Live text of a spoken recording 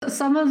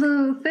some of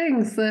the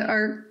things that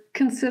are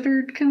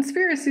considered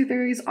conspiracy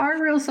theories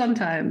are real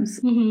sometimes.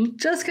 Mm-hmm.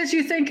 Just because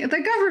you think the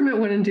government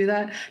wouldn't do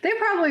that, they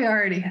probably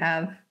already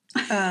have.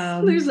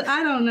 I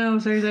don't know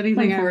if there's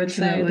anything I would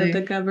say that the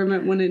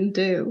government wouldn't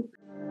do.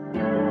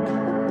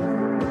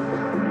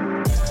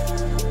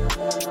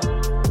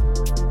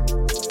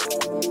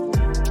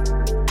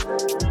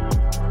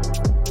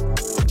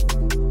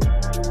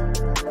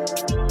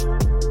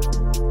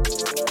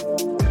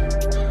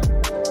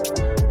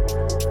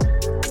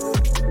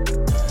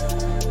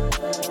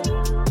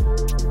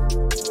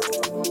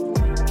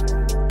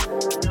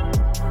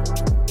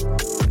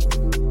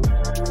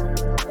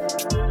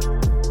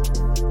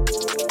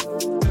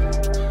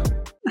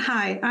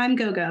 Hi, I'm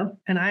Gogo.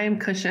 And I am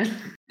Cushion.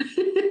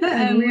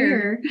 and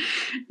we're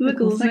the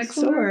Ghouls Next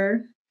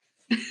Door.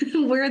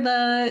 We're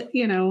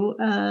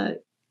the,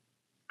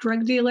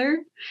 drug dealer,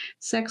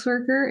 sex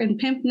worker, and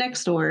pimp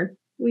next door.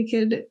 We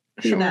could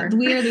do that.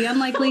 We are the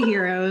unlikely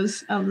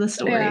heroes of the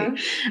story. Yeah.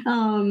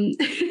 We're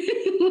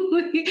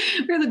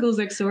the Ghouls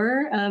Next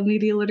Door, a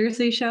media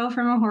literacy show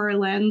from a horror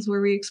lens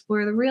where we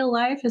explore the real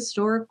life,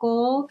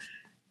 historical,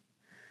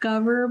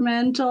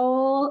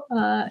 governmental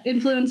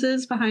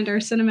influences behind our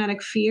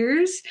cinematic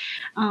fears.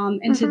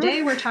 And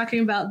today we're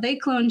talking about They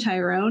Cloned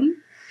Tyrone.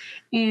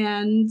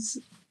 And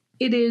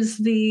it is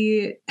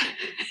the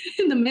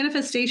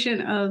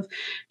manifestation of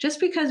just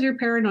because you're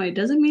paranoid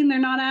doesn't mean they're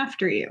not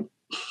after you.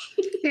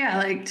 Yeah,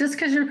 like just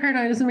because you're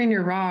paranoid doesn't mean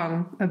you're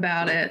wrong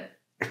about it.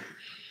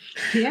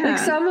 Yeah. Like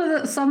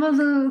some of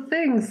the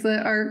things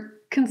that are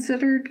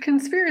considered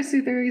conspiracy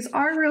theories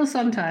are real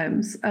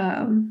sometimes.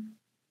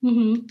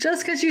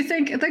 Just because you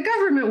think the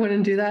government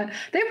wouldn't do that,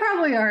 they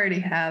probably already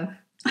have.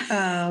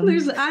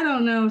 I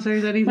don't know if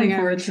there's anything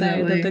I would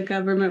say that the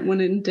government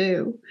wouldn't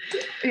do.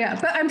 Yeah,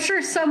 but I'm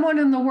sure someone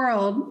in the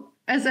world,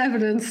 as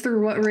evidenced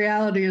through what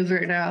reality is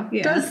right now,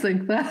 does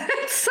think that.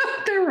 So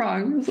they're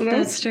wrong.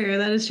 That's true.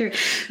 That is true.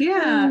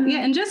 Yeah. Yeah.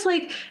 And just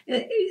like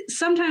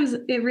sometimes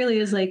it really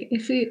is like,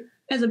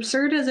 as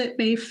absurd as it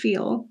may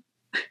feel,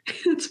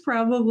 it's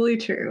probably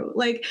true.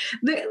 Like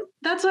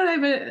that's what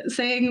I've been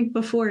saying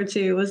before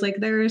too, was like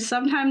there are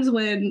sometimes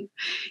when,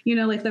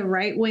 like the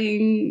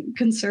right-wing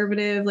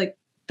conservative, like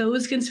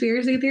those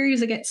conspiracy theories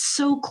that get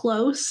so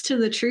close to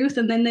the truth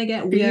and then they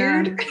get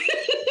weird.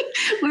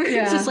 Where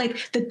it's just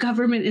like the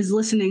government is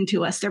listening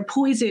to us, they're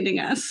poisoning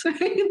us,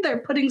 right? They're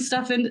putting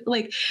stuff in,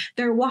 like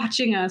they're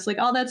watching us, like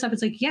all that stuff.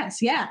 It's like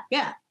yes, yeah.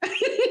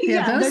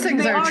 Those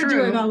things are true.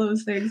 Doing all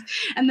those things,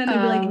 and then they'd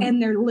be like,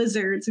 and they're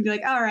lizards, and be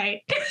like, all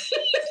right,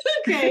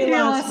 okay, you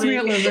lost me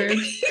at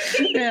lizards.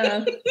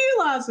 Yeah, you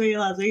lost me. You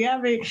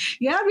had me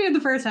in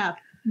the first half.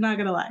 I'm not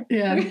gonna lie.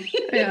 Yeah.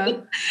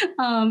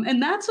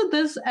 And that's what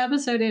this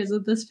episode is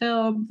with this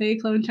film, They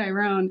Cloned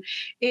Tyrone,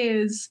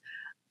 is.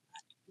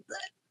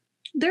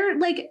 They're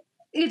like,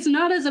 it's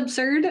not as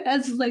absurd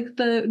as like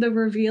the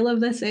reveal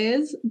of this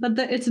is, but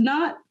it's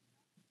not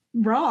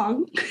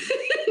wrong.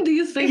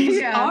 These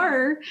things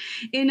are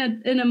in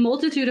a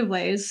multitude of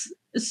ways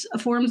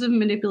forms of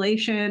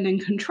manipulation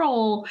and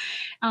control.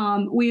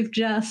 We've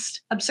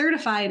just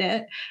absurdified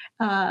it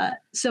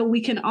so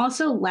we can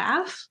also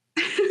laugh.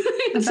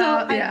 And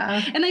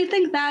I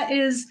think that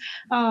is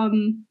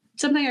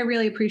something I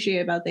really appreciate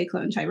about They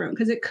Cloned Tyrone,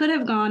 because it could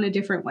have gone a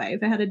different way.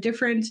 If it had a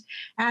different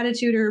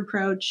attitude or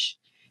approach,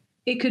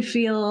 it could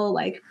feel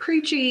like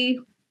preachy.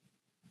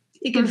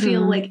 It could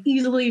feel like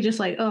easily just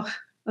like, oh,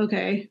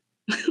 okay,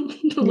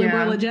 the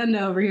liberal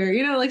agenda over here,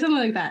 like something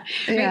like that.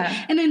 Right?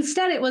 Yeah. And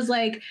instead it was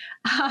like,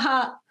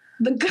 haha,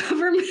 the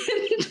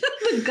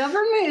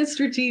government is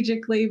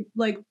strategically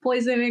like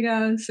poisoning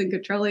us and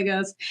controlling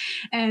us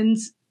and,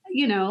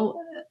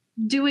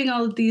 doing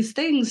all of these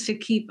things to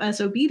keep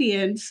us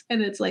obedient.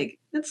 And it's like,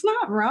 it's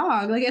not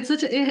wrong. Like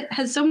it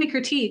has so many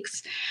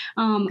critiques,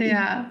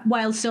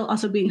 while still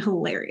also being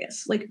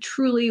hilarious. Like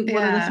truly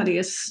one of the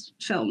funniest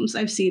films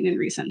I've seen in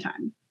recent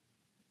time.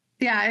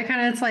 Yeah,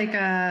 it's like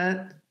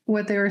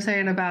what they were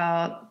saying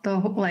about the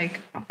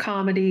like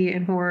comedy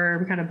and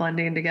horror kind of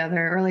blending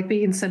together, or like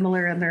being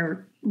similar in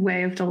their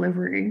way of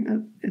delivery.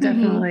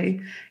 Definitely,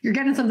 you're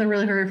getting something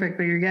really horrific,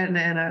 but you're getting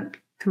it in a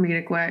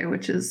comedic way,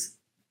 which is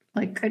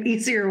like an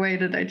easier way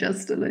to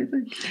digest it, I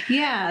think.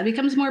 Yeah, it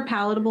becomes more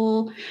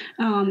palatable.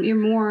 You're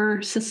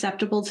more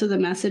susceptible to the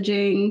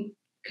messaging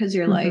because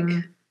you're like,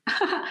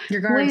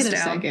 your guard's wait a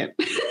down. Second.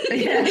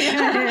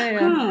 Yeah.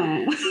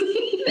 Oh.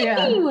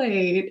 Yeah.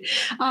 Wait.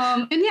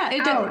 And yeah,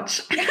 it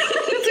ouch.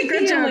 It's a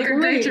good joke. Like, a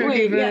great joke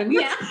even.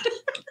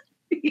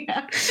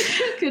 Yeah.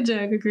 Good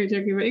joke. A great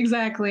joke even.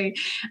 Exactly.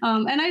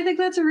 And I think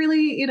that's a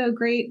really,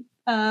 great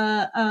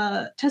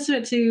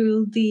testament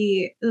to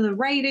the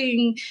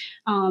writing,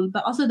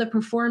 but also the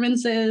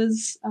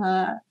performances.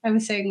 I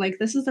was saying, like,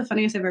 this is the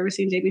funniest I've ever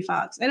seen Jamie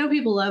Foxx. I know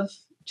people love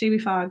Jamie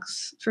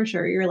Foxx for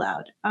sure. You're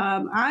allowed.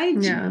 I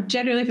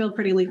generally feel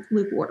pretty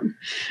lukewarm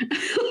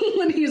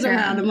when he's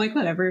around. I'm like,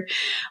 whatever.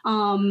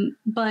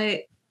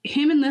 But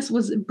him in this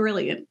was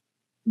brilliant.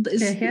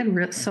 He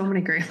had so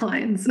many great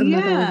lines, and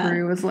the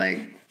delivery was like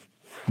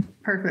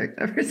perfect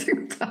every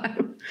single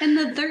time. And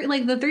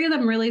the three of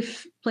them really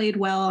played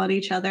well on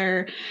each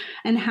other,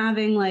 and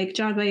having like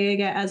John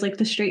Boyega as like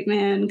the straight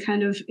man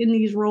kind of in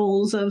these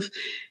roles of,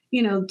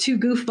 you know, two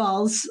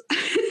goofballs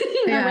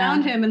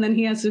around him, and then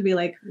he has to be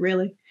like,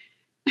 really?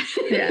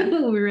 Yeah.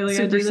 We really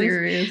super gotta do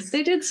serious. This?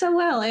 They did so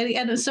well.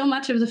 And so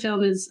much of the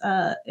film is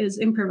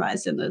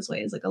improvised in those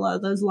ways. Like a lot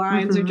of those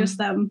lines are just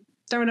them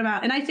throwing them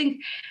out. And I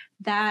think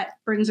that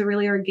brings a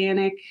really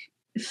organic,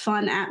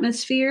 fun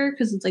atmosphere,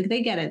 because it's like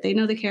they get it. They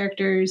know the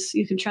characters.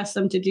 You can trust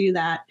them to do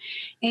that.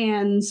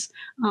 And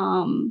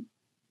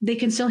they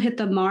can still hit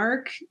the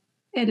mark.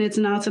 And it's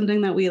not something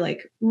that we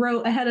like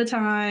wrote ahead of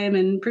time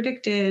and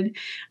predicted.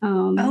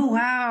 Oh,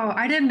 wow.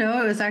 I didn't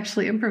know it was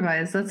actually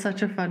improvised. That's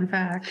such a fun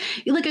fact.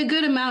 Like a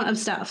good amount of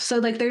stuff. So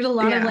like there's a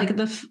lot of like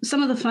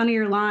some of the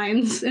funnier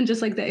lines and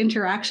just like the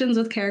interactions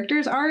with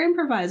characters are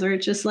improvised, or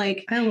it's just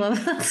like I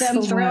love that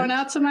them throwing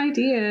out some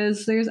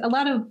ideas. There's a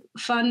lot of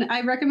fun.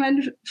 I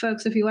recommend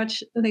folks, if you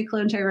watch They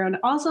Clone Tyrone,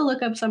 also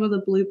look up some of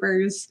the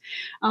bloopers.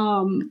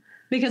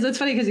 Because it's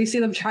funny because you see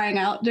them trying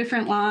out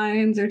different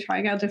lines or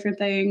trying out different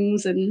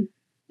things, and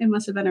it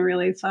must have been a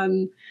really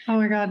fun. Oh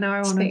my God, now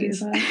I want to do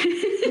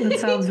that. That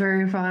sounds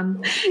very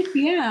fun.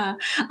 Yeah.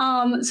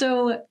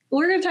 So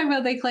we're going to talk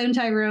about They Clone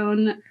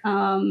Tyrone,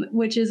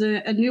 which is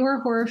a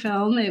newer horror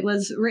film. It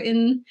was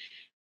written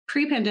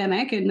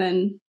pre-pandemic, and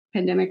then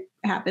pandemic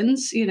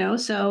happens, you know,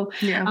 so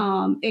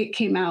it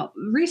came out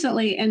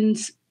recently, and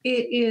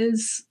it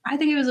is, I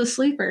think it was a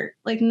sleeper.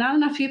 Like not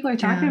enough people are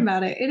talking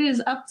about it. It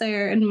is up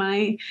there in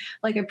my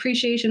like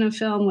appreciation of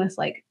film with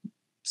like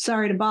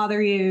Sorry to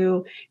Bother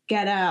You,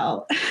 Get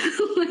Out.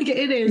 Like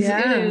it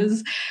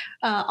is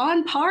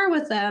on par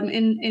with them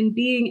in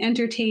being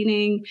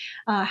entertaining,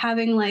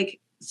 having like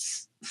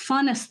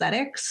fun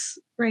aesthetics,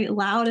 right?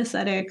 Loud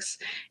aesthetics,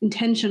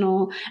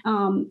 intentional,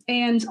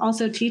 and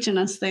also teaching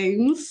us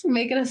things,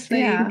 making us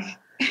think.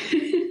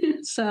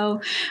 So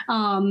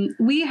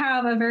we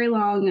have a very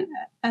long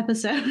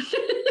episode.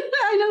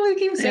 I know we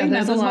keep saying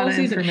that this whole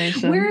season.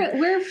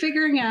 We're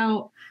figuring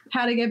out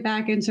how to get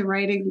back into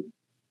writing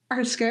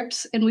our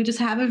scripts, and we just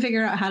haven't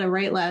figured out how to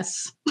write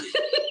less.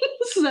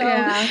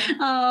 And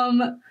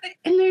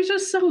there's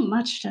just so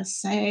much to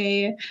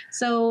say.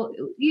 So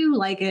you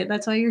like it.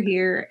 That's why you're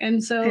here.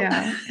 And so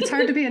it's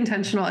hard to be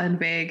intentional and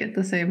vague at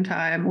the same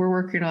time. We're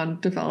working on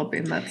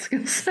developing that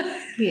skill set.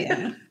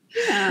 Yeah,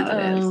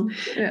 it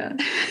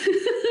is.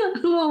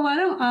 Well, why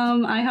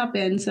don't I hop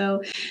in?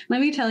 So let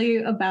me tell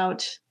you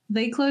about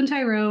They Clone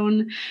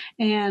Tyrone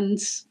and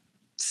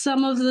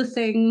some of the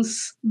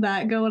things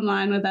that go in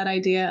line with that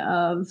idea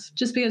of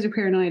just because you're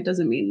paranoid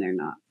doesn't mean they're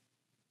not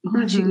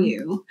watching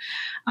you.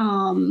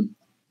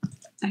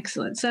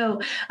 Excellent. So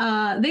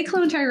They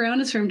Clone Tyrone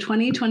is from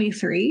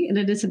 2023, and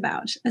it is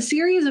about a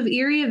series of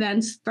eerie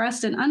events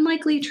thrust an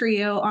unlikely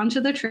trio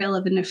onto the trail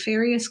of a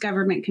nefarious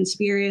government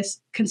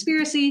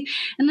conspiracy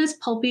in this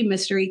pulpy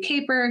mystery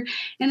caper,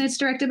 and it's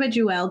directed by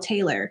Joelle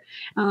Taylor.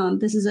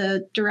 This is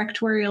a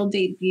directorial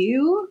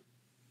debut,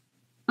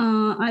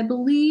 I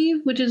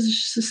believe, which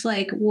is just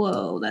like,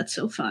 whoa, that's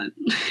so fun.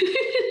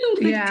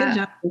 Good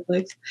job,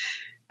 Netflix.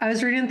 I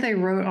was reading that they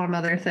wrote on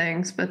other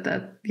things, but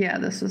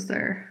this was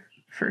their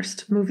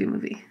first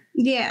movie.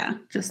 Yeah.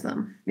 Just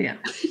them. Yeah.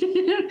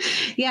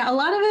 Yeah, a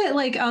lot of it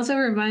like also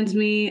reminds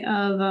me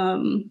of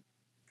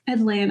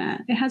Atlanta.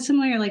 It has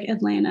similar like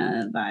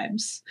Atlanta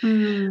vibes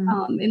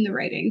in the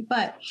writing.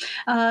 But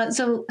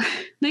so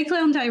They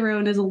Clone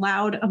Tyrone is a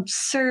loud,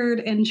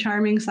 absurd, and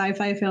charming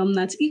sci-fi film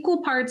that's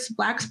equal parts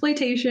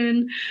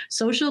blaxploitation,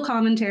 social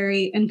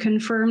commentary, and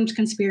confirmed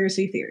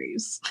conspiracy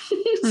theories.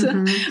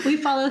 So we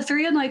follow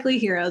three unlikely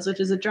heroes,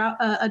 which is a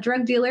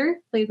drug dealer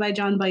played by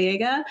John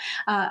Boyega,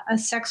 a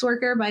sex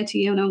worker by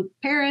Tyrone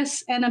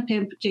Paris, and a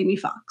pimp, Jamie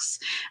Foxx,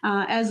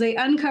 as they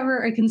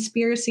uncover a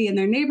conspiracy in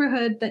their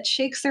neighborhood that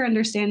shakes their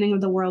understanding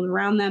of the world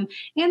around them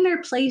and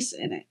their place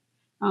in it.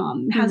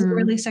 Has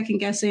really second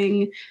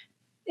guessing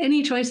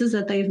any choices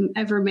that they've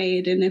ever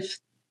made, and if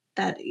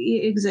that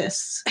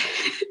exists,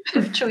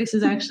 if choice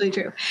is actually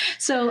true.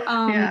 So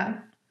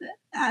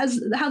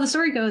as how the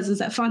story goes is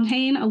that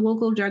Fontaine, a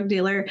local drug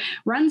dealer,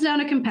 runs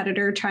down a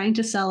competitor trying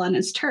to sell on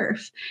his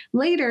turf.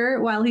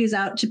 Later, while he's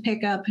out to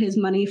pick up his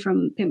money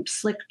from pimp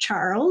Slick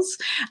Charles,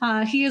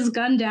 he is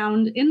gunned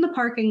down in the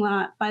parking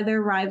lot by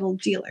their rival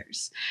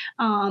dealers.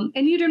 And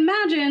you'd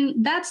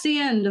imagine that's the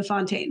end of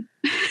Fontaine.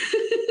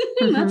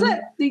 That's it.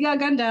 He got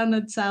gunned down.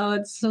 That's how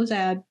it's so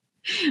sad.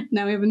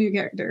 Now we have a new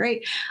character,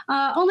 right?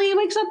 Only he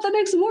wakes up the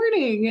next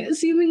morning,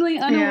 seemingly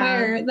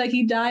unaware that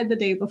he died the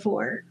day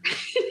before.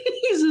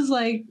 He's just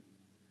like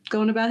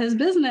going about his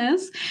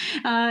business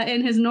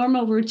in his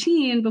normal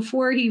routine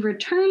before he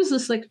returns to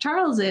Slick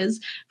Charles's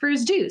for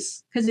his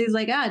deuce. Because he's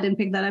like, I didn't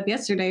pick that up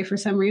yesterday for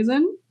some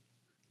reason.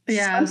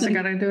 Yeah, so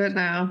gotta do it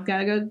now.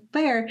 Gotta go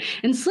there.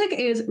 And Slick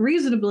is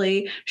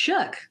reasonably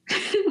shook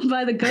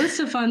by the ghost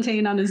of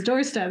Fontaine on his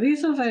doorstep.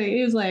 He's so funny.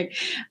 He was like,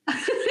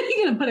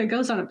 you're gonna put a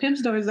ghost on a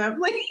pimp's doorstep?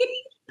 Like,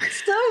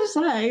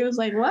 so sad. He was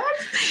like, what?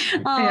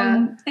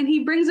 And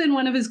he brings in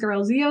one of his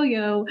girls,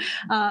 Yo-Yo,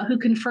 who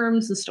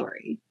confirms the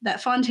story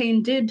that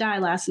Fontaine did die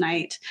last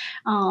night.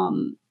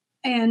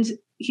 And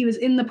he was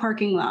in the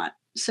parking lot.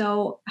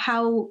 So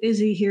how is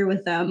he here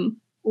with them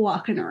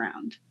walking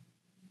around?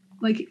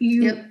 Like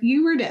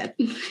you were dead,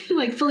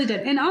 like fully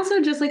dead. And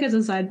also, just like as a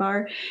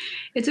sidebar,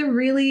 it's a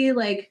really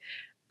like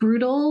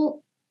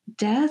brutal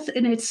death,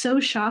 and it's so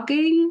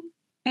shocking,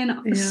 and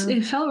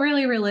it felt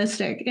really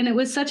realistic, and it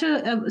was such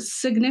a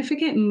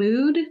significant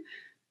mood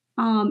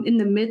in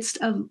the midst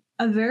of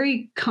a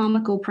very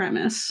comical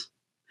premise.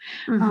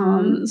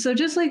 So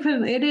just like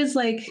it is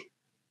like,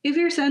 if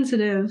you're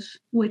sensitive,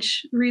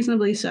 which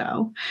reasonably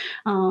so,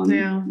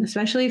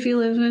 especially if you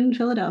live in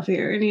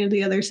Philadelphia or any of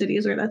the other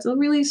cities where that's a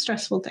really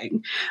stressful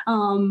thing,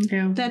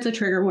 that's a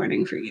trigger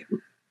warning for you.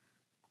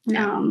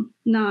 You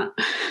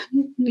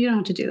don't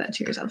have to do that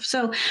to yourself.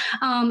 So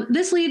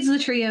this leads the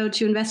trio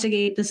to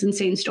investigate this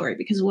insane story,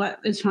 because what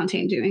is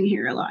Fontaine doing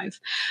here alive?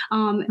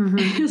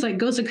 It's like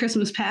Ghost of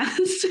Christmas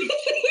Past.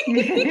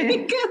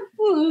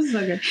 Oh,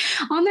 so good.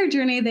 On their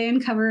journey, they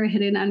uncover a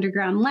hidden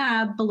underground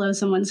lab below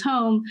someone's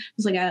home.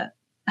 It's like a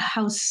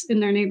house in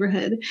their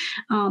neighborhood,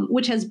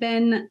 which has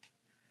been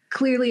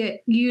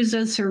clearly used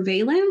as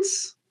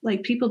surveillance.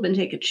 Like, people have been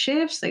taking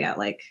shifts. They got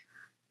like,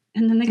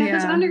 and then they got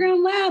this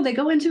underground lab. They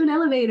go into an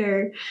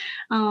elevator.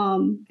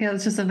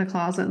 It's just in a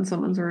closet in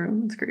someone's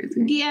room. It's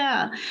crazy.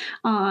 Yeah.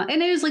 And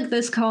it is like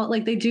this call,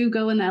 like they do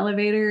go in the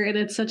elevator, and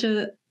it's such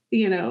a,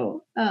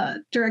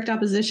 direct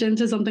opposition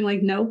to something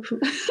like Nope.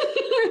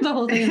 The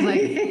whole thing is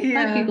like,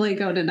 let people like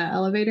going in that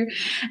elevator.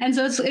 And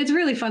so it's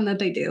really fun that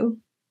they do.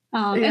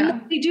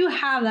 And they do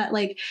have that,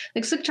 like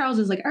Slick Charles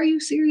is like, are you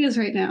serious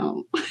right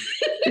now?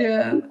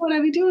 Would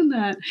I be doing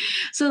that?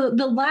 So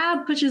the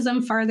lab pushes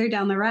them farther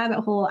down the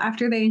rabbit hole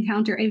after they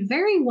encounter a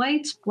very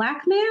white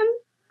black man,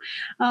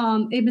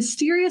 a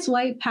mysterious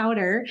white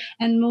powder,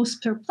 and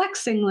most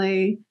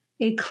perplexingly,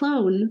 a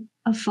clone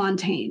of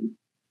Fontaine.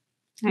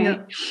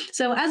 Right.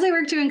 So as they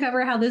work to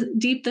uncover how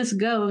deep this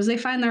goes, they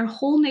find their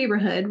whole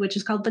neighborhood, which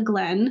is called the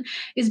Glen,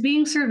 is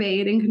being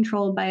surveyed and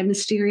controlled by a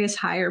mysterious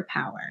higher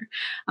power.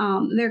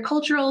 Their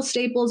cultural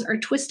staples are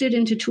twisted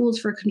into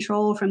tools for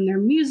control, from their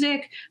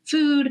music,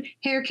 food,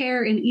 hair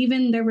care, and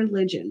even their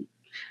religion.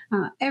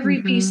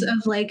 Every piece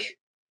of like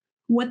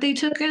what they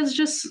took as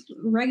just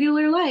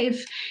regular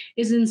life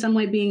is in some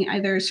way being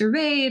either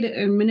surveyed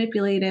or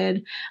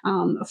manipulated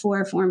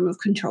for a form of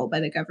control by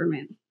the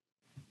government.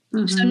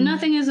 So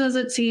nothing is as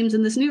it seems,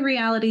 and this new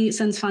reality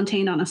sends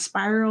Fontaine on a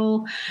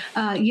spiral.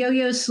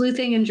 Yo-Yo's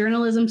sleuthing and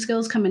journalism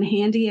skills come in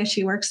handy as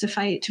she works to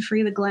fight to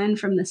free the Glen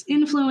from this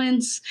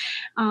influence.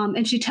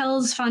 And she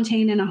tells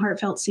Fontaine in a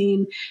heartfelt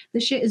scene,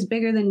 "This shit is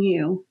bigger than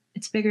you.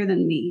 It's bigger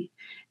than me."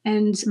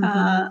 And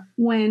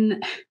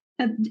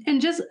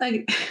and just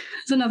like,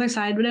 it's another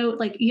side note,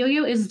 like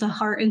Yo-Yo is the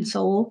heart and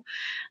soul.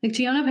 Like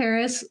Teyonah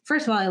Parris,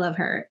 first of all, I love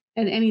her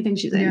and anything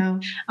she's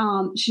in.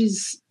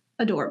 She's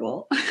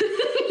adorable.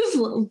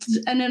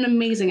 And an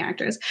amazing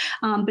actress,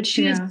 but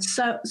she is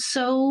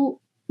so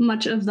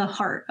much of the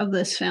heart of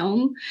this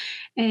film,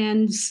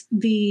 and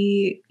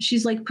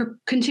she's like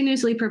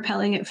continuously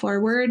propelling it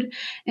forward,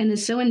 and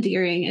is so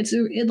endearing. I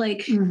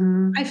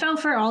felt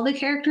for all the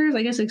characters,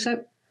 I guess,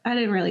 except I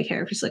didn't really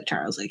care for Slick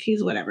Charles. Like,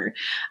 he's whatever.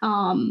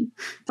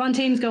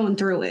 Fontaine's going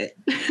through it,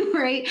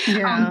 right?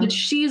 But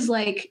she's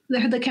like,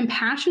 the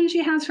compassion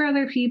she has for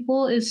other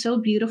people is so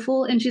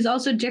beautiful, and she's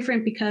also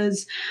different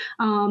because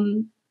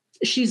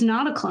she's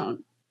not a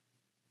clone.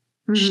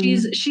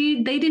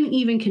 They didn't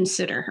even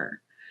consider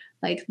her.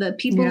 Like, the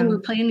people who were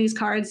playing these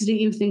cards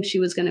didn't even think she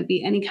was going to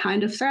be any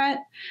kind of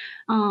threat.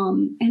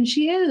 And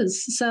she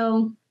is.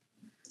 So,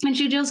 and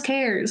she just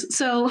cares.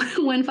 So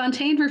when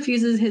Fontaine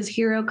refuses his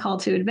hero call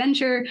to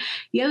adventure,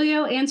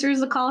 Yo-Yo answers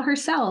the call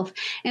herself.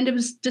 And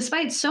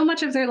despite so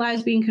much of their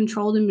lives being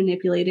controlled and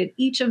manipulated,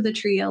 each of the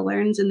trio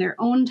learns in their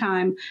own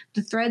time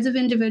the threads of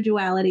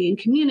individuality and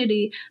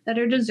community that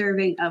are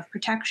deserving of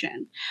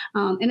protection.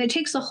 And it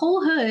takes the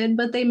whole hood,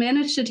 but they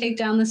manage to take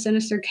down the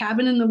sinister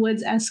cabin in the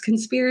woods-esque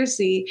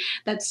conspiracy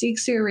that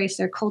seeks to erase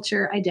their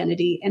culture,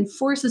 identity, and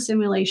force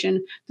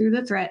assimilation through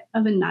the threat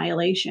of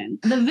annihilation.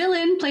 The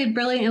villain, played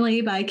brilliantly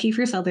by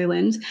Kiefer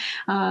Sutherland,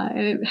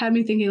 it had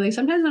me thinking, like,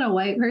 sometimes when a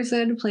white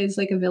person plays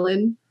like a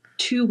villain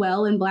too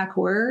well in black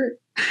horror,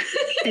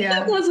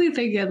 that was me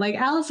thinking, like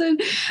Allison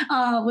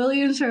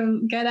Williams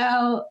from Get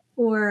Out,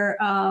 or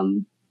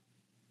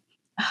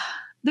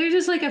there's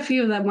just like a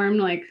few of them where I'm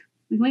like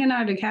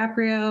Leonardo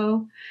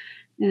DiCaprio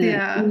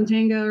and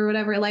Django or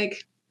whatever,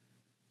 like,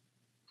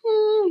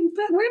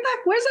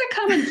 where's that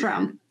coming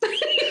from? And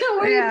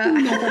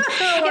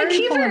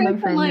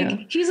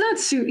Kiefer,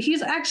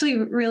 he's actually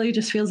really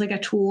just feels like a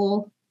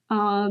tool,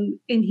 and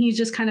he's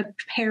just kind of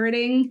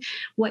parroting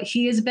what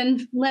he has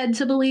been led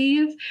to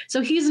believe.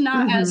 So he's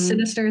not as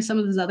sinister as some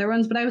of his other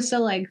ones, but I was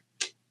still like,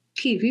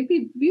 Keith, I've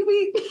seen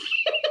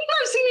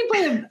you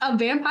play a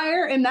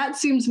vampire, and that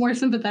seems more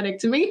sympathetic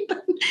to me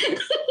than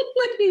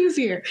he's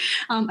here.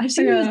 I've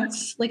seen him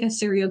as like a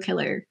serial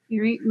killer.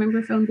 You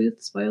remember Phone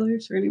Booth?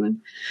 Spoilers for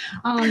anyone.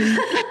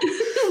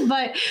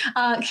 But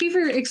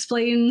Kiefer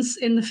explains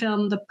in the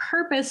film the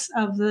purpose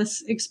of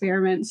this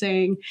experiment,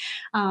 saying,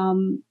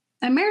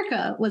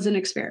 America was an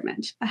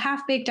experiment, a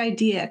half-baked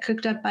idea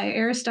cooked up by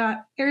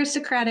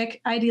aristocratic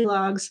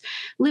ideologues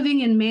living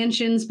in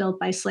mansions built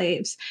by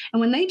slaves. And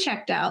when they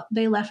checked out,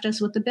 they left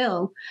us with the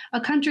bill, a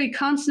country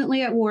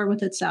constantly at war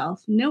with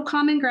itself. No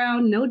common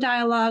ground, no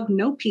dialogue,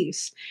 no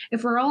peace.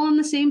 If we're all on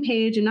the same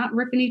page and not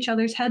ripping each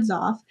other's heads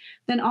off,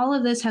 then all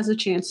of this has a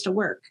chance to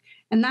work.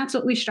 And that's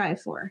what we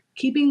strive for,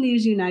 keeping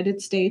these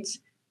United States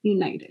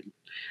united.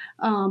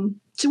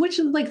 To which,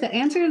 like, the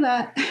answer to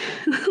that,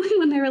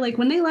 when they were like,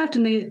 when they left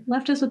and they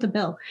left us with the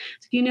bill,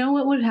 you know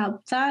what would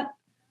help that?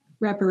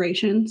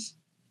 Reparations.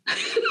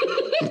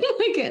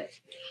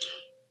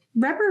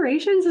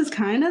 Reparations is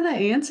kind of the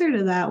answer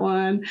to that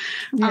one.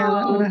 Yeah,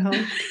 that would have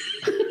helped.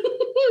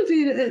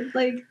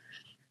 Like,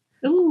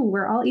 oh,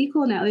 we're all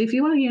equal now. If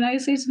you want the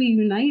United States to be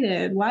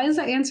united, why is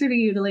the answer to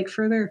you to like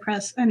further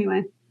oppress?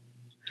 Anyway.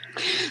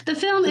 The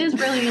film is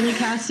brilliantly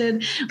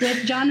casted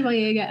with John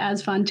Boyega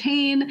as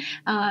Fontaine,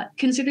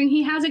 considering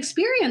he has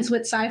experience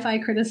with sci-fi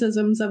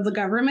criticisms of the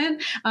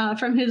government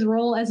from his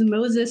role as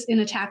Moses in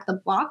Attack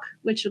the Block,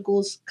 which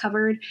Ghouls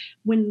covered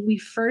when we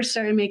first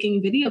started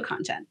making video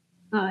content.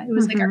 It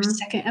was like our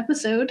second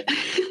episode.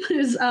 It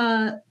was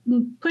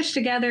pushed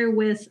together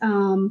with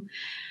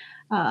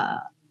Earth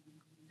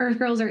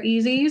Girls Are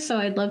Easy, so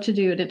I'd love to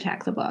do an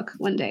Attack the Block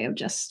one day of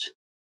just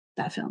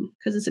that film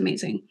because it's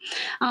amazing.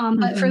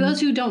 But for those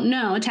who don't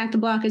know, Attack the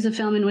Block is a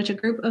film in which a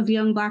group of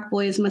young Black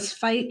boys must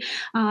fight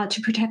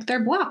to protect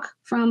their block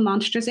from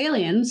monstrous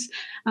aliens.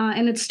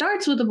 And it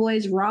starts with the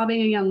boys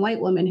robbing a young white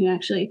woman who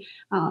actually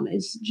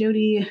is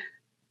Jodie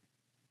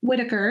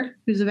Whittaker,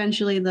 who's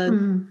eventually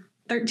the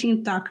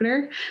 13th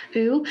Doctor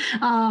Who.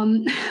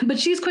 But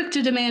she's quick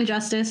to demand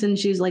justice, and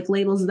she's like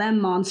labels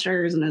them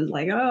monsters and is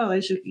like, oh,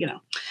 I should,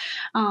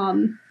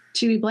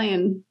 she be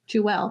playing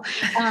too well.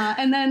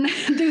 And then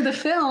through the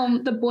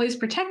film, the boys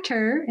protect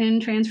her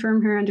and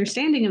transform her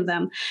understanding of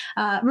them,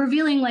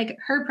 revealing like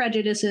her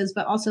prejudices,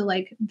 but also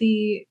like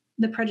the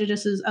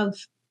prejudices of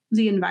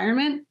the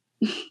environment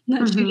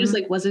that she just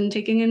like wasn't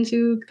taking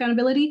into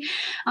accountability.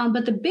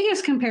 But the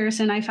biggest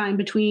comparison I find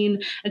between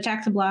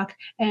Attack the Block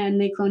and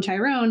They Clone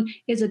Tyrone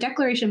is a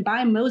declaration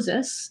by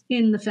Moses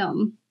in the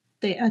film,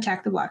 They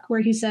Attack the Block,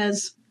 where he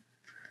says,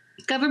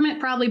 government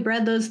probably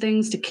bred those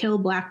things to kill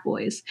Black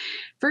boys.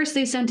 First,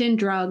 they sent in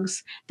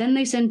drugs, then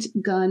they sent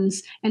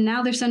guns, and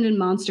now they're sending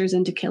monsters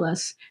in to kill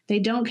us. They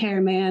don't care,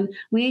 man.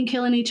 We ain't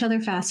killing each other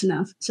fast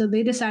enough, so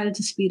they decided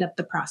to speed up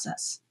the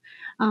process.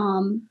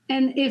 And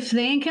if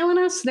they ain't killing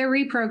us, they're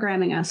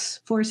reprogramming us,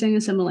 forcing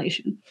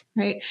assimilation,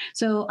 right?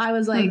 So I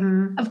was like,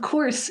 of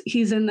course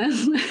he's in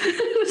this.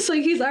 It's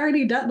like he's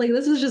already done. Like,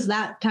 this is just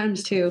that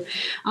times two.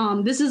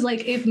 This is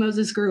like if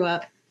Moses grew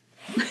up.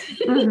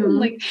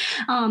 Like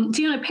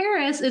Tiona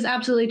Paris is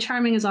absolutely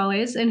charming as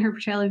always, and her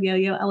portrayal of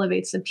Yo-Yo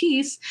elevates the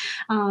piece.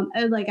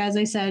 Like as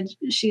I said,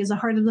 she is the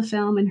heart of the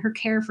film, and her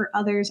care for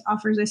others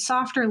offers a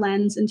softer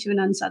lens into an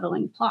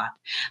unsettling plot.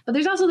 But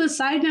there's also this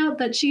side note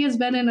that she has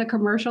been in a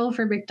commercial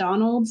for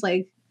McDonald's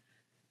like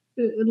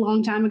a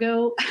long time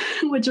ago,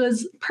 which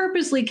was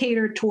purposely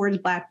catered towards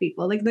Black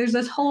people. Like there's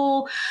this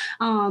whole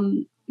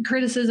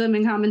criticism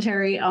and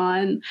commentary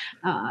on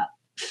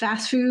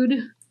fast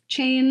food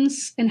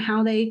chains and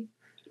how they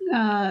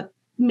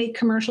make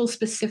commercials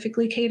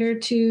specifically catered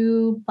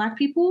to Black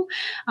people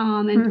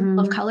and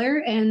people of color.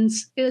 And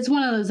it's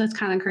one of those that's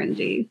kind of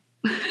cringy.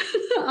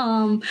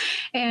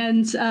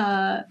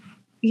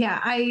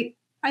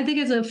 I think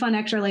it's a fun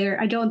extra layer.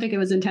 I don't think it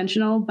was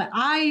intentional, but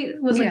I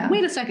was like,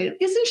 wait a second,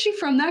 isn't she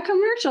from that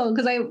commercial?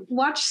 Because I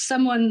watched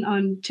someone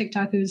on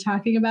TikTok who was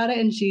talking about it,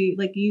 and she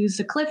like used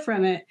a clip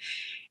from it.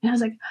 And I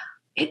was like,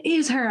 it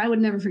is her. I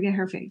would never forget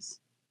her face.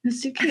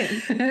 It's too cute.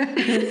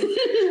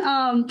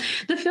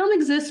 The film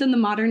exists in the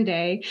modern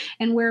day,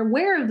 and we're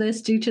aware of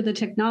this due to the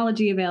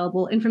technology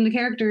available and from the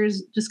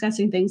characters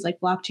discussing things like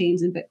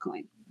blockchains and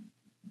Bitcoin.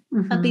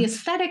 But the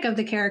aesthetic of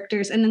the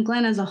characters and the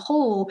Glen as a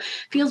whole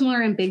feels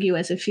more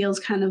ambiguous. It feels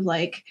kind of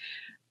like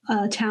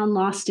a town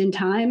lost in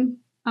time.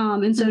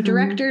 And so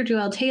director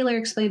Joelle Taylor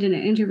explained in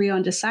an interview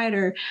on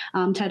Decider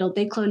titled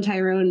They Clone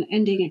Tyrone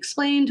Ending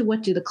Explained,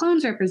 What Do the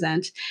Clones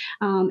Represent?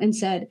 And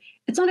said,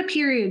 it's not a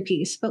period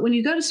piece, but when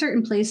you go to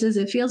certain places,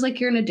 it feels like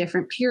you're in a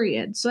different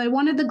period. So I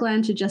wanted the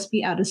Glen to just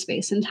be out of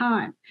space and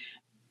time.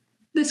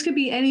 This could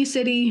be any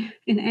city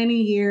in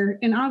any year.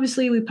 And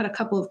obviously we put a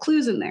couple of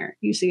clues in there.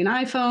 You see an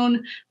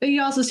iPhone, but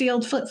you also see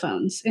old flip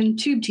phones and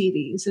tube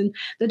TVs, and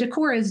the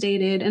decor is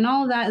dated, and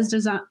all of that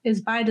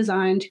is by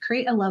design to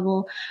create a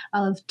level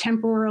of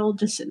temporal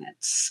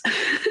dissonance.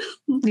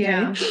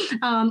 Yeah.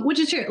 Which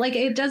is true. Like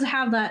it does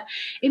have that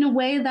in a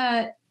way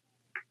that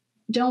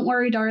Don't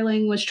Worry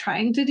Darling was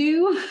trying to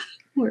do,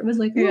 where it was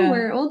like, oh,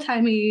 we're old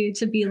timey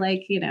to be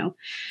like,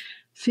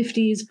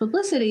 50s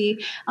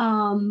publicity.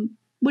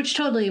 Which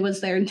totally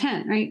was their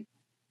intent, right?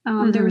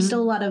 There was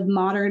still a lot of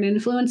modern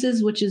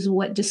influences, which is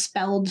what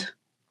dispelled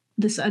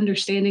this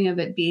understanding of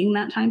it being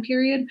that time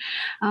period.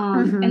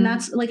 And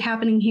that's like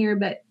happening here,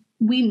 but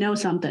we know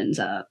something's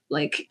up,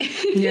 like,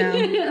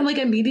 like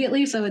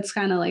immediately. So it's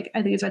kind of like,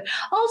 I think it's fine.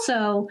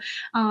 Also,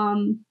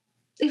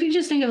 if you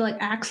just think of like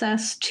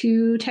access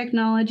to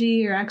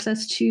technology or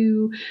access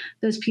to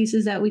those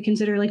pieces that we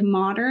consider like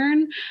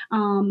modern,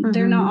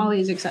 they're not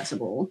always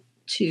accessible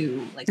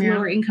to like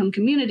lower income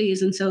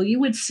communities. And so you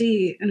would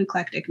see an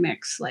eclectic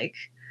mix, like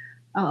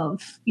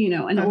of, you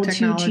know, an old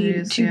tube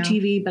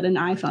TV, but an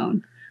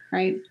iPhone,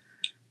 right?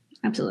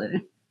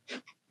 Absolutely.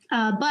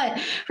 But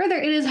further,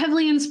 it is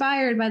heavily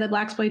inspired by the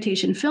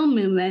blaxploitation film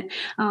movement,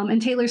 and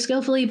Taylor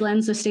skillfully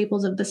blends the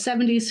staples of the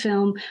 70s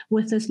film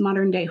with this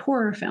modern day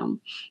horror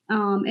film.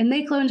 And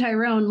They Clone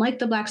Tyrone, like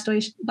the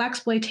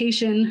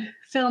blaxploitation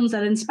films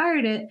that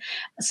inspired it,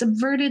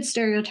 subverted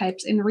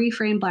stereotypes and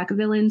reframed Black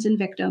villains and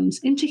victims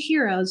into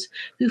heroes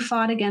who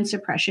fought against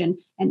oppression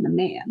and the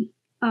man.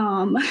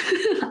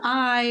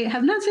 I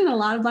have not seen a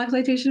lot of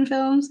blaxploitation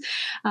films.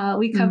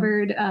 We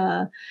covered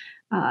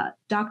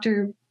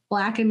Dr.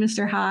 Black and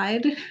Mr.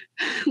 Hyde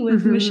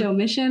with Michelle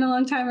Mission a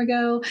long time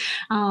ago.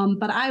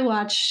 But I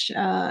watched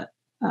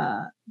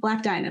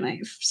Black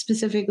Dynamite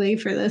specifically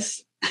for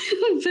this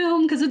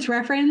film because it's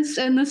referenced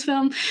in this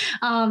film.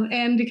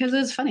 And because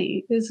it's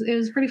funny. It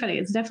was pretty funny.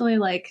 It's definitely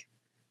like,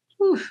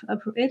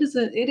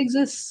 it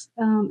exists.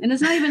 And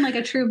it's not even like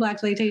a true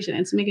blaxploitation.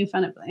 It's making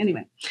fun of it.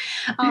 Anyway,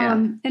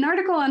 an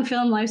article on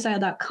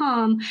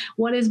filmlifestyle.com,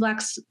 What is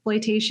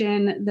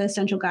Blaxploitation? The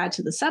Essential Guide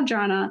to the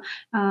Subgenre.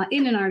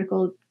 In an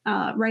article,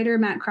 writer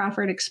Matt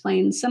Crawford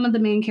explains some of the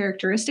main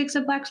characteristics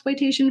of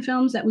blaxploitation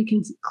films that we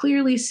can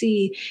clearly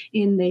see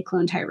in They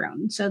Clone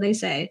Tyrone. So they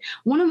say,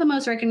 one of the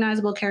most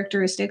recognizable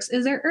characteristics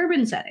is their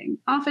urban setting,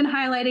 often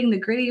highlighting the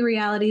gritty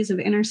realities of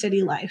inner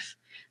city life.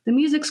 The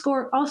music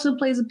score also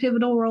plays a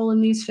pivotal role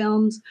in these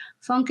films.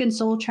 Funk and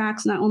soul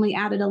tracks not only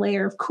added a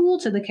layer of cool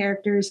to the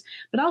characters,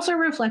 but also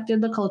reflected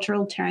the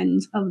cultural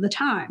trends of the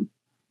time.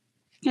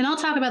 And I'll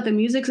talk about the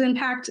music's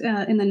impact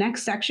in the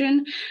next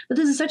section, but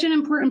this is such an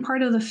important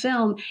part of the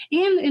film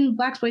and in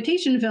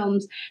blaxploitation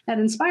films that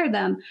inspired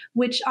them,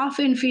 which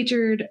often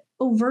featured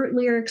overt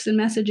lyrics and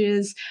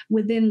messages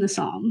within the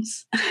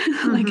songs.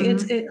 Like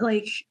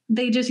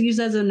they just use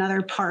as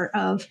another part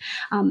of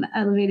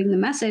elevating the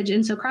message.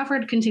 And so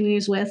Crawford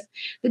continues with,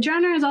 the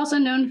genre is also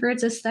known for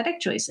its aesthetic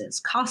choices.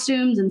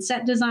 Costumes and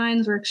set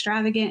designs were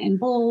extravagant and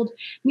bold,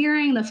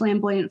 mirroring the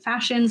flamboyant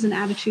fashions and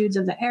attitudes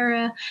of the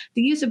era.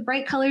 The use of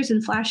bright colors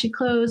and flashy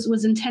clothes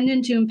was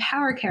intended to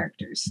empower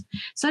characters.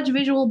 Such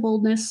visual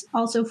boldness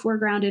also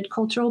foregrounded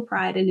cultural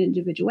pride and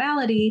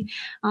individuality.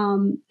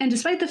 And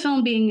despite the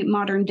film being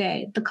modern day,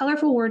 the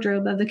colorful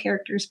wardrobe of the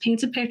characters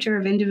paints a picture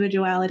of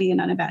individuality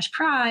and unabashed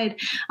pride,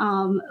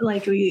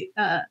 like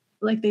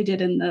they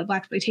did in the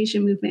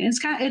blaxploitation movement.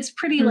 It's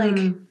pretty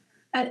like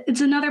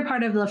it's another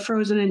part of the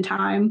frozen in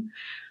time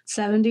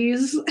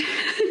 70s.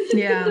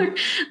 Yeah.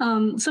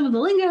 Some of the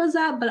lingo is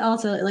that, but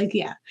also like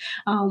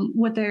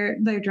what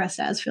they're dressed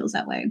as feels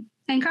that way.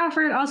 And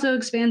Crawford also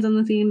expands on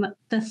the theme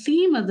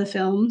of the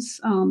films,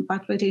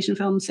 blaxploitation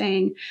films,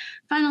 saying,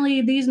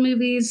 finally, these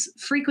movies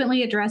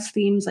frequently address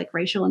themes like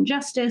racial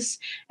injustice,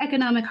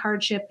 economic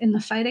hardship, and the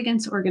fight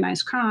against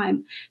organized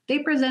crime. They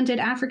presented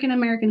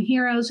African-American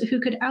heroes who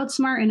could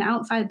outsmart and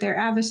outfight their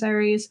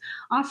adversaries,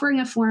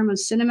 offering a form of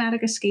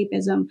cinematic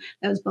escapism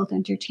that was both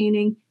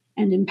entertaining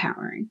and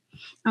empowering.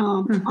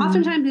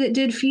 Oftentimes it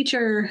did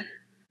feature,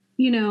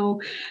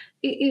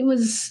 it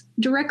was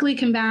directly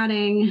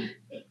combating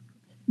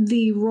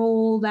the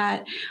role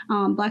that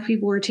Black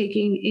people were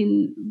taking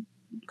in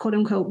quote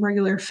unquote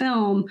regular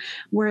film,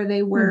 where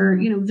they were,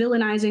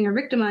 villainizing or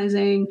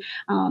victimizing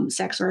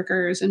sex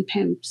workers and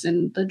pimps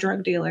and the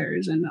drug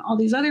dealers and all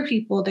these other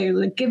people. They were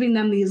like giving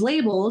them these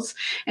labels.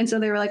 And so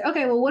they were like,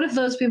 okay, well, what if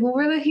those people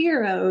were the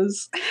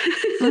heroes?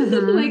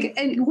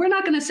 And we're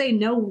not going to say,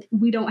 no,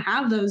 we don't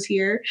have those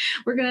here.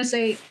 We're going to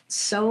say,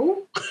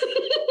 so,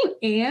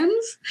 and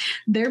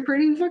they're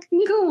pretty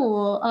fucking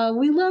cool.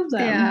 We love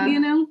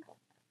them,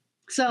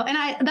 So,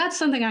 and that's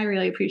something I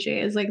really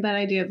appreciate is like that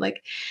idea of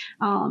like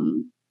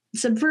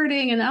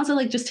subverting and also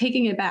like just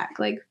taking it back,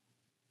 like,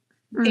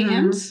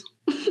 and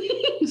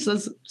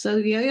so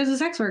Yo-Yo's a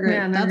sex worker.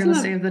 Yeah, and they're gonna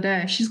save the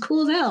day. She's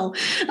cool as hell.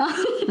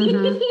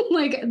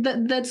 Like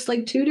that's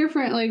like two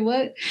different, like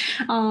what?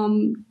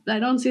 I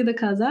don't see the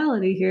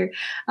causality here.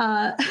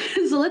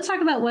 So let's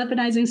talk about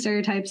weaponizing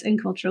stereotypes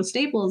and cultural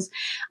staples.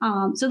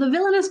 So the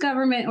villainous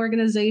government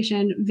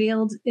organization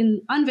unveiled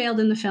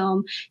in the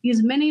film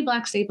used many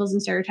Black staples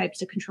and stereotypes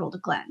to control the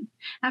Glen.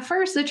 At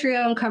first, the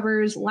trio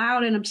uncovers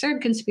loud and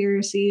absurd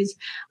conspiracies.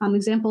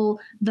 Example,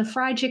 the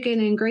fried chicken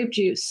and grape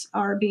juice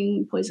are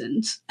being poisoned.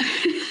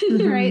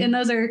 Right? And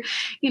those are,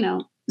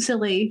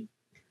 silly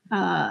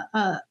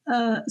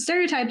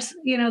stereotypes,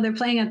 they're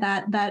playing at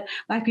that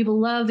Black people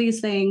love these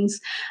things.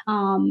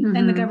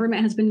 And the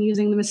government has been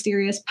using the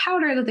mysterious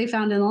powder that they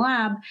found in the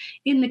lab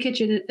in the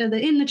kitchen,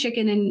 in the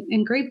chicken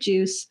and grape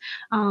juice.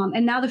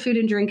 And now the food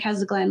and drink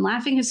has Glenn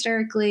laughing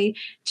hysterically,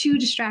 too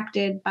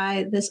distracted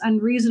by this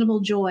unreasonable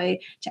joy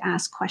to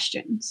ask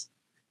questions.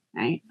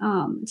 Right.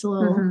 It's a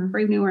little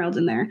Brave New World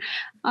in there.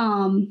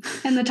 And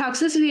the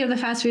toxicity of the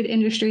fast food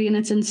industry and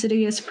its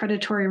insidious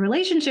predatory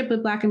relationship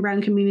with Black and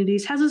Brown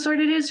communities has a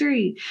sordid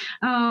history,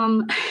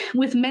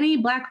 with many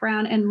Black,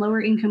 Brown, and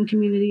lower income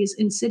communities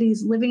in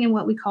cities living in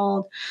what we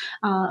called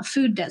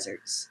food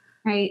deserts.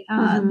 Right.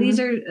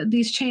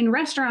 These chain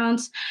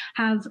restaurants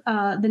have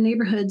the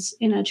neighborhoods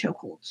in a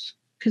chokehold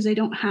because they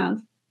don't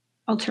have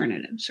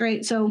alternatives,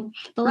 right? So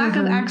the lack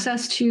of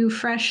access to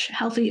fresh,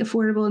 healthy,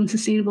 affordable, and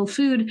sustainable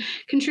food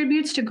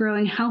contributes to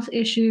growing health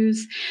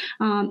issues.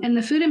 And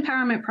the Food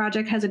Empowerment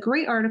Project has a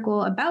great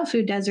article about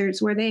food deserts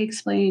where they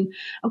explain,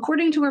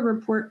 according to a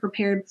report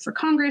prepared for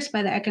Congress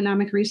by the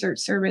Economic Research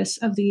Service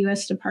of the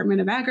U.S. Department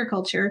of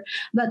Agriculture,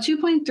 about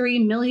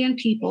 2.3 million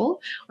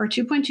people, or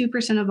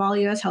 2.2% of all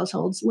U.S.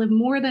 households, live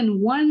more than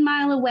 1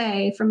 mile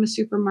away from a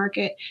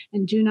supermarket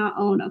and do not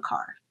own a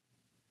car.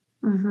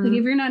 Like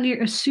if you're not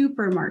near a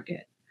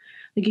supermarket,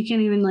 like you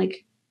can't even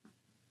like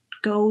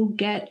go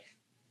get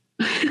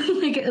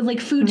like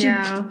food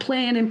to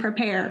plan and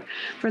prepare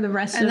for the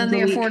rest of the week. And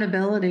then the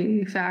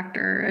affordability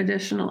factor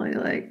additionally,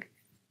 like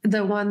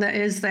the one that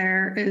is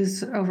there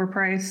is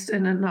overpriced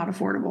and not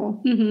affordable.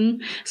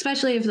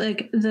 Especially if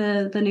like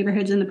the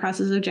neighborhood's in the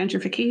process of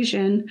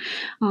gentrification,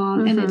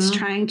 and it's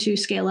trying to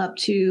scale up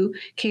to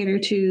cater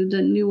to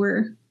the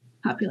newer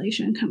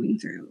population coming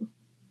through.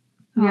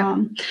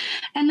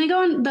 And they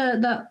go on,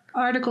 the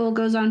article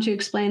goes on to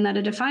explain that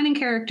a defining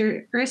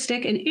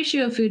characteristic and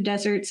issue of food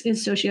deserts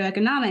is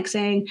socioeconomic,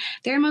 saying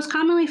they are most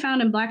commonly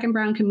found in Black and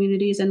Brown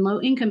communities and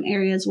low-income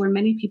areas where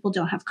many people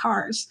don't have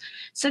cars.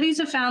 Studies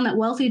have found that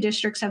wealthy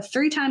districts have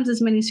 3 times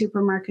as many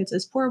supermarkets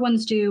as poor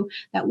ones do,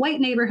 that white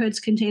neighborhoods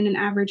contain an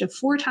average of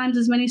 4 times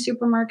as many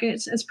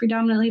supermarkets as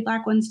predominantly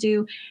Black ones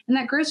do, and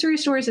that grocery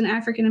stores in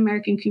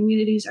African-American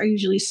communities are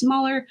usually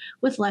smaller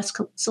with less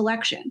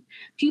selection.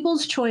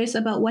 People's choice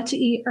about what to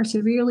eat are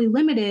severely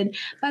limited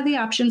by the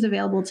options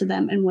available to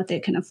them and what they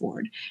can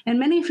afford. And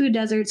many food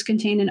deserts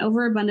contain an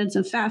overabundance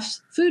of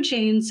fast food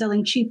chains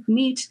selling cheap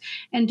meat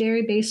and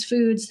dairy-based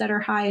foods that are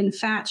high in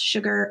fat,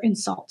 sugar, and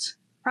salt.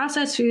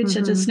 Processed foods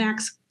such as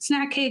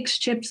snack cakes,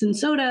 chips, and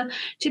soda,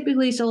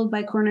 typically sold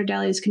by corner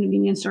delis,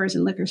 convenience stores,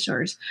 and liquor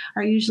stores,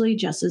 are usually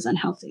just as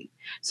unhealthy.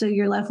 So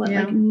you're left with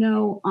like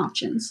no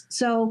options.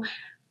 So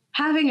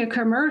having a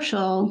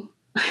commercial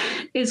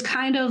is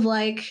kind of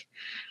like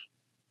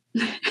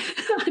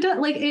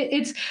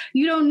it's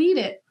you don't need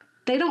it.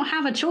 They don't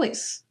have a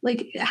choice.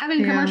 Like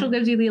having a commercial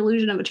gives you the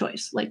illusion of a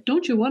choice. Like,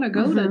 don't you want to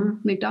go to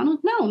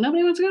McDonald's? No,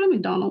 nobody wants to go to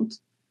McDonald's.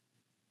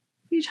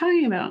 What are you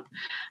talking about?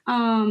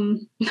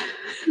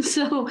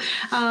 So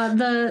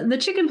the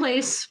chicken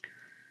place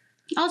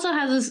also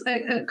has this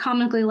a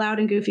comically loud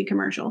and goofy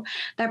commercial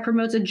that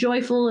promotes a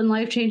joyful and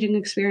life-changing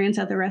experience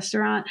at the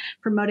restaurant,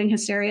 promoting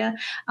hysteria.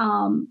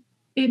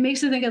 It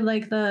makes me think of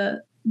like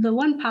the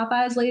one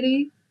Popeyes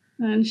lady.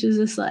 And she's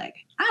just like,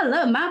 I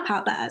love my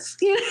Popeyes,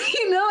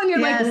 you know, and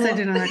you're like, yes, I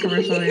do know that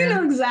commercial. You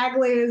know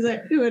exactly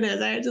who it is.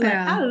 Right? Just like,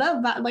 I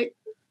love that. Like,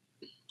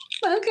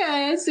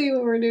 okay, I see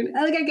what we're doing.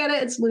 Like, I get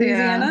it. It's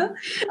Louisiana.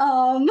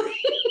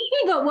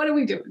 But what are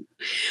we doing?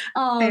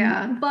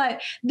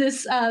 But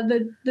this,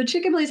 the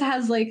chicken place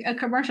has like a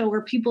commercial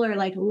where people are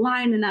like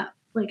lining up.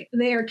 Like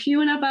they are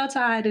queuing up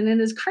outside and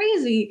it is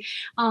crazy.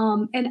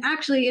 And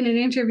actually in an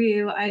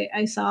interview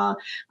I saw,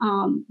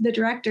 the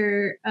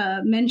director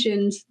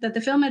mentioned that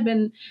the film had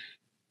been,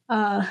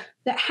 that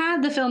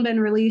had the film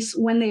been released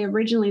when they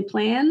originally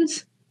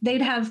planned,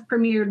 they'd have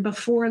premiered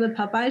before the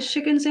Popeyes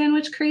chicken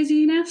sandwich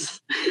craziness.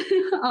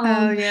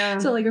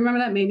 So like, remember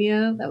that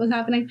mania that was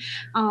happening?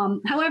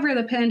 However,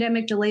 the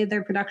pandemic delayed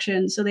their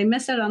production, so they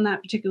missed out on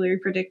that particular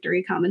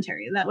predictory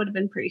commentary. That would have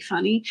been pretty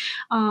funny.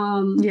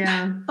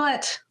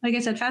 But like I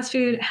said, fast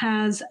food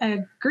has a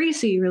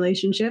greasy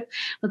relationship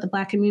with the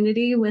Black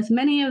community, with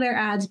many of their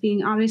ads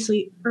being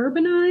obviously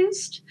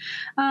urbanized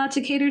to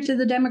cater to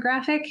the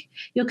demographic.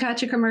 You'll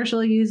catch a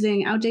commercial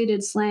using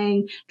outdated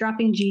slang,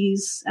 dropping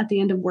G's at the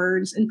end of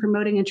words, and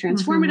promoting a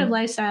transformative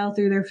lifestyle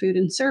through their food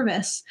and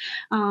service.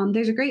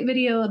 There's a great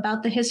video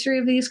about the history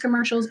of these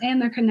commercials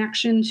and their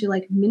connection to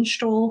like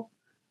minstrel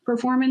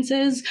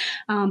performances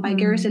by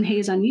Garrison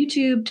Hayes on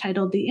YouTube,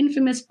 titled The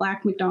Infamous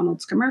Black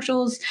McDonald's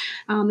Commercials.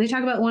 They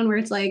talk about one where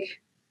it's like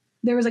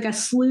there was like a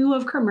slew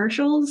of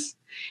commercials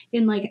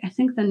in like I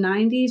think the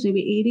 90s,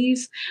 maybe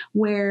 80s,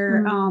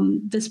 where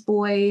this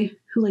boy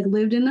who like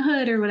lived in the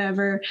hood or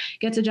whatever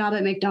gets a job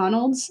at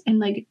McDonald's and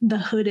like the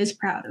hood is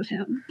proud of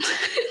him.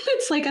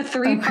 It's like a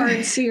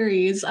 3-part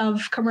series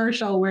of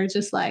commercial where it's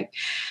just like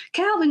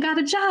Calvin got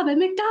a job at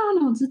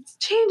McDonald's, it's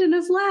changing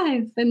his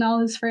life, and all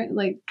his friends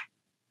like,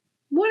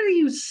 what are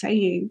you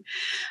saying?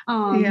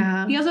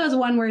 He also has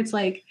one where it's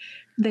like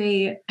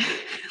they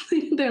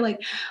they're like,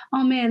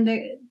 oh man,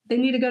 they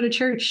need to go to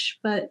church,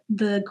 but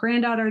the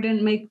granddaughter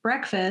didn't make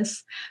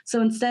breakfast.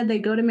 So instead they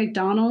go to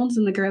McDonald's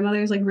and the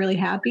grandmother's like really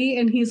happy.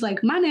 And he's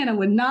like, my Nana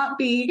would not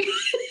be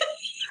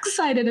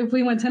excited if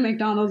we went to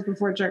McDonald's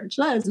before church.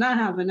 That is not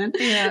happening.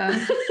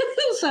 Yeah.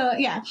 So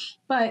yeah,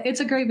 but it's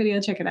a great video.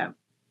 Check it out.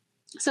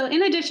 So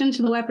in addition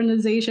to the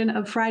weaponization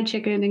of fried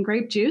chicken and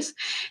grape juice,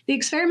 the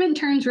experiment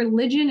turns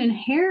religion and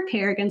hair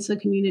care against the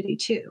community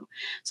too.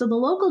 So the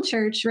local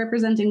church,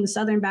 representing the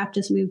Southern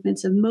Baptist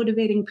movements of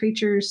motivating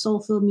preachers,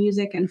 soulful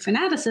music, and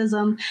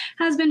fanaticism,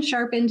 has been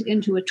sharpened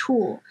into a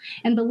tool.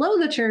 And below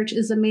the church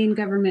is the main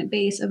government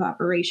base of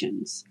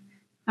operations,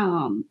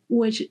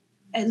 which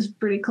is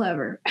pretty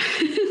clever.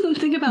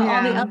 Think about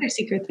all the other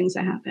secret things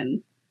that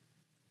happen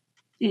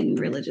in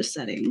religious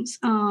settings,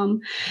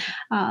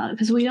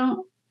 because we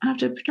don't have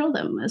to patrol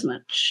them as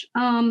much.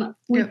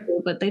 We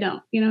do, but they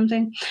don't, you know what I'm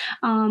saying?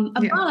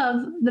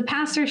 Above, the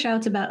pastor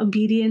shouts about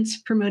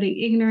obedience, promoting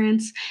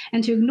ignorance,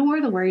 and to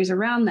ignore the worries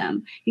around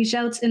them. He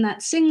shouts in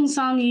that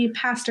sing-songy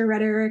pastor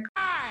rhetoric.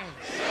 I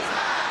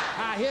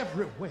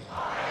everywhere,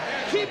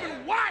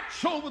 keeping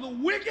watch over the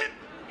wicked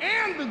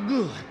and the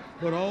good,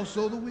 but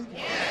also the wicked.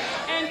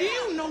 And do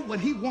you know what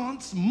he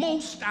wants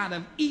most out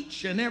of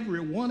each and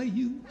every one of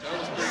you?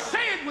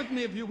 Say it with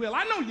me if you will.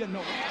 I know you know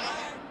it.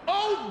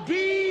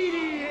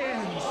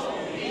 Obedience.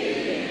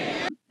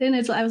 And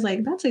I was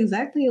like, that's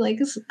exactly like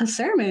a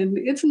sermon.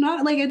 It's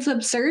not like it's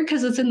absurd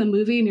because it's in the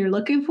movie and you're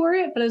looking for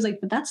it. But I was like,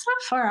 but that's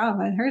not far off.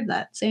 I heard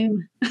that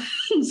same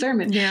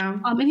sermon. Yeah.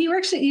 And he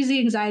works to ease the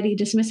anxiety,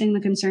 dismissing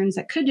the concerns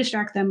that could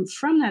distract them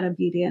from that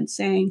obedience,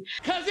 saying,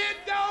 because it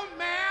don't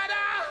matter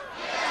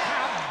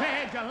how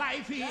bad your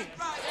life is. It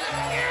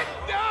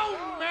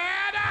don't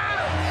matter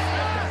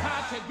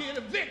how to get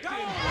a victory.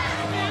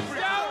 It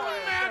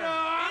don't matter.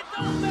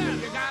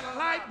 You got a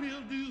light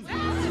bill due.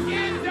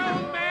 It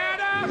don't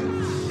matter.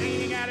 And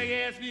you got a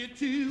gas bill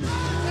too.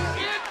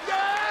 It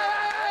don't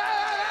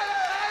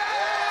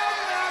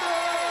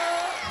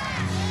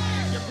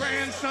matter. Your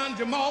grandson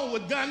Jamal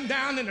was gunned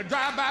down in a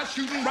drive-by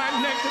shooting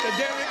right next to the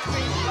Derrick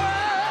King.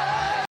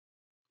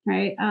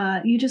 Right?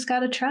 You just got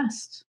to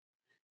trust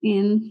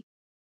in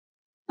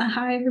a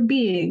higher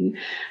being.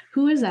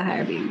 Who is that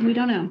higher being? We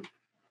don't know.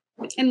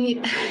 And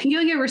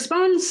Yo-Yo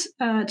responds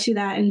to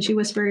that, and she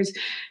whispers,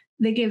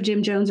 they give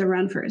Jim Jones a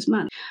run for his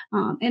money.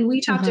 And we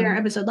talked in our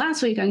episode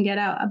last week on Get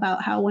Out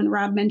about how when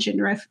Rob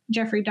mentioned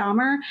Jeffrey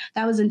Dahmer,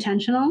 that was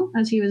intentional,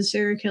 as he was a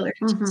serial killer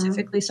who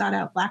specifically sought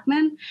out Black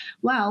men.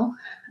 Well,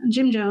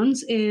 Jim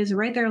Jones is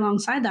right there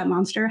alongside that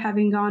monster,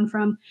 having gone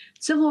from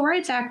civil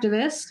rights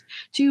activist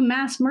to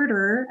mass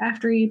murderer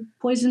after he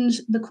poisoned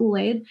the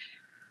Kool-Aid. It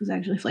was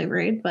actually Flavor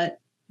Aid, but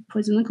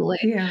poisoned the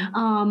Kool-Aid. Yeah.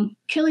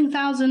 Killing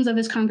thousands of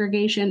his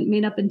congregation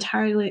made up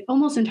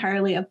almost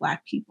entirely of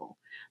Black people.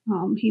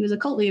 He was a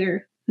cult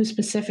leader who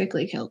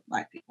specifically killed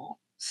Black people.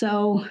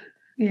 So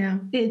yeah,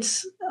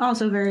 it's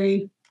also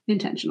very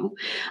intentional,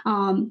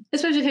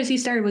 especially because he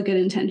started with good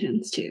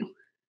intentions too.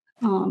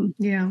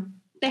 Yeah.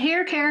 The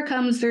hair care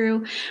comes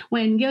through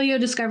when Yo-Yo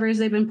discovers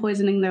they've been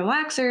poisoning their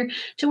laxer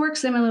to work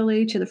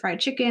similarly to the fried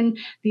chicken,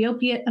 the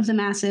opiate of the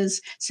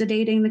masses,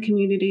 sedating the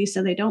community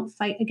so they don't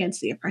fight against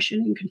the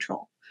oppression and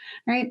control.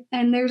 Right.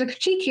 And there's a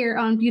critique here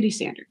on beauty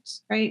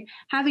standards, right?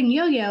 Having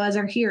Yo-Yo as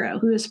our hero,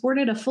 who has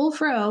sported a full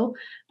fro,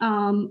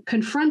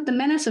 confront the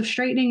menace of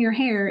straightening your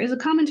hair, is a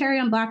commentary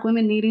on Black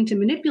women needing to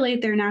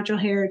manipulate their natural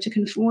hair to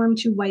conform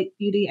to white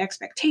beauty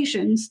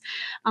expectations.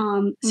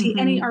 See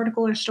any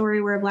article or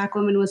story where a Black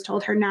woman was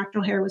told her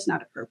natural hair was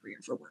not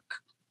appropriate for work.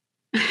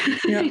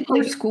 Yeah,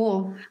 or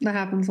school. That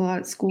happens a lot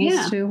at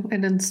schools too.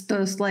 And in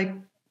those like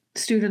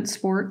student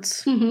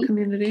sports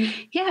community.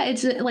 Yeah,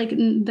 it's like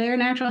their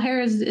natural hair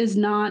is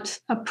not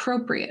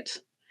appropriate,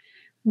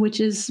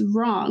 which is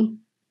wrong.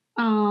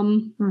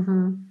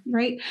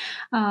 Right.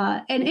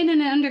 And in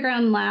the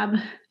underground lab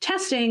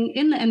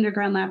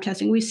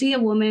testing, we see a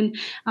woman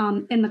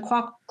in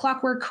the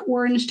clockwork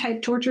orange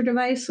type torture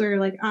device where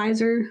like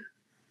eyes are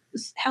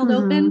held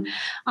open,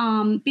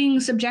 being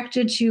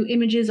subjected to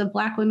images of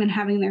Black women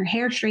having their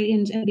hair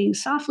straightened and being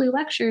softly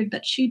lectured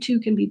that she too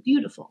can be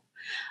beautiful.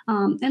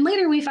 And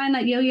later we find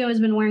that Yo-Yo has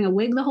been wearing a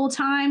wig the whole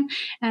time,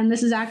 and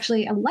this is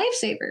actually a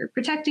lifesaver,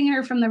 protecting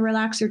her from the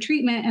relaxer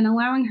treatment and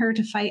allowing her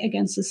to fight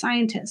against the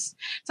scientists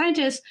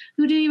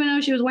who didn't even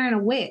know she was wearing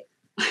a wig.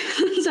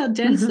 That's how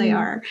dense they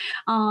are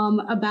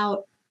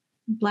about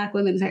Black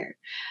women's hair.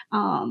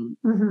 And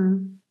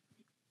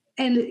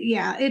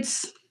yeah,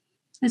 it's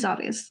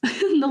obvious.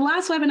 The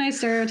last weaponized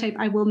stereotype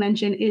I will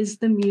mention is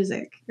the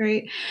music,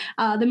 right?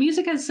 The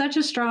music has such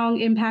a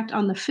strong impact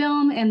on the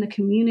film and the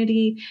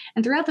community.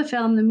 And throughout the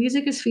film, the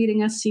music is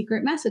feeding us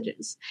secret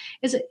messages.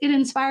 It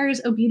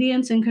inspires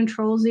obedience and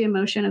controls the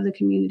emotion of the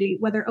community,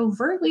 whether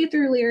overtly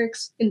through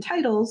lyrics and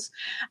titles,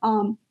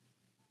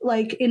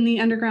 like in the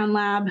underground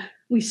lab,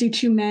 We see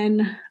two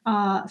men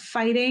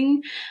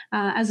fighting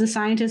as the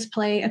scientists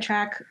play a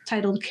track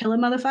titled Kill a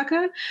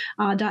Motherfucker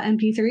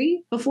 .mp3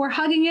 before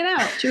hugging it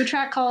out to a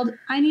track called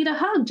I Need a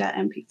Hug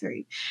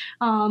 .mp3.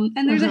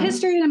 And there's a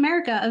history in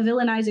America of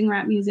villainizing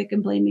rap music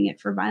and blaming it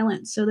for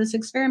violence. So this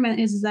experiment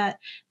is that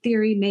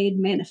theory made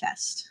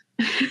manifest.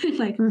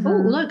 Like,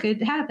 oh, look,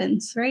 it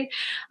happens, right?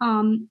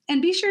 And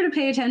be sure to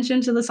pay attention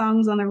to the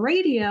songs on the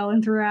radio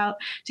and throughout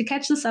to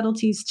catch the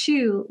subtleties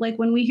too. Like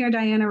when we hear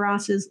Diana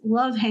Ross's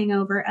Love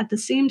Hangover, at the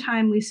same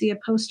time we see a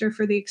poster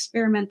for the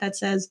experiment that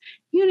says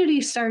unity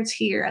starts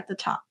here at the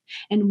top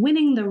and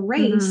winning the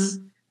race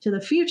to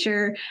the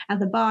future at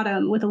the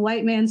bottom, with a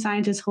white man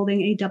scientist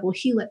holding a double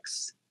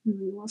helix.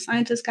 Little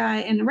scientist guy,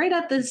 and right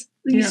at this,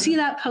 you see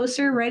that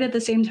poster right at the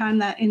same time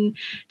that in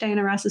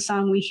Diana Ross's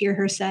song we hear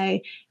her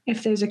say,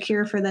 "If there's a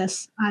cure for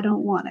this, I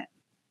don't want it."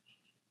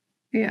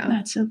 Yeah,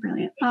 that's so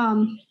brilliant.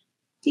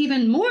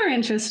 Even more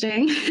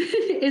interesting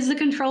is the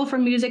control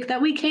from music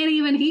that we can't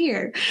even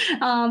hear.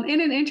 In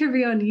an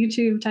interview on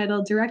YouTube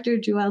titled Director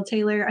Joel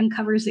Taylor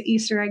Uncovers the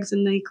Easter Eggs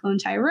in the Clone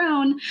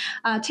Tyrone,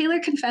 Taylor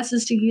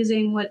confesses to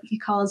using what he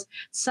calls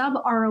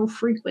sub-aural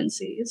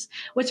frequencies,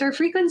 which are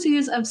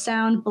frequencies of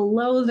sound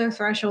below their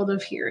threshold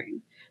of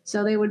hearing.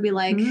 So they would be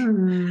like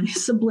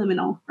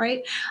subliminal,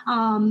 right?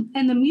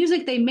 And the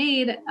music they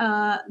made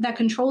that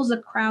controls the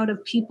crowd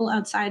of people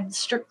outside the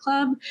strip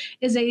club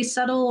is a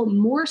subtle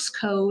Morse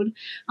code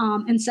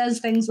and says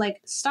things like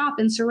stop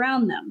and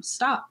surround them,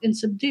 stop and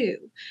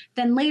subdue.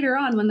 Then later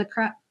on, when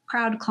the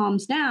crowd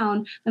calms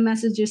down, the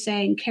message is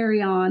saying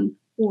carry on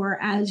or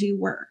as you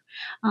were,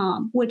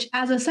 which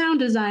as a sound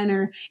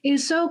designer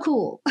is so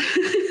cool.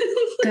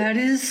 That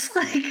is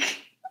like...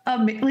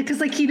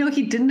 because he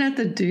didn't have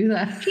to do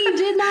that. He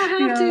did not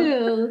have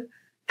to.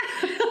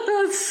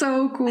 That's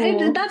so cool.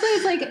 And that's why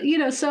it's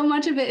like, so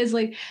much of it is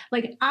like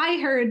I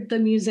heard the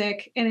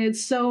music and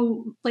it's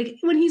so like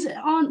when he's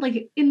on,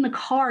 like in the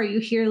car, you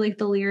hear like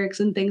the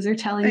lyrics and things are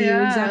telling you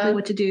exactly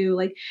what to do.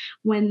 Like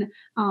when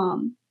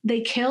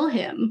they kill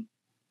him,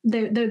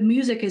 the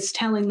music is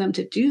telling them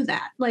to do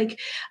that.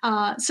 Like,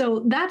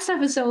 so that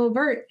stuff is so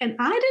overt. And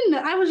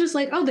I was just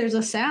like, oh, there's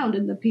a sound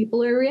and the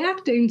people are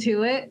reacting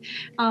to it.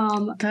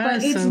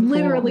 But it's so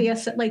literally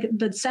cool. Like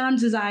the sound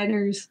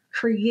designers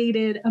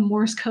created a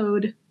Morse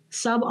code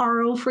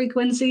sub-aural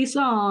frequency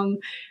song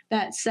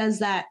that says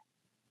that.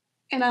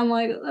 And I'm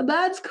like,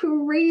 that's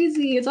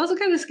crazy. It's also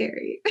kind of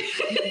scary.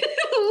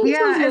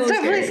 It's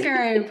definitely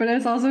scary, but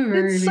it's also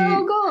very it's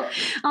so cool.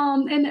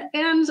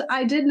 And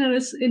I did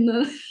notice in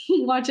the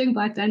watching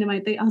Black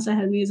Dynamite, they also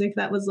had music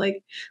that was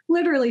like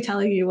literally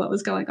telling you what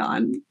was going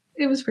on.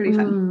 It was pretty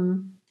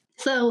fun.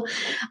 So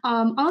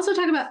also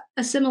talk about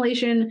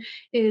assimilation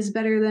is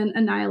better than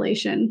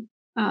annihilation,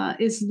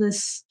 is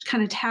this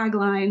kind of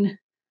tagline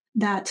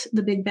that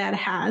the big bad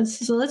has.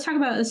 So let's talk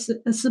about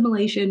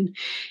assimilation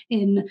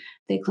in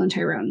They Clone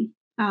Tyrone.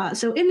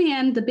 So in the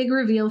end, the big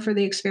reveal for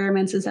the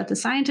experiments is that the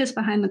scientist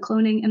behind the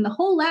cloning and the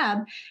whole lab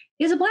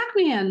is a black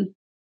man.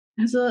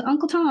 It's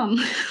Uncle Tom,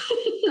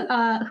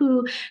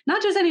 who,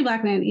 not just any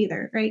black man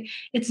either, right?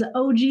 It's the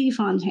OG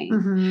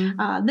Fontaine.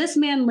 This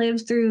man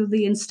lived through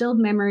the instilled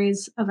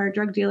memories of our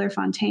drug dealer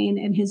Fontaine,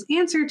 and his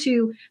answer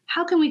to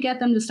how can we get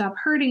them to stop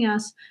hurting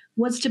us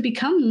was to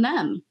become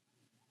them.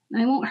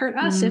 They won't hurt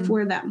us if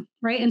we're them,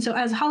 right? And so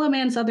as Hollow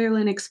Man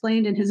Sutherland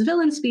explained in his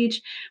villain speech,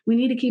 we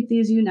need to keep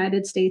these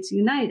United States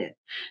united.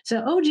 So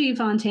OG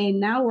Fontaine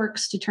now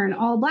works to turn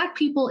all black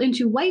people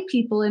into white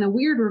people in a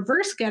weird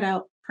reverse Get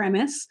Out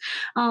premise.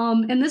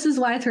 And this is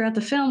why throughout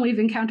the film we've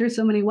encountered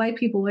so many white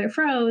people with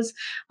froze.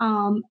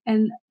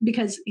 And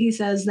because he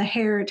says the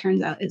hair, it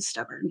turns out, is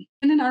stubborn.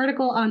 In an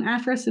article on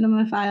Afro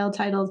Cinemaphile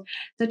titled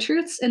The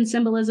Truths and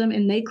Symbolism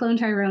in They Clone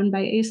Tyrone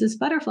by Aces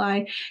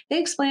Butterfly, they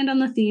expand on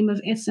the theme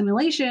of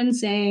assimilation,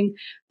 saying,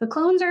 the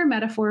clones are a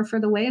metaphor for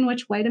the way in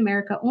which white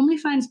America only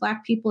finds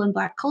black people and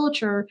black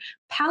culture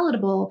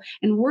palatable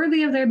and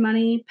worthy of their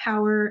money,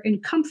 power,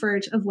 and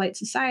comfort of white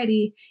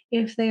society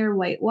if they are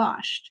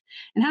whitewashed.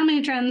 And how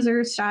many trends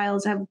or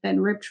styles have been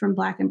ripped from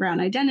black and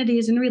brown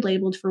identities and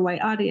relabeled for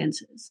white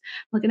audiences?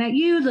 Looking at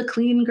you, the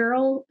clean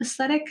girl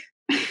aesthetic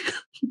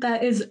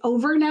that is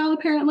over now,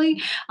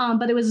 apparently.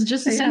 But it was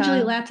just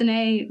essentially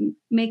Latine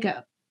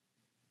makeup.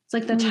 It's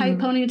like the tight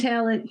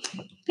ponytail.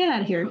 Get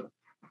out of here.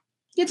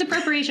 It's a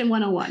preparation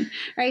 101,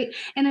 right?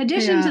 In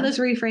addition to this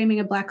reframing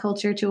of black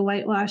culture to a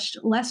whitewashed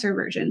lesser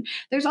version,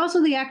 there's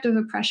also the act of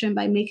oppression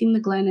by making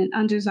the Glen an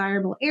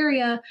undesirable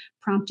area,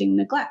 prompting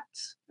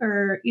neglect,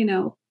 or,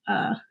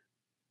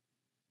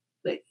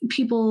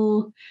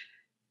 people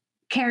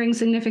caring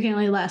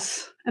significantly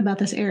less about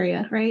this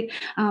area, right?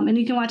 And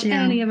you can watch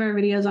any of our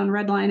videos on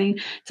redlining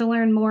to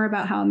learn more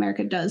about how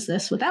America does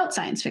this without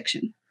science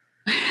fiction.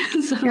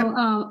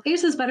 So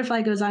Aces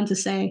Butterfly goes on to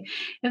say,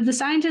 if the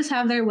scientists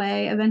have their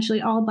way, eventually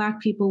all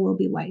black people will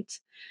be white.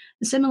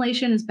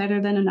 Assimilation is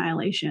better than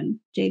annihilation,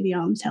 J.B.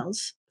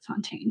 tells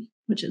Fontaine,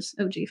 which is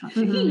OG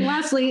Fontaine.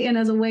 Lastly, and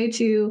as a way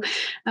to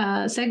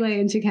segue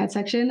into Cat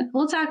section,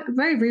 we'll talk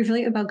very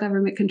briefly about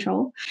government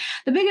control.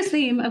 The biggest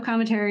theme of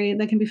commentary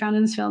that can be found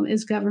in this film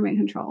is government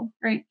control,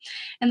 right?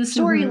 And the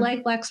story,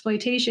 like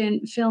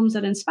blaxploitation, films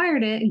that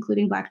inspired it,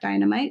 including Black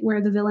Dynamite,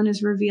 where the villain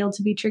is revealed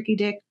to be Tricky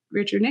Dick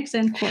Richard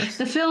Nixon,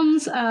 the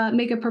films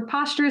make a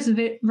preposterous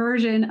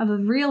version of a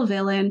real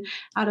villain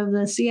out of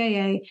the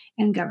CIA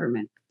and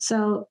government.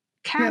 So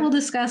Kat will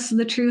discuss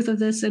the truth of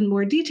this in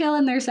more detail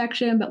in their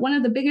section, but one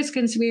of the biggest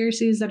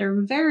conspiracies that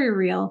are very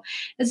real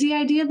is the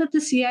idea that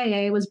the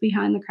CIA was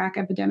behind the crack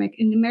epidemic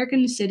in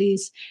American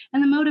cities,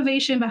 and the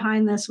motivation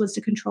behind this was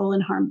to control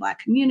and harm Black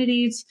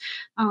communities,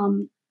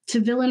 to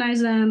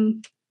villainize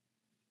them,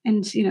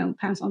 and, you know,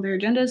 pass on their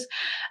agendas.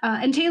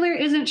 And Taylor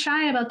isn't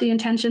shy about the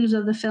intentions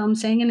of the film,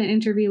 saying in an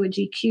interview with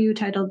GQ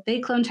titled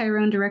 "They Clone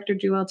Tyrone" director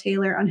Joel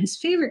Taylor on his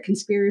favorite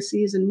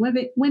conspiracies and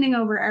winning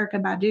over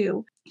Erykah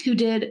Badu,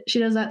 she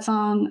does that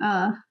song,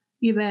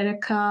 "You Better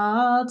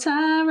Call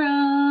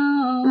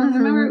Tyrone."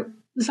 Remember,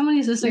 someone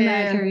used to sing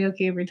that at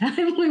karaoke every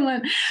time we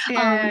went. She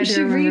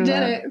redid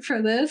it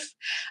for this.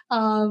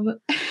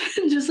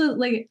 Just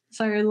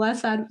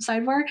last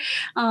sidebar.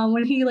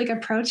 When he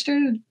approached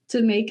her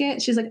to make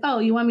it, she's like, "Oh,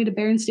 you want me to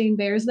Berenstain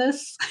Bears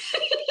this?"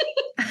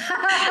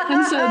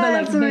 And so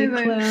they're "They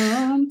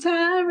clone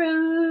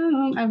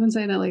Tyrone." I've been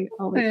saying it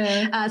all week.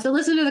 So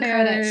listen to the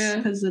credits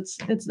because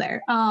it's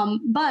there.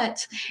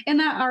 But in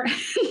that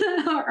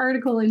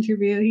article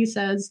interview, he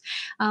says,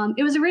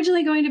 it was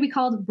originally going to be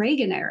called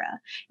Reagan Era.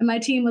 And my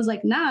team was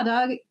like, "Nah,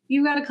 dog,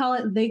 you got to call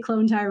it They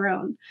Clone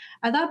Tyrone."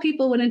 I thought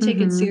people wouldn't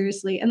take it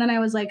seriously. And then I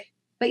was like,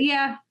 but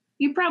yeah,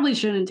 you probably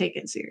shouldn't take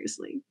it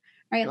seriously.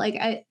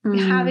 Right?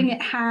 Having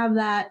it have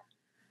that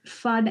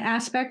fun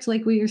aspect,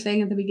 like we were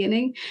saying at the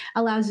beginning,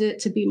 allows it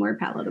to be more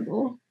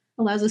palatable,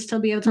 allows us to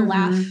be able to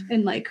laugh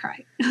and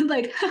cry.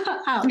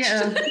 Ouch.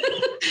 Yeah.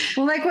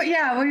 Well, what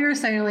you were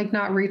saying,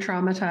 not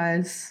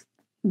re-traumatize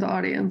the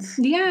audience.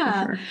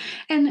 Yeah. Sure.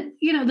 And,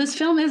 this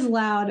film is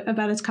loud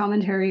about its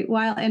commentary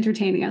while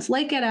entertaining us.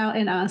 Like Get Out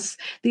and Us,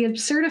 the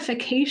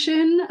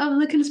absurdification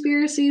of the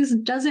conspiracies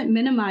doesn't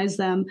minimize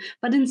them,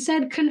 but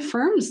instead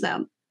confirms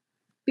them.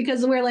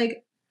 Because we're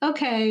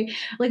okay,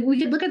 we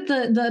could look at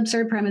the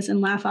absurd premise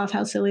and laugh off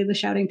how silly the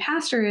shouting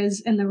pastor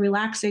is and the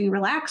relaxing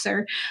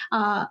relaxer,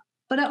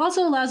 but it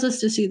also allows us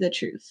to see the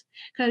truth.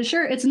 Because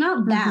sure, it's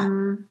not that,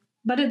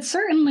 but it's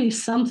certainly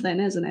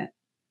something, isn't it?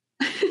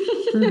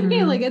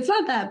 It's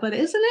not that, but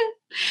isn't it?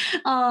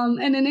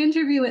 In an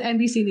interview with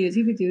NBC News,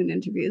 he be doing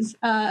interviews,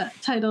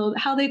 titled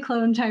 "How They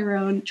Clone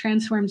Tyrone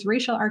Transforms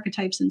Racial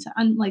Archetypes into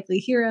Unlikely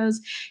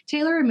Heroes,"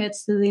 Taylor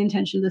admits to the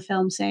intention of the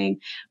film, saying,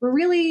 "We're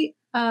really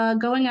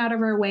going out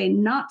of our way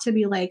not to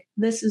be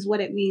this is what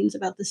it means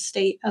about the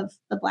state of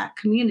the Black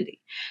community.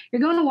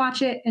 You're going to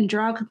watch it and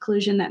draw a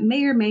conclusion that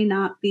may or may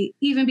not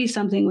even be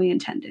something we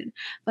intended,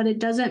 but it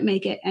doesn't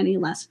make it any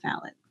less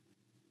valid."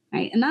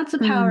 Right? And that's the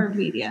power of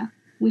media.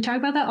 We talk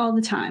about that all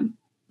the time.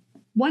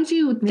 Once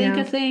you think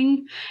a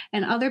thing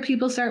and other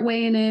people start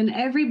weighing in,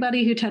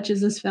 everybody who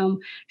touches this film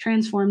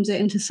transforms it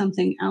into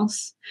something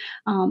else,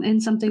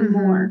 and something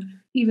more,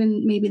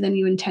 even maybe than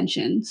you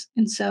intentioned.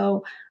 And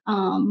so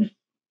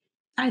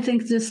I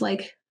think this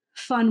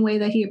fun way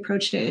that he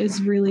approached it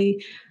is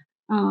really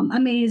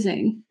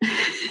amazing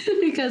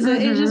because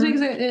it just makes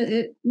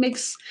it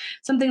makes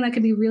something that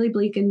could be really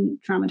bleak and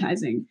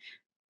traumatizing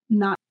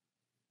not.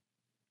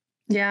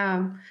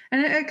 Yeah.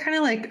 And it kind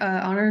of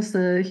honors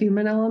the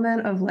human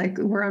element of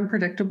we're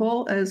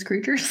unpredictable as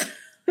creatures.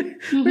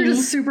 We're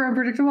just super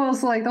unpredictable.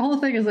 So the whole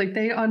thing is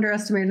they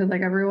underestimated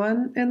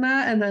everyone in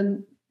that, and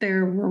then they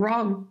were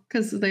wrong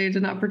because they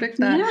did not predict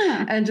that.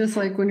 Yeah. And just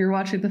when you're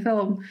watching the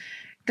film,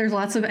 there's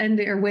lots of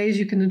ending or ways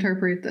you can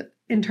interpret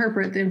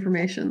the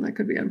information that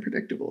could be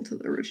unpredictable to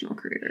the original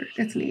creator.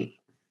 It's neat.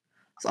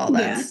 That's all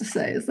that's to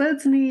say is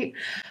that's neat.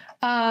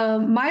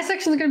 My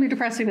section is going to be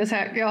depressing as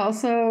heck, y'all.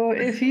 So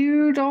if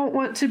you don't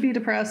want to be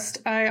depressed,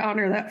 I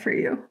honor that for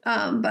you. But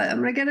I'm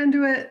going to get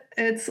into it.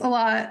 It's a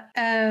lot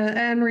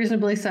and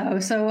reasonably so.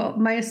 So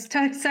my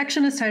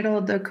section is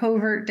titled "The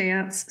Covert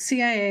Dance,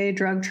 CIA,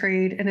 Drug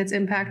Trade, and Its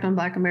Impact on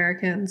Black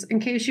Americans."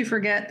 In case you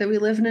forget that we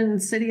live in an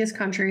insidious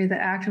country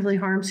that actively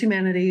harms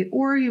humanity,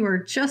 or you are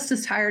just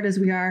as tired as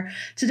we are,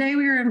 today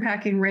we are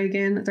unpacking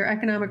Reagan, their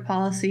economic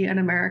policy, and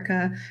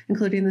America,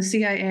 including the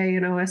CIA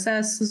and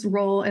OSS's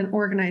role in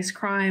organized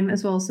crime,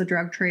 as well as the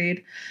drug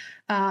trade.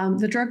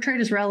 The drug trade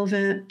is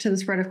relevant to the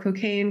spread of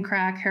cocaine,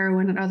 crack,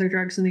 heroin, and other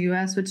drugs in the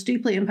U.S., which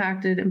deeply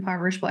impacted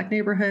impoverished Black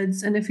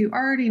neighborhoods. And if you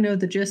already know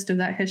the gist of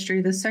that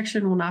history, this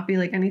section will not be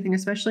anything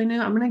especially new.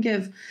 I'm going to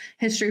give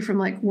history from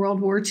World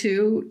War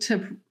II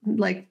to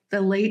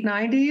the late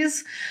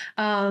 90s.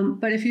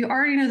 But if you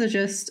already know the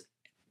gist,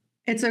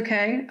 it's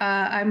okay.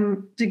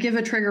 I'm to give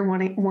a trigger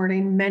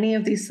warning. Many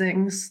of these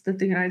things that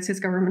the United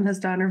States government has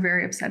done are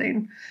very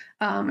upsetting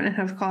and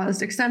have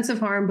caused extensive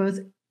harm, both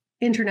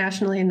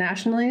internationally and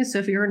nationally. So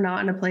if you're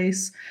not in a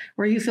place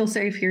where you feel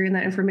safe hearing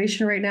that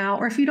information right now,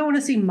 or if you don't want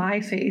to see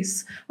my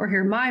face or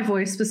hear my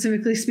voice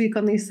specifically speak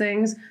on these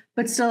things,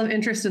 but still have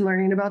interest in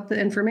learning about the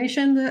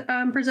information that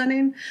I'm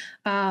presenting,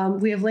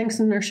 we have links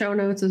in our show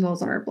notes as well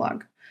as on our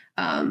blog.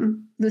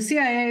 The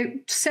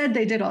CIA said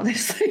they did all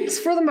these things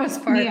for the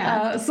most part.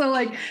 Yeah. So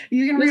like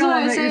you can read all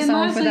of it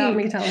yourself without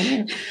me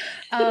telling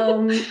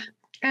you.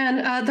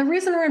 And the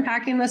reason we're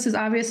unpacking this is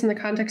obvious in the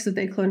context of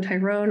They Cloned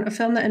Tyrone, a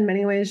film that in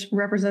many ways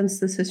represents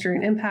this history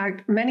and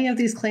impact. Many of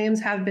these claims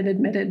have been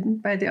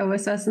admitted by the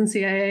OSS and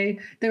CIA.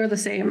 They were the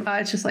same.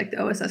 It's just like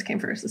the OSS came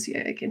first, the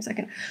CIA came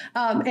second.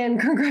 And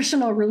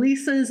congressional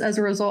releases as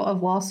a result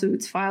of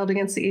lawsuits filed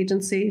against the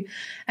agency.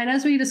 And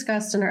as we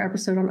discussed in our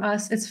episode on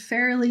Us, it's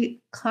fairly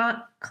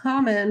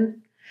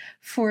common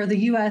for the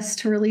U.S.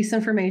 to release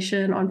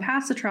information on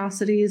past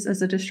atrocities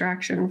as a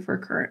distraction for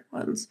current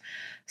ones.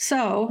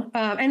 So,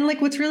 and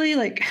like what's really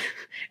like,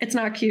 it's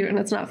not cute and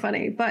it's not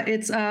funny, but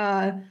it's,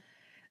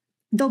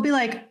 they'll be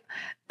like,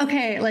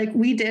 okay, like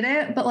we did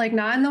it, but like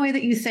not in the way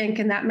that you think,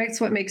 and that makes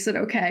what makes it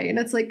okay. And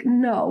it's like,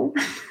 no.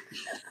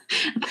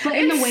 But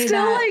in the way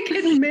still that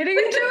like admitting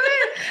to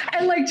it,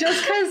 and like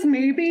just because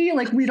maybe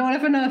like we don't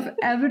have enough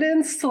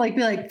evidence to like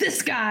be like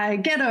this guy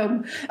get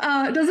him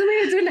doesn't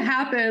mean it didn't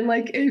happen.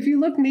 Like if you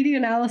look media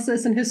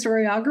analysis and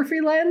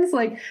historiography lens,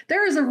 like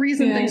there is a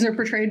reason things are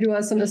portrayed to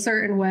us in a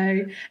certain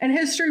way, and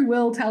history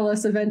will tell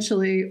us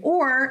eventually,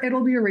 or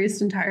it'll be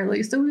erased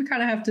entirely. So we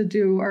kind of have to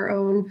do our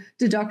own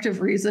deductive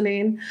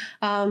reasoning.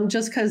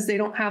 Just because they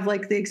don't have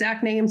like the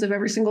exact names of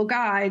every single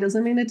guy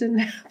doesn't mean it didn't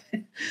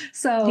happen.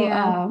 So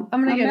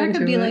I'm gonna get into it. That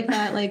could be like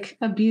that, like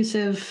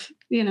abusive,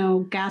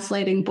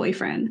 gaslighting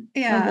boyfriend.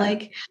 Yeah. Of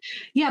like,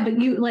 yeah, but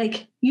you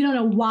don't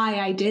know why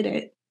I did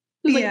it.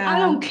 Like, I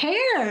don't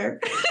care.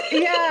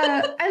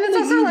 Yeah. And it's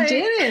also like,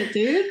 did it,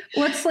 dude.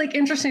 What's like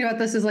interesting about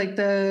this is like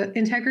the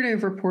integrity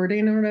of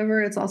reporting or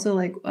whatever. It's also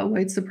like a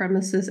white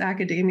supremacist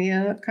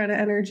academia kind of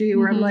energy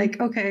where I'm like,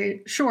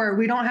 okay, sure.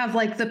 We don't have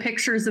like the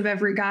pictures of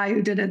every guy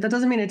who did it. That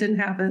doesn't mean it didn't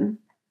happen.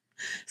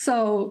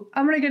 So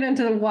I'm going to get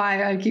into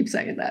why I keep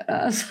saying that.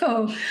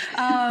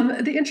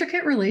 The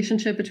intricate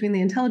relationship between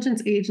the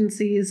intelligence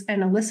agencies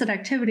and illicit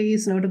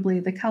activities, notably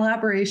the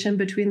collaboration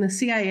between the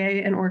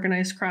CIA and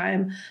organized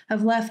crime,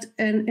 have left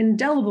an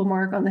indelible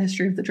mark on the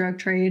history of the drug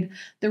trade.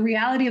 The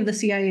reality of the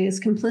CIA's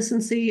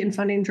complicity in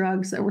funding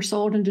drugs that were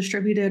sold and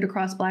distributed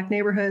across Black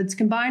neighborhoods,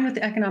 combined with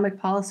the economic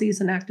policies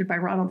enacted by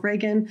Ronald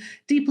Reagan,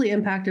 deeply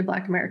impacted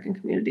Black American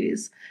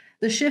communities.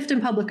 The shift in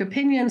public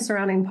opinion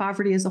surrounding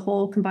poverty as a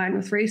whole, combined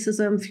with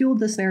racism, fueled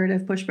this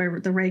narrative pushed by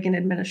the Reagan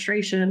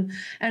administration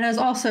and has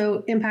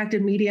also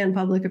impacted media and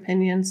public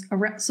opinions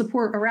around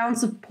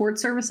support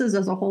services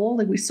as a whole.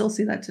 Like we still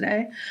see that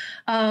today.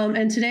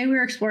 And today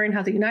we're exploring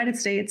how the United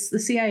States, the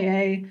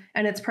CIA,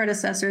 and its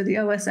predecessor, the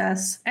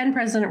OSS, and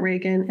President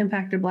Reagan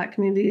impacted Black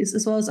communities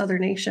as well as other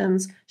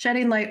nations,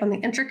 shedding light on the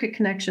intricate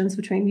connections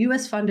between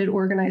U.S.-funded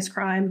organized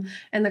crime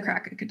and the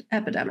crack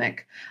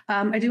epidemic.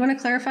 I do want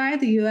to clarify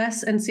the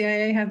U.S. and CIA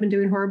have been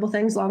doing horrible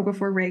things long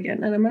before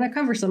Reagan, and I'm going to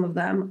cover some of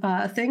them.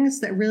 Things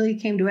that really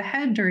came to a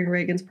head during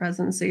Reagan's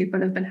presidency,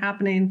 but have been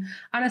happening,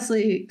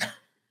 honestly,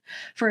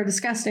 for a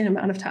disgusting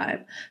amount of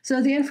time.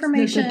 So the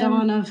information... The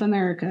dawn of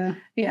America.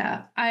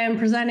 Yeah. I am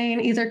presenting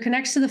either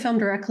connects to the film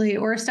directly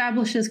or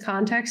establishes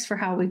context for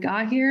how we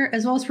got here,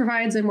 as well as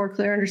provides a more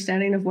clear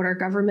understanding of what our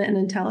government and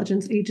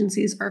intelligence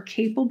agencies are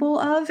capable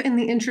of in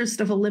the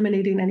interest of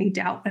eliminating any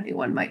doubt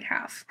anyone might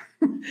have.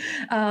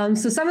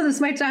 So some of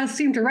this might not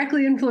seem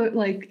directly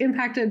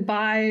impacted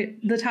by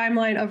the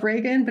timeline of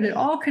Reagan, but it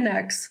all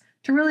connects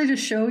to really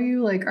just show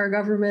you like our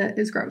government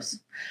is gross.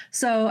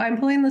 So I'm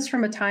pulling this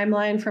from a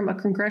timeline from a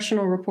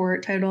congressional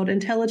report titled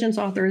Intelligence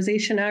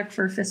Authorization Act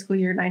for fiscal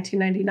year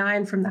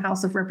 1999 from the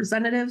House of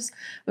Representatives,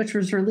 which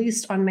was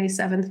released on May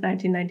 7th,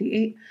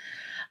 1998.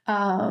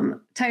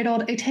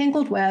 Titled A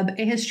Tangled Web,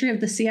 A History of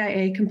the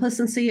CIA,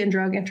 Complicity in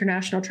Drug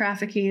International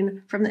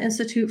Trafficking from the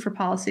Institute for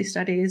Policy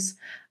Studies.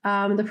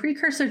 The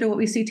precursor to what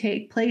we see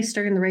take place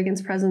during the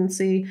Reagan's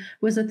presidency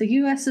was that the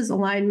U.S.'s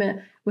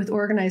alignment with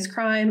organized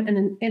crime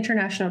and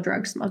international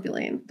drug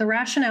smuggling. The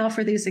rationale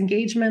for these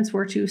engagements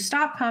were to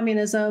stop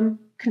communism,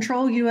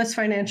 control U.S.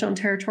 financial and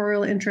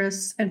territorial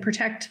interests, and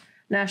protect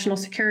national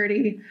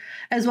security,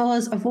 as well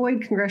as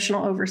avoid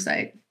congressional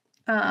oversight.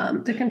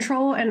 The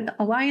control and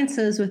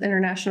alliances with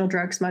international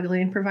drug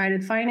smuggling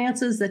provided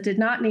finances that did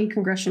not need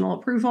congressional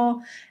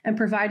approval and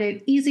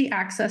provided easy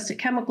access to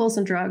chemicals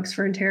and drugs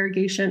for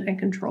interrogation and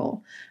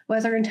control.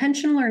 Whether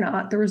intentional or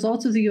not, the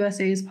results of the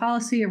USA's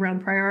policy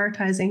around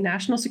prioritizing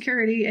national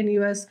security and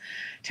U.S.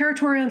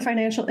 territorial and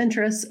financial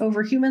interests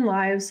over human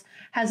lives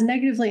has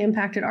negatively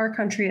impacted our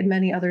country and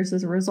many others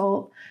as a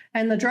result.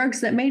 And the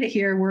drugs that made it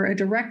here were a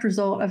direct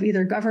result of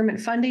either government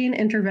funding,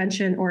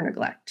 intervention, or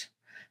neglect.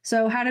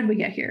 So how did we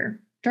get here?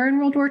 During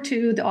World War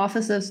II, the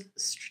Office of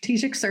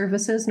Strategic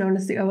Services, known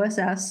as the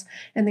OSS,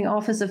 and the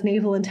Office of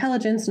Naval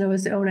Intelligence, known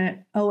as the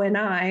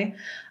ONI,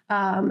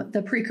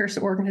 the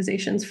precursor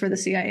organizations for the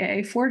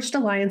CIA, forged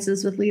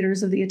alliances with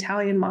leaders of the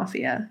Italian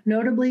mafia,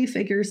 notably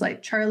figures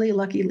like Charlie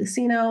Lucky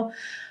Lucino,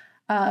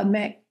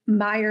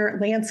 Meyer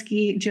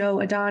Lansky, Joe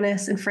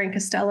Adonis, and Frank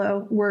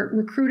Costello were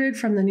recruited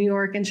from the New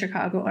York and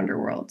Chicago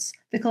underworlds.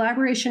 The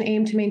collaboration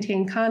aimed to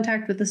maintain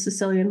contact with the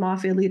Sicilian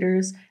mafia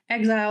leaders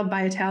exiled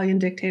by Italian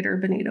dictator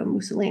Benito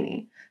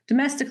Mussolini.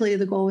 Domestically,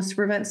 the goal was to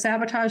prevent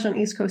sabotage on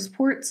East Coast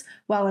ports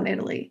while in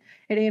Italy.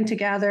 It aimed to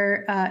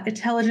gather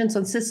intelligence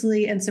on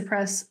Sicily and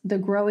suppress the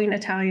growing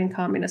Italian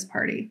Communist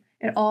Party.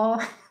 It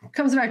all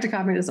comes back to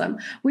communism.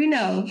 We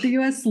know the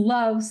U.S.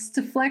 loves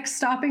to flex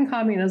stopping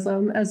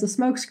communism as a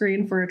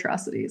smokescreen for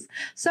atrocities.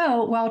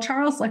 So while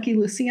Charles Lucky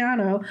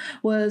Luciano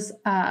was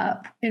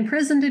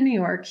imprisoned in New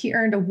York, he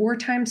earned a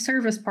wartime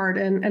service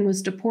pardon and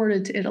was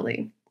deported to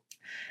Italy.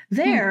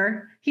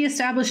 There, he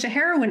established a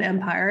heroin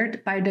empire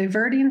by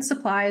diverting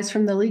supplies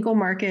from the legal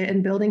market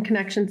and building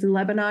connections in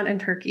Lebanon and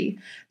Turkey.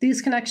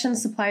 These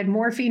connections supplied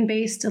morphine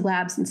base to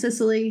labs in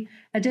Sicily.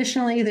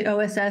 Additionally, the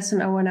OSS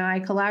and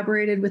ONI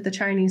collaborated with the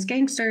Chinese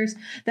gangsters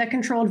that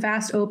controlled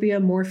vast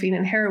opium, morphine,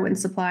 and heroin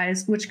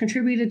supplies, which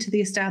contributed to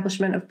the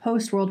establishment of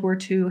post-World War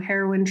II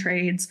heroin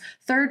trade's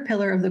third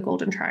pillar of the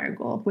Golden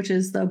Triangle, which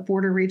is the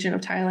border region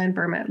of Thailand,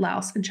 Burma,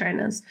 Laos, and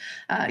China's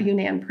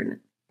Yunnan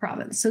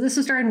province. So this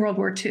was during World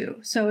War II.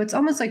 So it's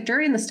almost like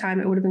during this time,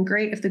 it would have been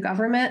great if the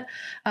government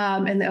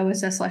and the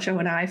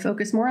OSS/ONI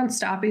focused more on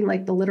stopping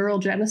like the literal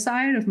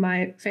genocide of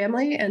my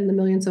family and the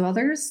millions of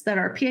others that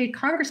our PA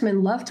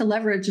congressmen love to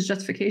leverage as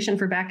justification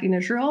for backing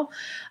Israel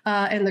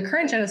and the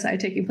current genocide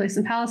taking place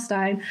in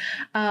Palestine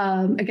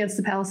against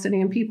the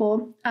Palestinian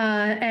people,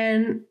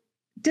 and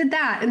did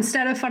that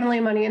instead of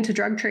funneling money into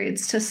drug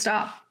trades to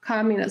stop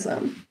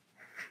communism.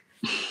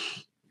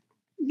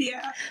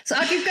 Yeah. So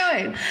I'll keep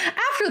going.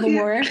 After the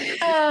war, in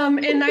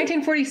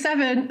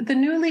 1947, the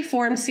newly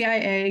formed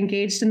CIA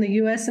engaged in the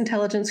U.S.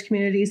 intelligence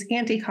community's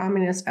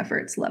anti-communist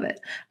efforts. Love it.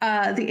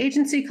 The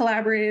agency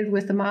collaborated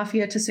with the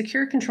mafia to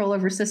secure control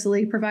over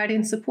Sicily,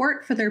 providing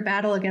support for their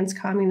battle against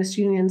communist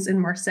unions in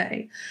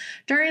Marseille.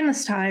 During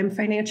this time,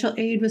 financial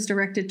aid was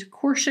directed to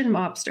Croatian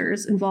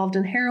mobsters involved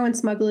in heroin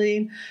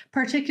smuggling,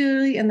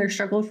 particularly in their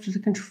struggle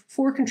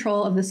for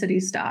control of the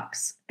city's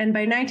docks. And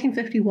by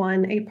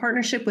 1951, a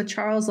partnership with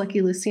Charles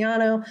Lucky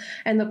Luciano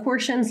and the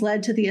Croatians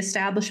led to the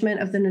establishment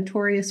of the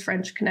notorious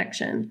French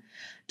Connection,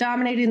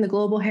 dominating the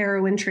global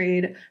heroin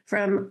trade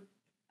from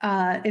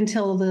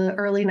until the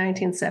early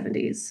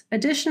 1970s.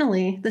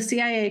 Additionally, the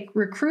CIA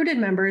recruited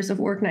members of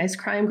organized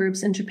crime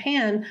groups in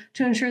Japan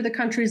to ensure the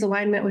country's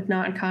alignment with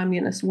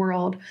non-communist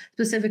world,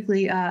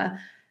 specifically the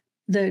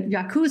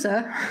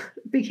Yakuza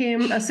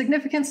became a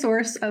significant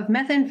source of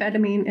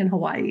methamphetamine in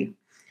Hawaii.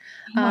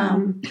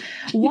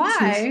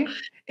 Why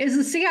is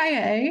the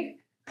CIA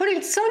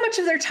putting so much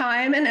of their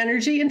time and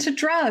energy into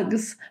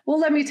drugs? Well,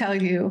 let me tell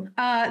you,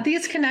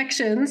 these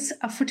connections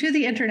to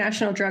the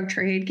international drug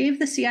trade gave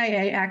the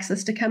CIA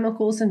access to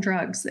chemicals and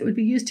drugs that would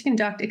be used to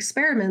conduct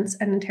experiments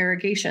and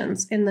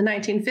interrogations. In the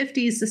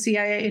 1950s, the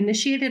CIA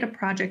initiated a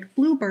Project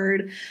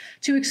Bluebird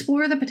to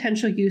explore the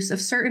potential use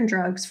of certain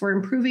drugs for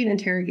improving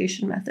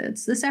interrogation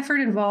methods. This effort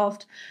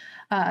evolved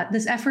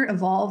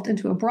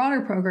into a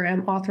broader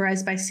program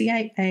authorized by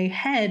CIA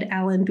head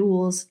Alan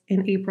Dulles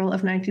in April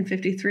of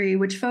 1953,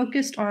 which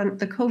focused on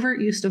the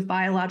covert use of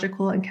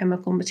biological and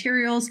chemical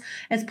materials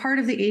as part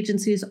of the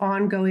agency's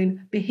ongoing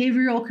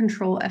behavioral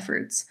control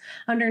efforts.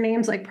 Under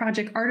names like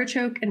Project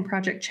Artichoke and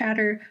Project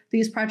Chatter,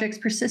 these projects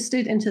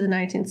persisted into the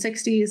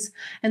 1960s,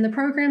 and the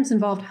programs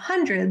involved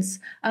hundreds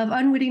of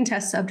unwitting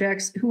test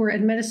subjects who were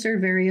administered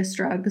various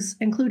drugs,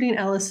 including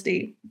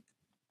LSD.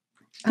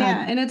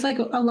 Yeah, and it's like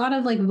a lot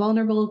of like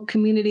vulnerable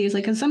communities,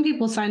 like, 'cause some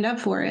people signed up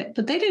for it,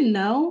 but they didn't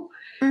know.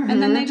 And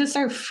then they just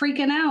start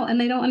freaking out and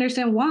they don't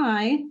understand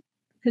why,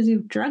 because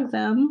you've drugged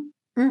them.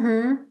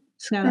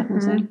 It's kind of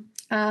insane.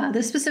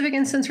 This specific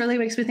instance really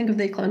makes me think of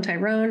They Cloned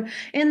Tyrone,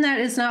 in that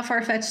it's not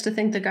far-fetched to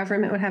think the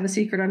government would have a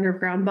secret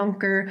underground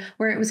bunker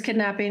where it was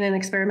kidnapping and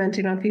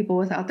experimenting on people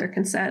without their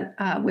consent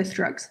with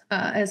drugs,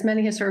 as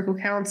many historical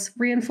accounts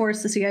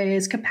reinforce the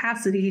CIA's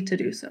capacity to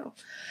do so.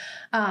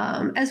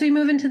 As we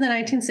move into the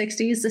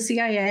 1960s, the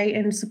CIA,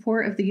 in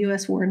support of the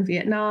U.S. war in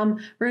Vietnam,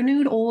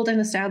 renewed old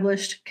and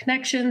established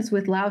connections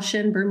with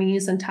Laotian,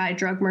 Burmese, and Thai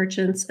drug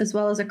merchants, as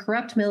well as a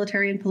corrupt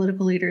military and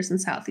political leaders in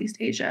Southeast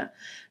Asia.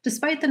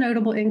 Despite the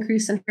notable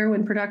increase in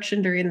heroin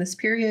production during this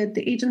period,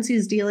 the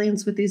agency's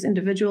dealings with these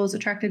individuals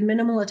attracted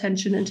minimal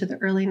attention into the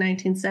early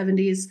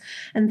 1970s.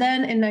 And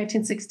then in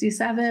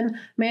 1967,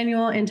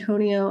 Manuel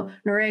Antonio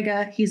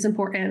Noriega, he's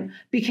important,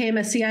 became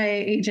a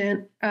CIA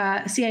agent,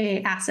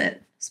 CIA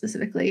asset,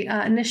 specifically,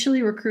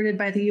 initially recruited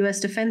by the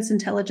U.S. Defense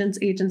Intelligence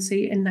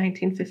Agency in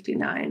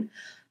 1959.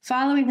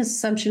 Following his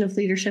assumption of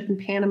leadership in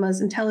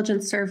Panama's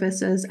intelligence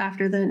services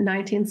after the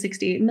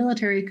 1968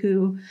 military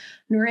coup,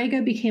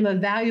 Noriega became a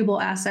valuable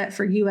asset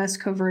for U.S.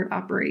 covert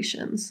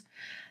operations.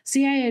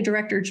 CIA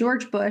Director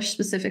George Bush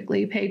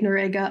specifically paid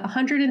Noriega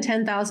 $110,000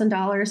 in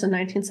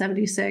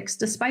 1976,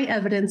 despite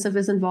evidence of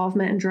his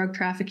involvement in drug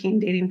trafficking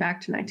dating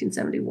back to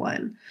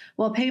 1971.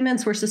 While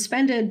payments were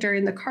suspended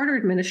during the Carter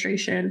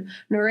administration,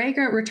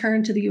 Noriega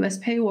returned to the U.S.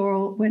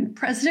 payroll when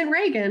President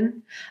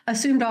Reagan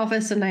assumed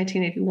office in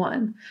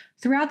 1981.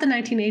 Throughout the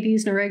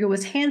 1980s, Noriega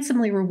was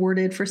handsomely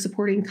rewarded for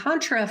supporting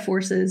Contra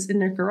forces in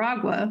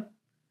Nicaragua.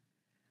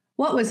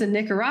 What was in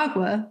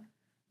Nicaragua?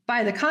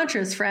 By the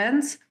Contras,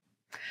 friends.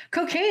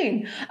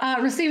 Cocaine,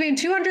 receiving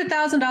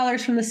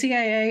 $200,000 from the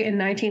CIA in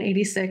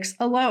 1986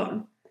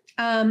 alone.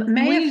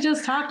 We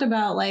just talked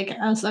about like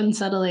us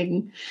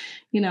unsettling,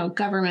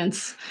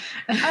 governments.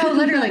 Oh,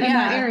 literally, in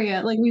that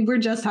area. Like we were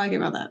just talking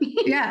about that.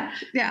 Yeah.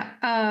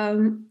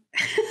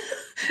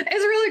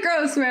 It's really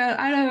gross, man.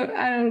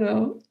 I don't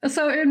know.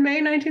 So in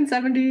May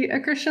 1970,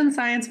 a Christian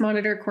Science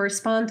Monitor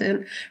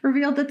correspondent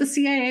revealed that the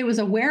CIA was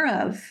aware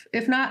of,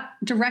 if not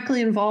directly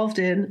involved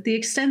in, the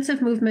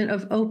extensive movement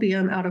of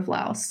opium out of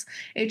Laos.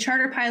 A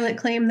charter pilot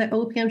claimed that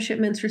opium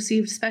shipments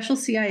received special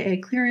CIA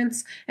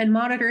clearance and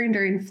monitoring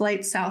during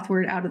flights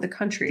southward out of the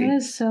country. That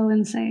is so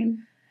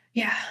insane.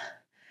 Yeah.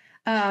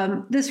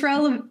 This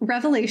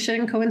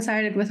revelation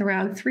coincided with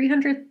around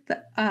 30,000,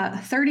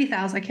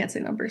 I can't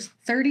say numbers,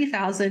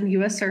 30,000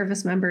 U.S.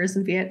 service members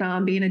in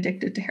Vietnam being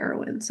addicted to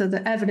heroin. So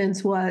the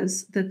evidence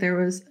was that there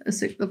was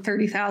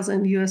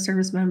 30,000 U.S.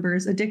 service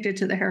members addicted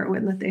to the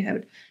heroin that they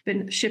had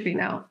been shipping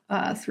out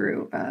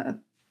through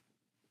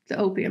the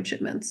opium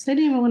shipments. They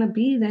didn't even want to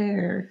be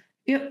there.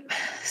 Yep.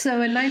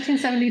 So in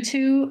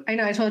 1972, I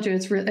know I told you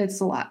it's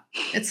a lot.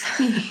 It's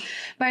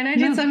by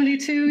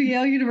 1972,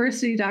 Yale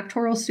University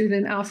doctoral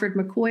student Alfred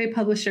McCoy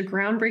published a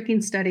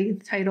groundbreaking study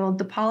titled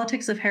 "The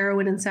Politics of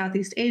Heroin in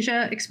Southeast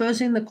Asia: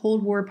 Exposing the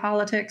Cold War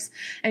Politics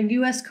and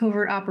U.S.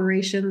 Covert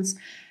Operations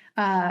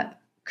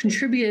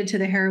Contributed to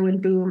the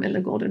Heroin Boom in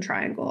the Golden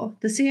Triangle."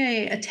 The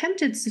CIA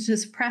attempted to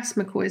suppress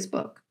McCoy's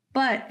book,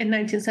 but in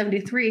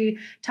 1973,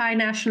 Thai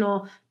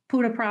national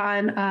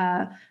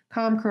Putapran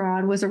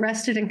Kamkaran was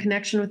arrested in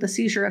connection with the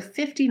seizure of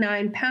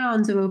 59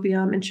 pounds of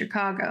opium in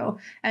Chicago.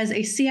 As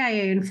a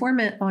CIA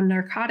informant on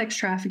narcotics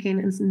trafficking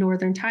in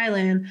northern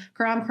Thailand,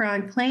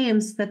 Kamkaran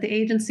claims that the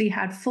agency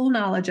had full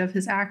knowledge of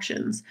his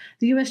actions.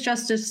 The U.S.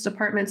 Justice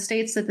Department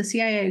states that the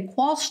CIA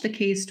quashed the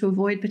case to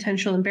avoid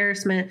potential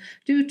embarrassment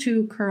due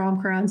to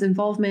Kamkaran's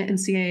involvement in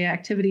CIA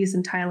activities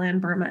in Thailand,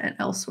 Burma, and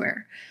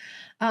elsewhere.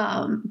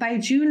 By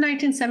June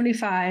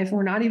 1975,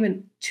 we're not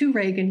even to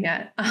Reagan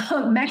yet,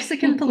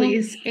 Mexican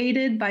police,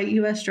 aided by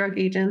U.S. drug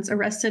agents,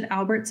 arrested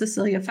Albert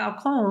Cecilia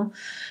Falcon,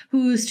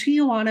 whose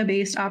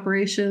Tijuana-based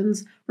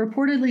operations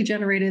reportedly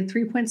generated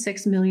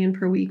 $3.6 million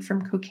per week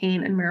from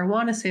cocaine and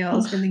marijuana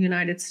sales in the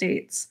United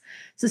States.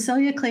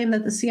 Cecilia claimed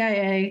that the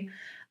CIA,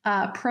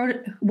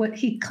 what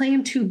he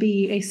claimed to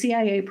be a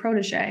CIA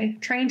protege,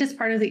 trained as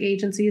part of the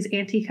agency's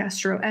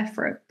anti-Castro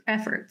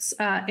efforts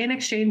in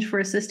exchange for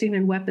assisting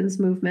in weapons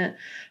movement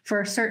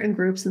for certain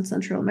groups in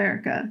Central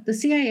America. The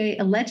CIA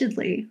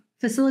allegedly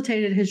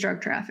facilitated his drug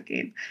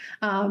trafficking.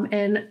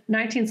 In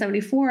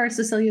 1974,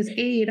 Cecilia's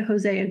aide,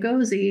 Jose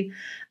Agozi,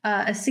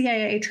 a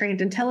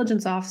CIA-trained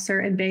intelligence officer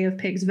and Bay of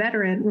Pigs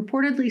veteran,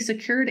 reportedly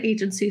secured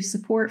agency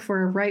support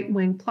for a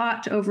right-wing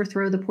plot to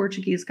overthrow the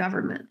Portuguese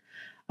government.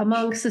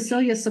 Among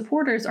Cecilia's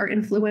supporters are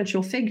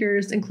influential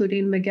figures,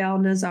 including Miguel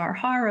Nazar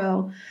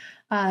Haro,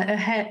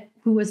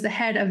 who was the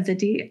head of the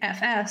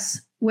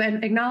DFS,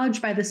 when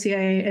acknowledged by the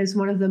CIA as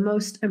one of the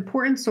most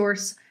important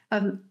source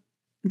of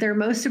their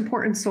most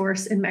important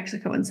source in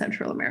Mexico and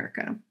Central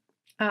America.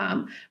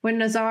 When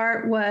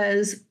Nazar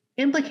was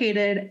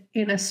implicated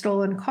in a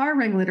stolen car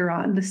ring later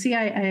on, the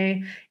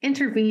CIA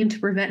intervened to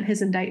prevent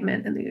his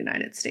indictment in the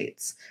United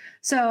States.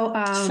 So,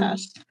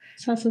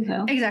 sus as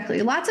hell.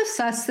 Exactly. Lots of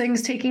sus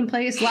things taking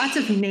place, lots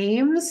of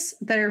names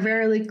that are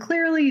very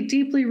clearly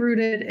deeply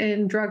rooted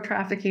in drug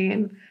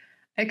trafficking,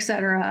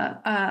 etc.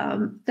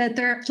 That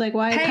they're it's like,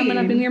 why are you coming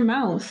up in your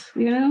mouth,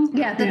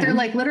 Yeah, that they're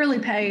literally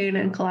paying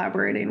and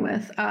collaborating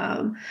with.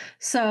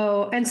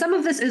 So, and some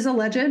of this is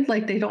alleged,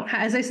 like they don't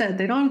as I said,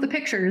 they don't have the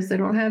pictures, they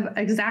don't have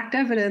exact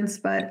evidence,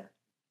 but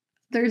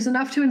there's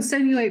enough to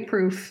insinuate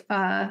proof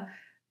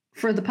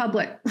for the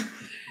public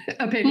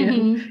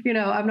opinion. Mm-hmm.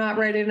 I'm not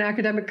writing an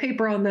academic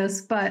paper on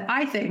this, but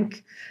I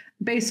think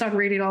based on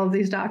reading all of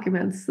these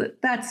documents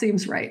that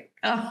seems right.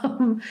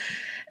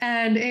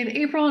 And in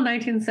April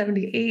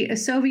 1978, a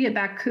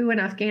Soviet-backed coup in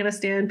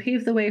Afghanistan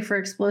paved the way for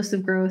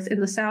explosive growth in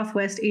the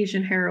Southwest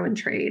Asian heroin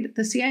trade.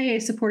 The CIA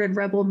supported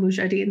rebel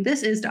Mujahideen.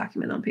 This is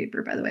documented on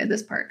paper, by the way,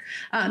 this part.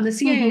 The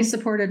CIA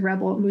supported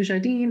rebel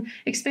Mujahideen,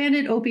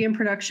 expanded opium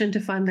production to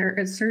fund their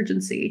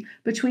insurgency.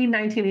 Between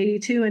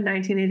 1982 and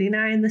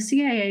 1989, the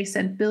CIA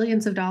sent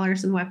billions of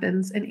dollars in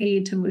weapons and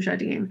aid to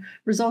Mujahideen,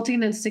 resulting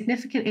in a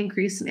significant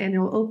increase in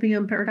annual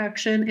opium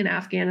production in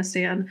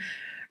Afghanistan,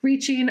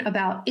 reaching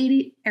about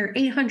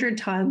 800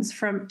 tons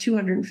from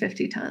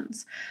 250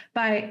 tons.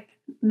 By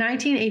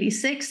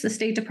 1986, the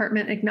State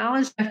Department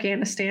acknowledged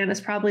Afghanistan as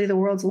probably the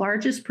world's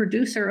largest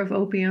producer of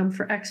opium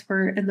for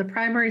export and the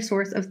primary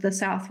source of the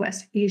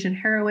Southwest Asian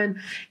heroin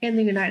in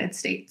the United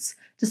States.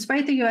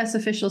 Despite this,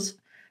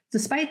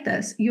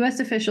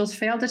 U.S. officials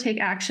failed to take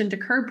action to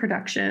curb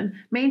production,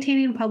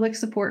 maintaining public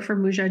support for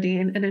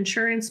Mujahideen and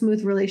ensuring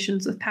smooth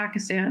relations with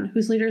Pakistan,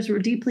 whose leaders were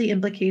deeply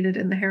implicated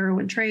in the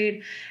heroin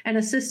trade and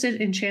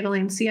assisted in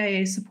channeling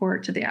CIA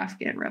support to the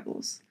Afghan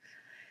rebels.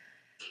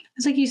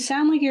 It's like you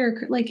sound like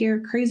you're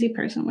a crazy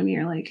person when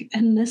you're like,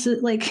 and this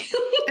is like,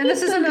 and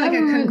this isn't like a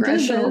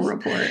congressional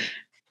report.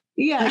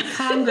 Yeah, like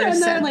Congress and they're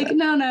said like, that.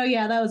 no,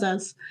 yeah, that was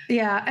us.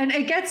 Yeah, and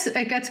it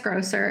gets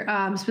grosser,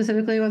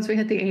 specifically once we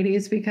hit the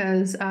 80s,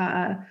 because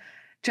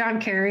John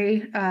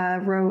Kerry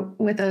wrote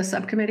with a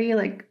subcommittee,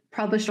 like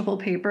published a whole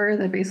paper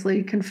that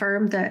basically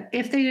confirmed that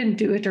if they didn't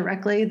do it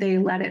directly, they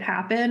let it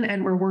happen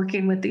and were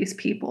working with these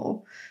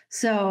people.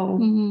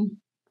 So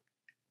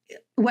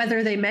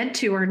whether they meant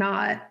to or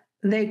not,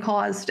 they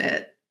caused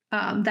it.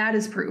 That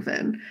is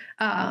proven.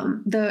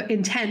 The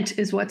intent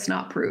is what's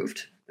not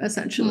proved,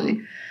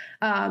 essentially.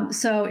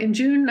 So in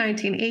June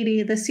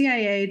 1980, the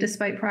CIA,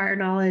 despite prior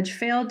knowledge,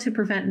 failed to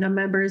prevent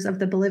members of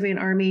the Bolivian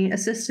army,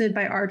 assisted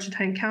by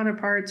Argentine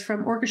counterparts,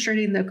 from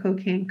orchestrating the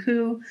cocaine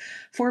coup.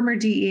 Former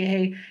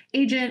DEA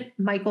agent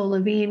Michael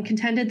Levine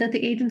contended that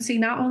the agency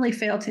not only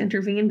failed to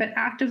intervene, but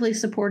actively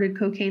supported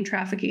cocaine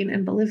trafficking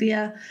in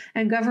Bolivia,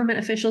 and government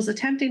officials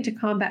attempting to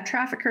combat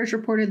traffickers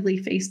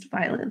reportedly faced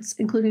violence,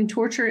 including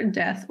torture and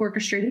death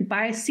orchestrated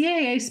by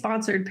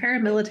CIA-sponsored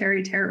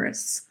paramilitary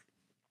terrorists.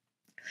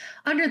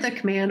 Under the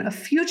command of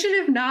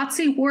fugitive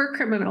Nazi war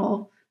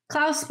criminal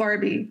Klaus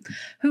Barbie,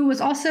 who was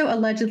also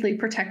allegedly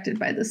protected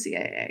by the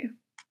CIA.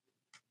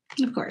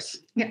 Of course.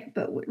 Yeah,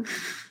 but we're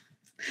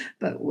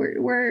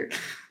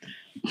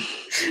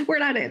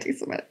not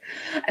anti-Semitic.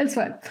 It's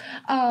fine.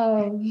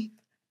 In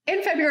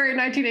February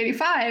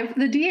 1985,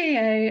 the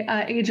DEA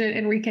agent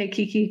Enrique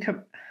Kiki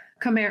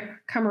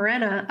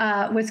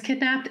Camarena was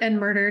kidnapped and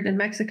murdered in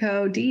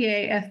Mexico.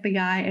 DEA,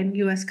 FBI, and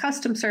U.S.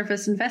 Customs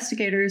Service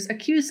investigators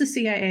accused the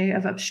CIA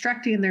of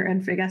obstructing their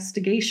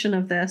investigation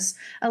of this,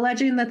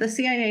 alleging that the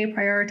CIA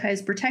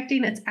prioritized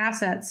protecting its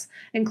assets,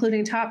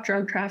 including top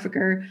drug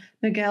trafficker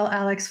Miguel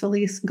Alex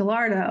Feliz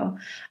Gallardo,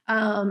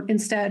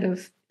 instead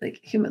of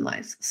human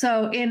lives.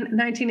 So in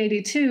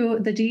 1982,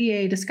 the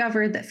DEA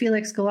discovered that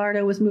Felix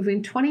Gallardo was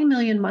moving $20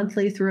 million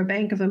monthly through a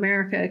Bank of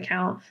America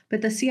account, but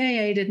the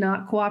CIA did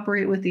not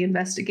cooperate with the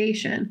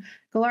investigation.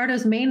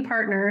 Gallardo's main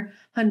partner,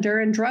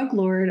 Honduran drug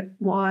lord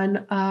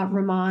Juan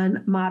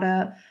Ramon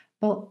Mata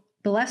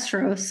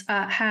Ballesteros,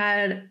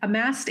 had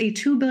amassed a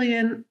 $2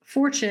 billion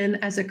fortune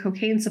as a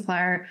cocaine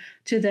supplier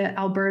to the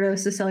Alberto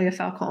Cecilia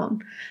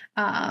Falcon.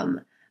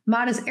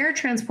 Mata's air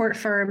transport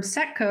firm,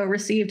 Setco,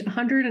 received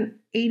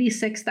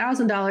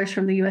 $186,000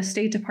 from the U.S.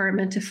 State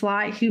Department to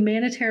fly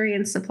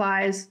humanitarian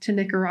supplies to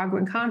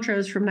Nicaraguan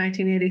Contras from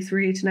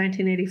 1983 to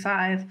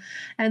 1985,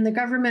 and the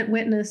government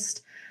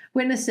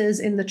witnesses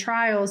in the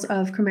trials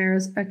of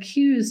Camara's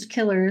accused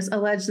killers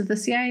alleged that the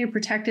CIA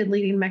protected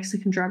leading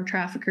Mexican drug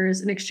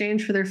traffickers in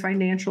exchange for their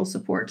financial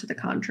support to the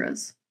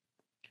Contras.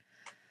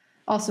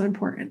 Also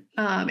important.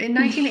 In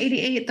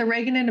 1988, the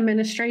Reagan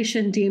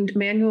administration deemed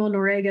Manuel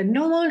Noriega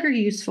no longer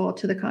useful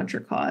to the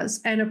Contra cause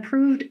and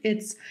approved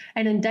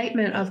an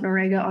indictment of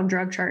Noriega on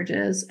drug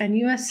charges. And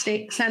U.S.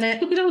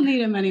 Senate... We don't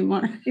need him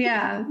anymore.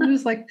 Yeah. It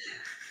was like,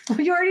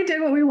 you already did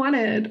what we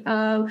wanted.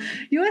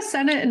 U.S.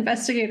 Senate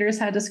investigators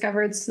had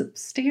discovered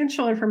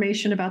substantial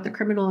information about the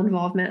criminal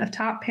involvement of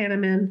top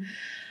Panamanian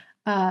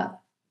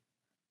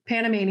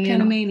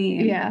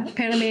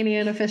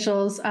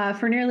officials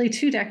for nearly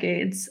 2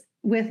 decades,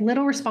 with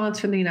little response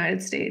from the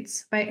United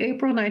States. By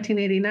April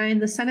 1989,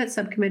 the Senate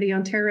Subcommittee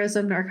on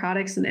Terrorism,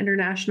 Narcotics, and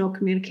International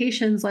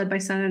Communications, led by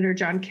Senator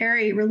John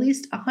Kerry,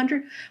 released a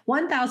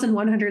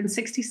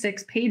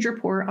 1,166-page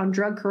report on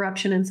drug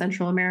corruption in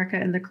Central America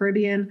and the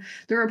Caribbean.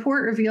 The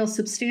report reveals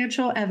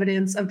substantial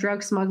evidence of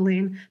drug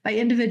smuggling by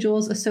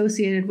individuals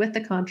associated with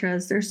the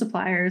Contras, their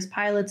suppliers,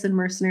 pilots, and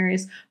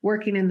mercenaries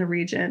working in the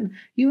region.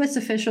 U.S.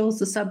 officials,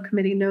 the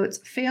subcommittee notes,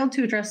 failed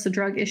to address the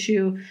drug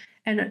issue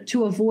and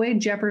to avoid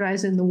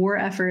jeopardizing the war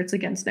efforts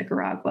against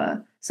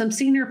Nicaragua. Some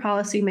senior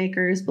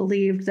policymakers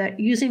believed that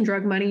using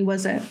drug money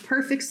was a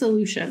perfect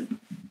solution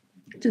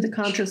to the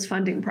Contras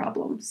funding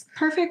problems.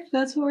 Perfect,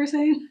 that's what we're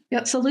saying?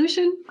 Yep.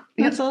 Solution?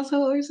 That's Yep. also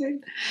what we're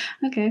saying?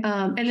 Okay.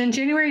 And in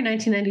January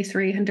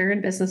 1993,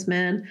 Honduran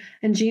businessman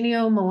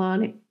Eugenio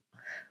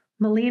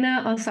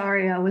Molina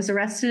Osario was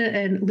arrested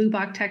in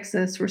Lubbock,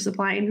 Texas, for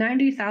supplying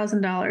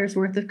 $90,000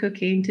 worth of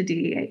cocaine to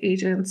DEA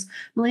agents.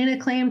 Molina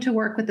claimed to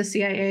work with the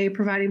CIA,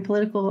 providing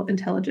political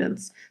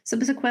intelligence.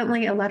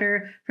 Subsequently, a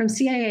letter from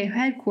CIA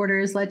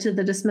headquarters led to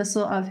the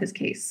dismissal of his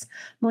case.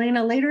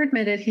 Molina later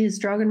admitted his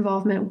drug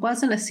involvement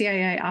wasn't a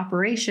CIA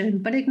operation,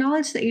 but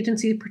acknowledged the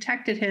agency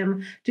protected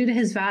him due to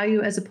his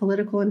value as a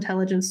political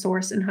intelligence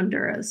source in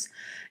Honduras.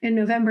 In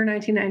November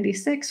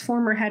 1996,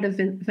 former head of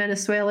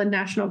Venezuelan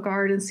National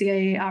Guard and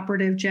CIA operations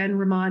operative Jen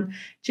Ramon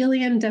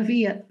Gillian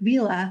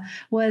Davila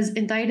was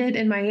indicted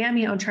in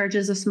Miami on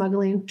charges of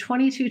smuggling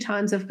 22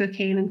 tons of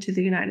cocaine into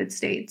the United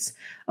States.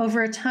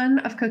 Over a ton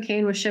of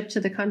cocaine was shipped to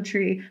the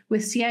country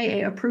with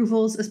CIA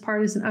approvals as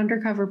part of an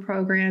undercover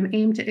program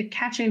aimed at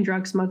catching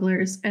drug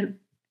smugglers and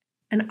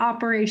an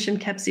operation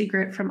kept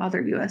secret from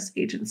other U.S.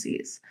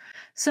 agencies.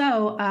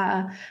 So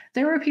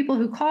there were people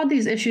who called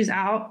these issues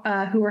out,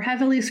 who were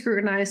heavily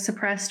scrutinized,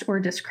 suppressed, or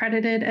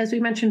discredited. As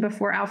we mentioned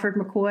before, Alfred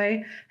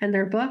McCoy and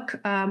their book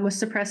was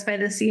suppressed by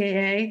the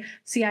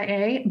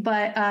CIA.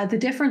 But the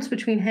difference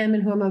between him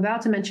and who I'm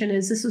about to mention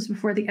is this was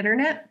before the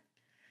internet.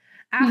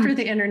 After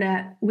the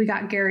internet, we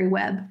got Gary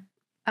Webb.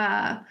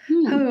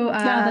 Who?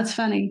 That's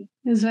funny.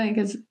 It's funny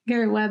because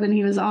Gary Webb and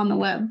he was on the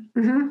web.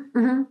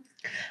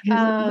 So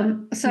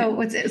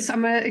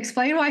I'm going to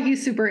explain why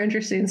he's super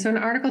interesting. So an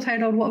article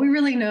titled "What We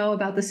Really Know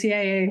About the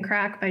CIA and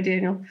Crack" by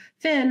Daniel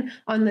Finn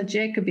on the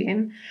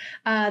Jacobin,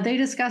 they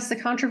discuss the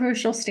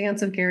controversial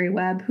stance of Gary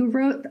Webb, who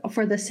wrote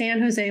for the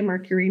San Jose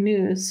Mercury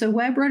News. So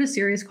Webb wrote a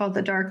series called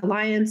The Dark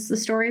Alliance, the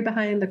story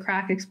behind the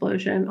crack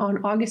explosion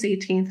on August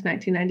 18th,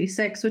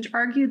 1996, which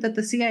argued that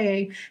the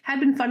CIA had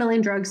been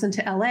funneling drugs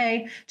into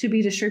LA to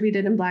be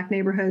distributed in Black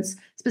neighborhoods,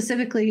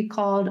 specifically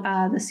called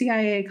the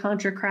CIA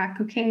Contra Crack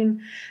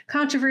Cocaine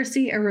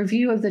Controversy, a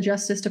review of the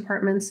Justice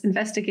Department's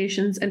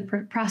investigations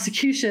and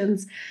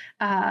prosecutions.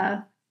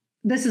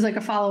 This is like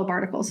a follow-up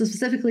article. So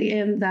specifically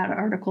in that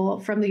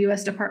article from the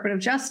U.S. Department of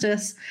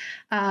Justice,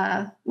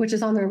 which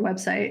is on their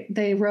website,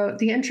 they wrote,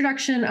 the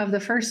introduction of the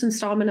first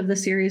installment of the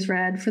series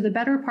read, for the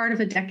better part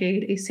of a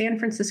decade, a San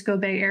Francisco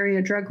Bay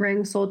Area drug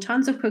ring sold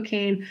tons of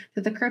cocaine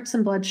to the Crips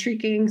and Blood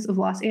Street gangs of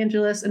Los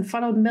Angeles and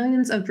funneled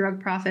millions of drug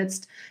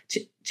profits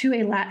to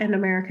a Latin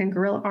American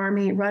guerrilla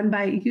army run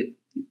by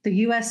the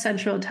U.S.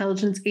 Central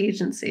Intelligence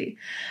Agency,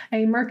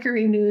 a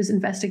Mercury News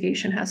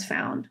investigation has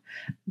found.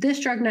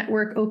 This drug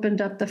network opened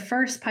up the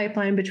first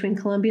pipeline between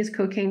Colombia's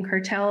cocaine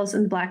cartels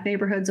and the Black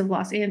neighborhoods of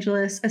Los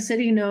Angeles, a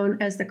city known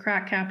as the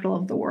crack capital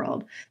of the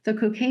world. The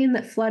cocaine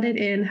that flooded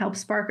in helped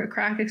spark a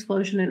crack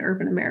explosion in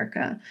urban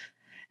America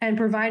and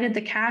provided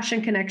the cash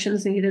and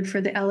connections needed for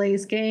the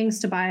LA's gangs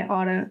to buy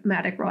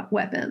automatic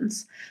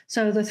weapons.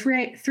 So the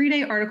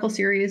three-day article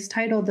series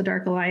titled The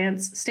Dark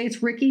Alliance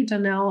states Ricky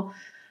Donnell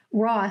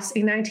Ross,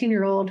 a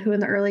 19-year-old who in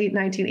the early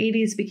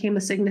 1980s became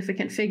a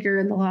significant figure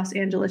in the Los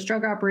Angeles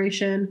drug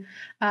operation.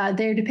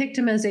 They depict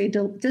him as a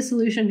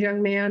disillusioned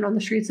young man on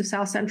the streets of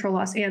South Central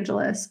Los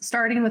Angeles.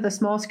 Starting with a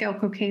small-scale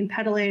cocaine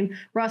peddling,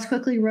 Ross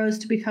quickly rose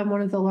to become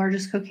one of the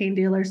largest cocaine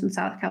dealers in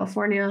South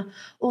California,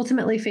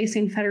 ultimately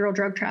facing federal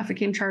drug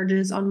trafficking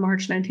charges on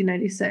March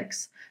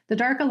 1996. The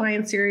Dark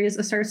Alliance series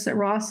asserts that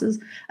Ross's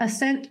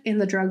ascent in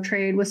the drug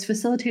trade was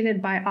facilitated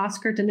by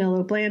Oscar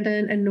Danilo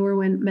Blandon and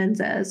Norwin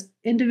Mendez,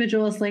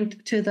 individuals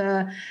linked to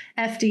the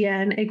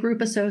FDN, a group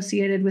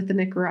associated with the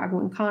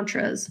Nicaraguan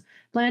Contras.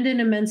 Blandon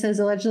and Mendez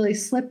allegedly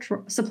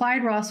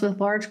supplied Ross with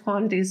large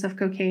quantities of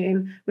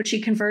cocaine, which he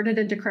converted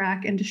into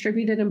crack and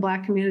distributed in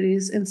Black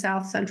communities in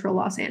South Central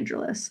Los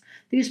Angeles.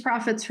 These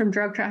profits from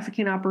drug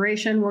trafficking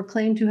operation were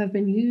claimed to have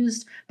been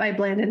used by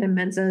Blandon and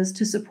Mendez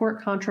to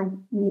support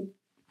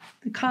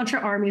the Contra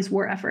Army's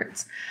war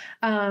efforts.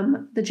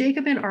 The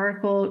Jacobin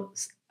article,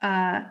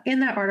 in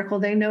that article,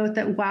 they note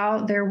that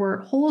while there were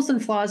holes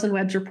and flaws in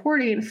Webb's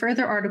reporting,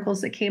 further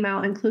articles that came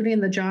out, including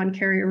the John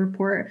Kerry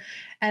report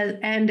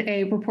and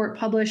a report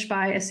published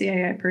by a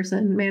CIA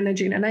person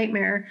managing a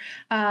nightmare,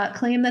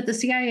 claim that the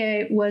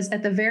CIA was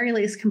at the very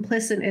least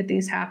complicit in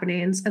these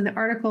happenings. And the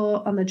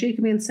article on the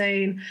Jacobin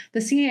saying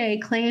the CIA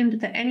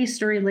claimed that any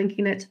story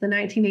linking it to the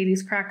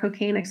 1980s crack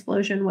cocaine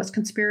explosion was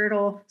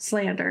conspiratorial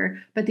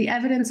slander, but the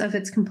evidence of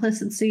its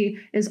complicity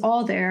is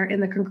all there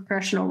in the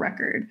congressional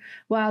record.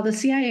 While the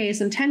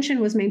CIA's intention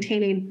was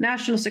maintaining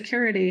national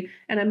security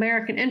and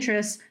American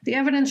interests, the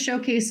evidence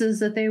showcases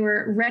that they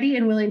were ready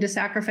and willing to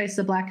sacrifice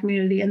the Black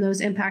community and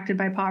those impacted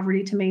by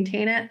poverty to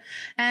maintain it.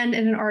 And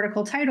in an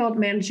article titled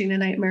Managing a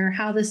Nightmare,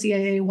 How the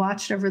CIA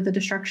Watched Over the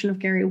Destruction of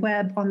Gary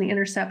Webb on The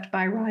Intercept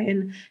by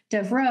Ryan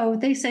Devereaux,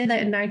 they say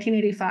that in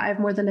 1985,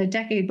 more than a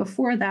decade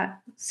before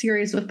that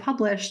series was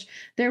published,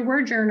 there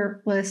were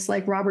journalists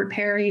like Robert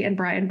Perry and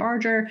Brian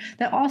Barger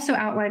that also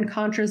outlined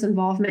Contra's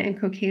involvement in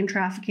cocaine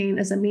trafficking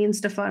as a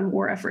means to fund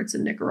war efforts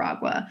in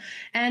Nicaragua.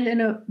 And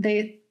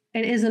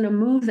it is in a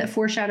move that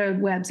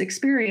foreshadowed Webb's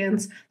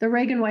experience. The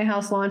Reagan White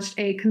House launched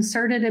a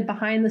concerted and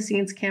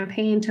behind-the-scenes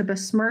campaign to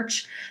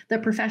besmirch the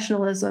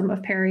professionalism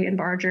of Perry and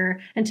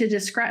Barger and to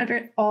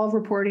discredit all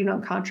reporting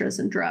on Contras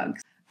and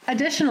drugs.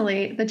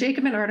 Additionally, the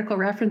Jacobin article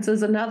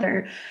references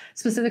another,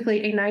 specifically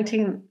a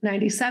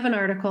 1997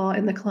 article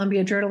in the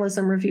Columbia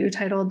Journalism Review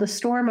titled The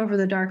Storm Over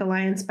the Dark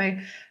Alliance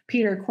by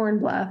Peter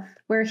Kornbluh,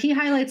 where he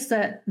highlights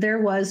that there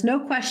was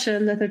no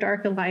question that the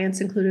Dark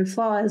Alliance included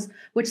flaws,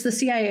 which the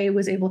CIA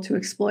was able to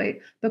exploit.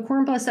 But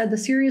Kornbluh said the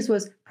series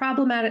was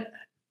problematic.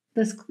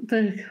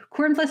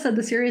 Kornbluh said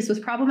the series was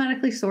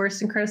problematically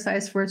sourced and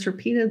criticized for its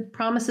repeated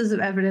promises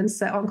of evidence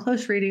that on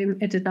close reading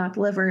it did not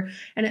deliver,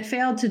 and it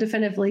failed to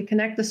definitively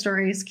connect the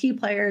story's key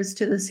players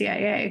to the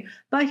CIA.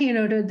 But he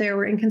noted there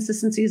were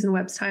inconsistencies in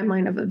Webb's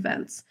timeline of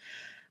events.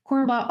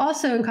 Hornblow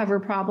also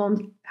uncovered problems,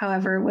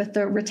 however, with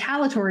the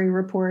retaliatory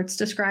reports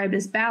described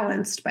as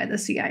balanced by the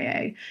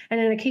CIA. And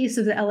in a case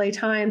of the LA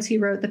Times, he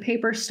wrote, the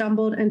paper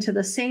stumbled into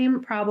the same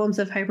problems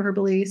of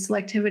hyperbole,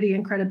 selectivity,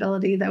 and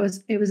credibility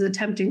that it was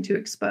attempting to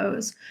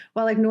expose,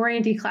 while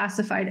ignoring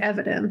declassified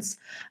evidence,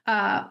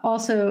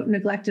 also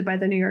neglected by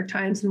the New York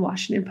Times and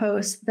Washington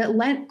Post, that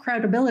lent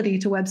credibility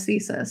to Webb's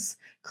thesis.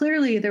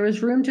 Clearly, there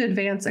was room to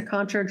advance a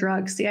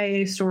contra-drug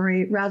CIA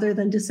story rather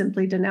than to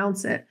simply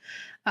denounce it.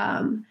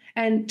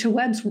 And to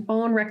Webb's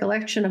own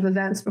recollection of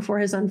events before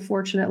his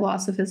unfortunate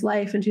loss of his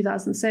life in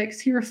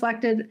 2006, he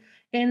reflected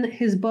in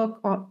his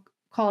book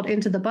called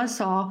Into the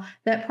Buzzsaw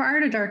that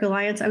prior to Dark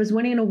Alliance, I was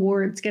winning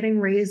awards, getting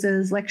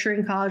raises,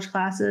 lecturing college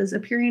classes,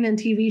 appearing in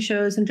TV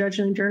shows, and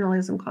judging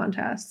journalism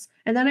contests.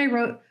 And then I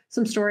wrote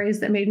some stories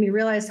that made me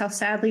realize how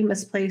sadly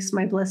misplaced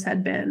my bliss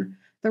had been.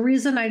 The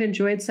reason I'd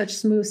enjoyed such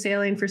smooth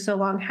sailing for so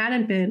long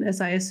hadn't been,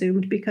 as I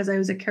assumed, because I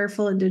was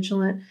careful and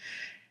diligent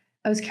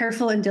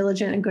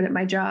and good at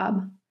my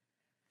job.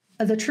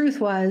 The truth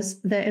was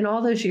that in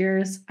all those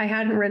years, I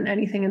hadn't written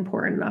anything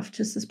important enough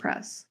to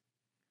suppress.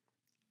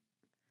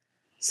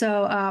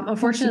 So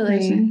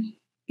unfortunately,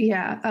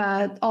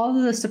 all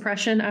of the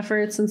suppression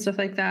efforts and stuff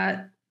like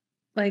that,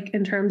 like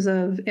in terms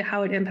of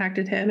how it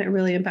impacted him, it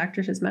really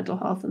impacted his mental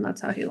health, and that's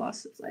how he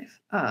lost his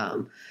life.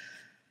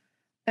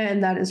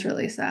 And that is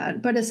really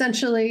sad. But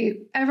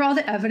essentially, all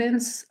the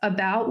evidence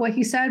about what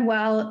he said,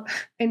 well,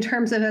 in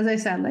terms of, as I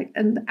said, like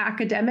in the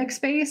academic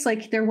space,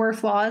 like there were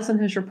flaws in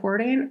his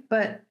reporting,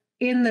 but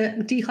in the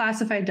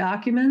declassified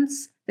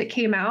documents that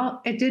came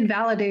out, it did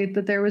validate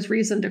that there was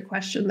reason to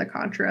question the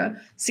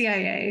Contra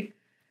CIA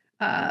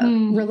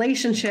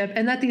relationship,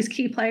 and that these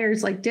key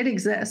players like did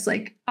exist.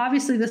 Like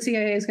obviously the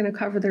CIA is going to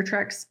cover their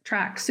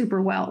track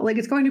super well. Like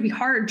it's going to be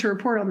hard to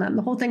report on them.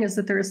 The whole thing is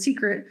that they're a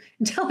secret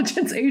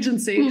intelligence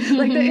agency,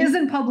 like that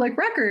isn't public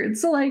record.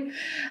 So like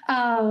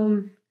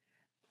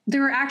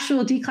there were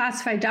actual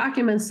declassified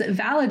documents that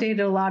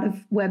validated a lot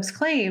of Webb's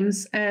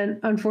claims, and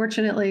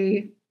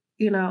unfortunately,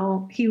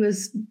 he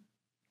was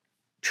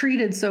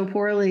treated so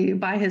poorly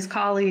by his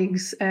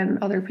colleagues and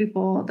other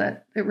people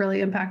that it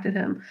really impacted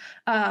him.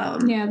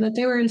 That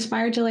they were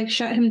inspired to like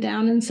shut him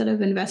down instead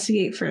of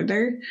investigate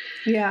further.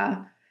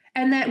 Yeah.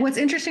 And that what's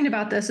interesting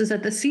about this is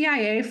that the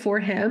CIA for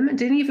him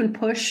didn't even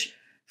push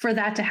for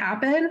that to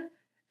happen.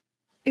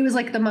 It was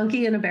like the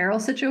monkey in a barrel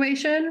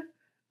situation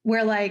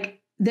where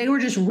like they were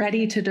just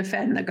ready to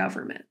defend the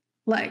government,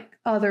 like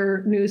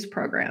other news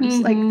programs.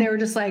 Like they were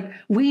just like,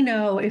 we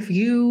know if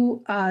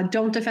you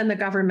don't defend the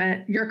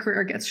government, your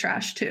career gets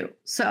trashed too.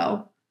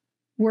 So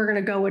we're going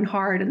to go in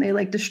hard. And they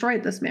like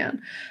destroyed this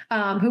man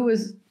who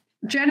was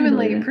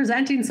genuinely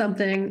presenting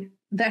something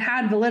that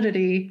had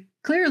validity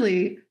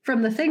clearly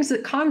from the things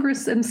that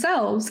Congress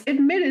themselves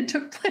admitted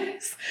took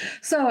place.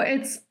 So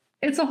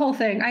it's a whole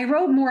thing. I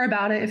wrote more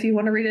about it if you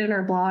want to read it in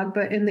our blog,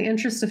 but in the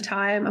interest of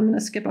time, I'm going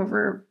to skip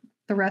over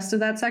the rest of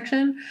that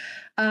section.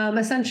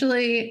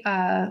 Essentially,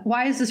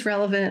 why is this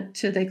relevant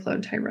to They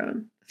Cloned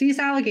Tyrone? These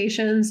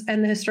allegations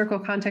and the historical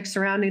context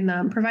surrounding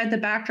them provide the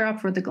backdrop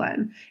for the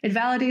Glen. It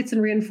validates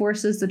and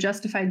reinforces the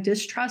justified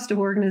distrust of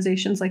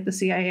organizations like the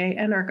CIA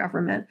and our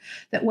government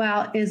that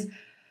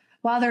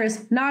while there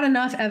is not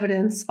enough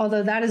evidence,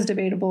 although that is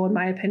debatable in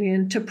my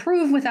opinion, to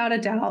prove without a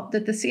doubt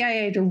that the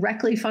CIA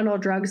directly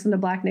funneled drugs into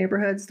Black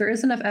neighborhoods, there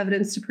is enough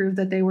evidence to prove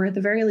that they were at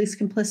the very least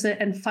complicit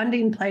and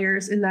funding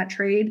players in that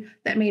trade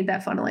that made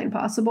that funneling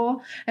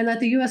possible, and that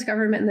the US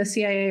government and the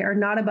CIA are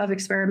not above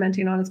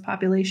experimenting on its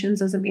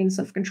populations as a means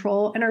of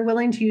control and are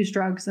willing to use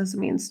drugs as a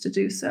means to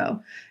do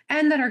so,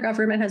 and that our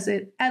government has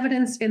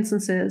evidenced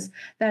instances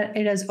that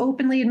it has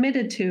openly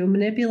admitted to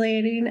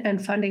manipulating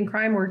and funding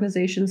crime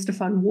organizations to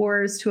fund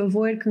wars, to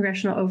avoid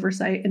congressional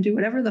oversight, and do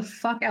whatever the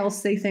fuck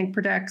else they think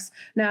protects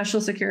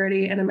national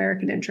security and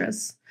American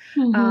interests,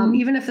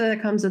 even if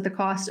that comes at the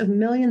cost of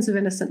millions of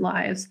innocent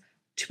lives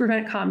to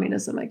prevent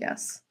communism, I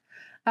guess.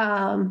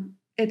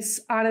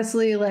 It's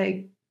honestly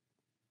like,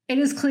 it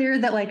is clear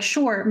that like,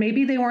 sure,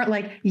 maybe they weren't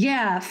like,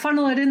 yeah,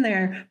 funnel it in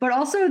there, but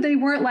also they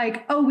weren't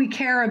like, oh, we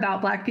care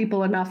about Black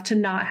people enough to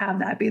not have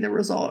that be the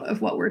result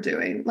of what we're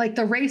doing. Like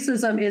the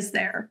racism is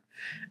there.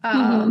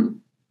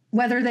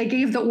 Whether they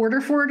gave the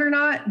order for it or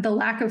not, the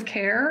lack of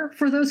care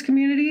for those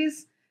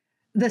communities,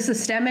 the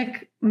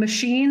systemic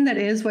machine that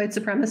is white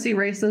supremacy,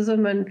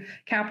 racism, and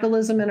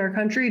capitalism in our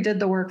country did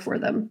the work for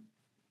them.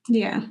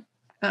 Yeah.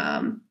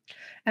 And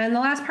the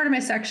last part of my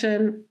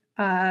section,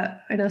 I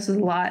know this is a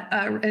lot,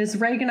 is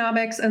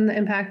Reaganomics and the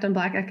impact on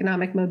Black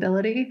economic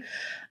mobility.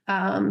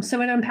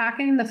 So in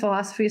unpacking the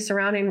philosophy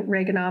surrounding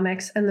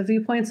Reaganomics and the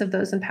viewpoints of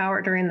those in power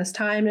during this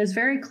time, it is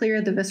very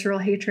clear the visceral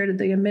hatred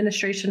the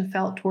administration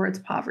felt towards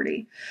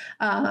poverty.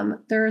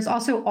 There's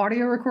also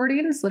audio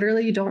recordings.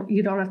 Literally, you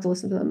don't have to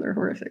listen to them. They're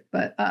horrific.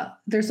 But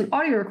there's an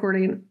audio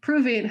recording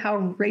proving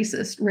how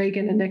racist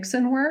Reagan and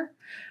Nixon were,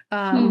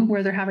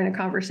 where they're having a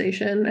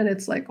conversation, and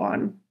it's like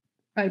on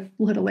I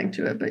put a link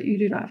to it, but you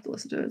do not have to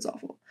listen to it. It's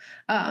awful.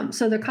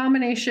 So the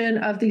combination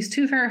of these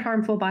two very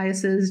harmful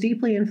biases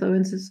deeply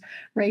influences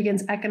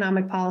Reagan's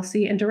economic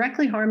policy and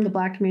directly harmed the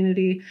Black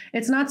community.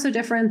 It's not so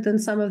different than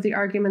some of the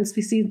arguments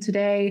we see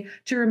today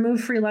to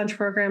remove free lunch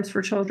programs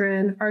for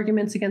children,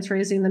 arguments against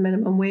raising the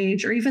minimum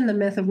wage, or even the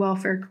myth of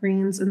welfare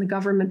queens and the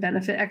government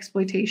benefit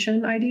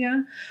exploitation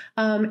idea.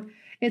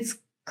 It's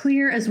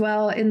clear as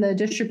well in the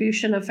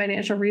distribution of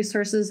financial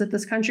resources that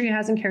this country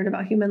hasn't cared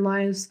about human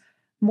lives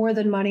more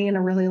than money in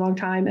a really long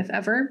time, if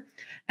ever.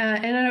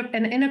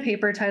 And in a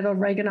paper titled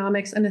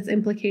Reaganomics and Its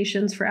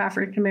Implications for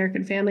African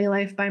American Family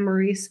Life by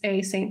Maurice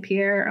A. St.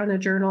 Pierre on a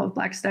Journal of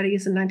Black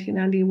Studies in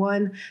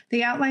 1991,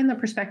 they outline the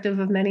perspective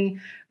of many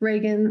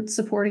Reagan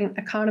supporting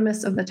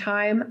economists of the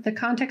time. The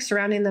context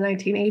surrounding the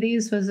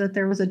 1980s was that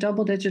there was a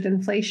double-digit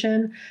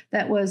inflation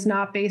that was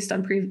not based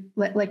on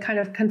kind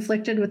of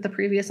conflicted with the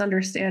previous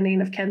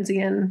understanding of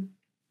Keynesian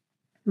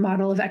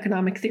model of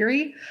economic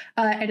theory.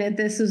 And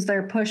this is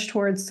their push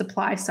towards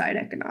supply side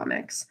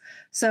economics.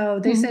 So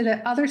they say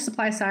that other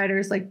supply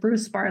siders like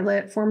Bruce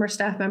Bartlett, former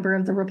staff member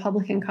of the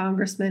Republican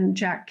Congressman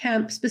Jack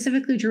Kemp,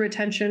 specifically drew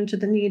attention to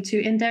the need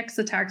to index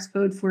the tax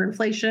code for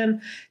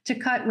inflation, to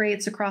cut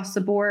rates across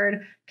the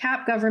board,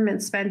 cap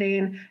government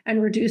spending,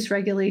 and reduce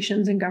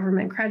regulations and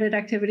government credit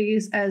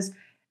activities as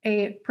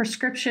a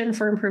prescription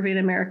for improving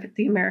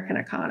the American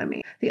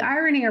economy. The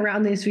irony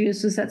around these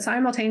views was that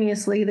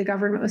simultaneously the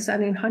government was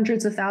sending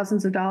hundreds of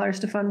thousands of dollars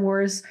to fund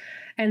wars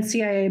and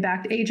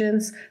CIA-backed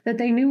agents that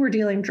they knew were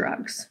dealing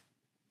drugs.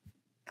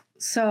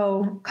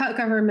 So cut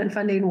government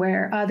funding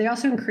where they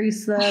also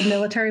increased the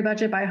military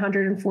budget by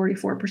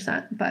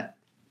 144%, but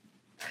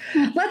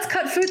let's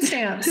cut food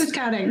stamps. Who's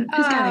counting?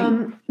 Who's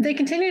counting? They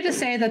continue to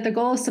say that the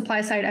goal of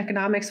supply-side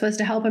economics was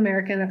to help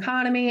American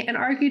economy and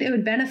argued it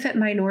would benefit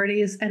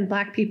minorities and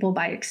Black people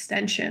by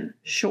extension.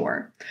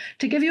 Sure.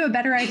 To give you a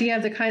better idea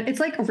of the kind, it's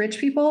like rich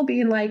people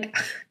being like,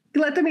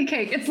 let them eat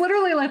cake. It's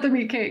literally let them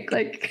eat cake.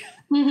 Like,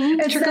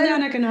 it's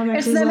trickle-down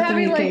economics. It's them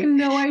having like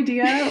no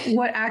idea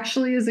what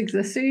actually is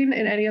existing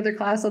in any other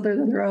class other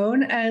than their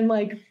own, and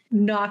like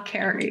not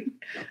caring.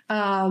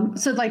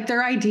 So like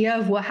their idea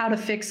of how to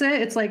fix it,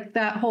 it's like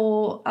that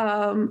whole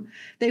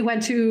they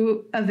went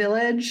to a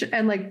village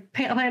and like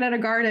planted a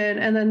garden,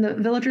 and then the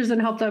villagers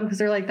didn't help them because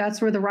they're like,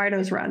 that's where the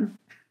rhinos run.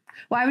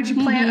 Why would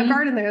you plant a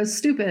garden there? It's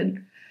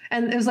stupid.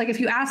 And it was like, if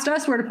you asked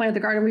us where to plant the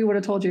garden, we would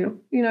have told you.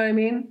 You know what I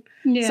mean?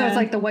 Yeah. So it's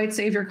like the white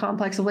savior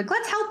complex of like,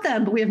 let's help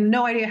them, but we have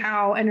no idea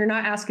how, and you're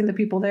not asking the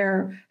people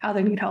there how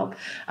they need help.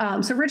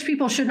 So rich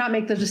people should not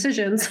make the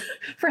decisions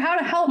for how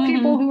to help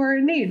people who are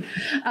in need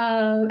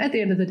at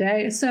the end of the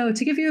day. So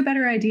to give you a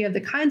better idea of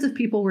the kinds of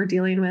people we're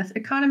dealing with,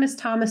 economist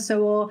Thomas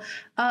Sowell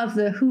of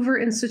the Hoover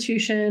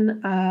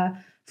Institution,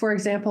 for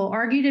example,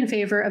 argued in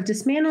favor of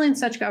dismantling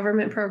such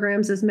government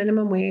programs as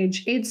minimum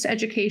wage, aids to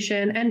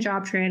education, and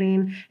job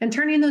training, and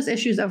turning those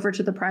issues over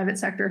to the private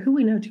sector, who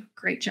we know do a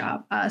great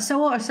job.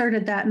 Sowell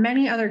asserted that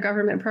many other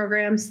government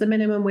programs, the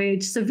minimum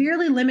wage,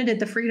 severely limited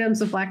the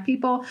freedoms of Black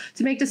people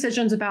to make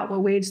decisions about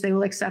what wage they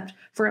will accept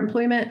for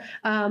employment,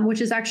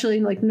 which is actually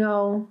like,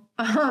 no.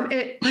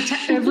 It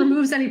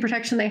removes any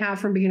protection they have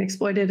from being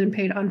exploited and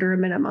paid under a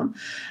minimum.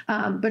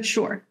 But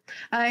sure.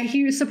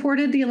 He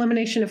supported the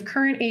elimination of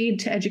current aid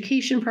to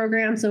education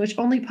programs in which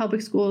only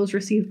public schools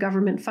received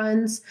government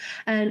funds.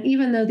 And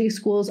even though these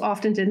schools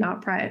often did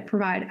not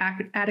provide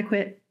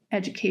adequate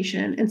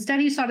education,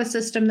 instead he sought a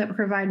system that would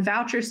provide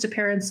vouchers to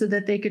parents so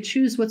that they could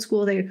choose what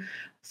school they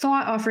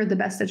thought offered the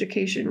best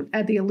education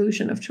at the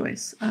illusion of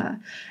choice.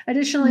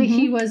 Additionally,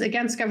 he was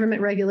against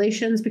government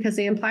regulations because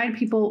they implied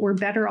people were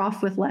better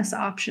off with less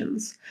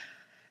options.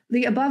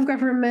 The above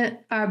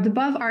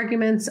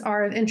arguments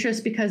are of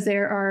interest because they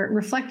are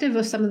reflective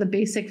of some of the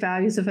basic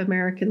values of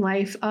American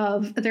life.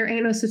 Of there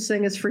ain't no such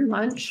thing as free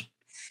lunch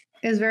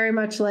is very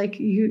much like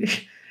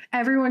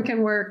everyone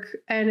can work,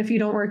 and if you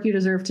don't work, you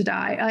deserve to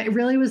die. It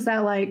really was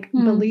that like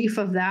belief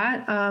of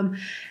that.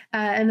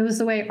 And it was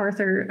the way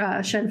Arthur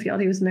Shenfield,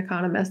 he was an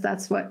economist,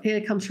 that's what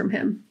it comes from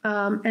him.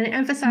 And it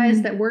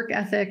emphasized that work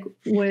ethic,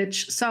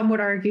 which some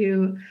would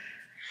argue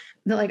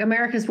that like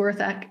America's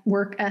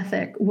work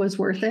ethic was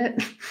worth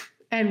it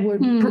and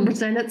would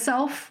present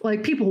itself.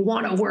 Like people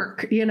want to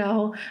work, you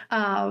know?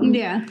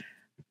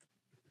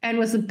 And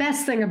was the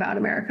best thing about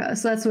America.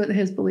 So that's what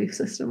his belief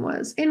system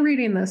was. In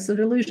reading this, the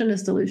delusion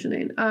is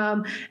delusioning.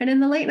 And in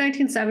the late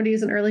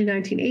 1970s and early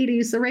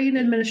 1980s, the Reagan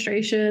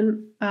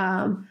administration,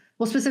 well,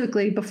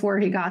 specifically before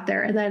he got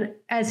there, and then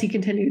as he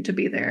continued to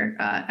be there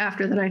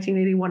after the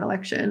 1981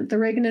 election, the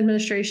Reagan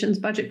administration's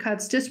budget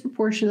cuts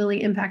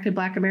disproportionately impacted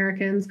Black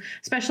Americans,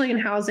 especially in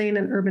housing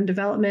and urban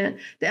development.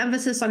 The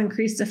emphasis on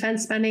increased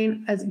defense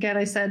spending, as again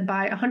I said,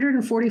 by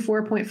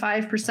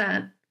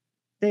 144.5%,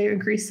 they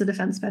increased the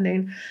defense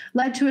spending,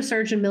 led to a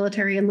surge in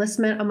military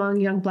enlistment among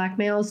young Black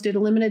males due to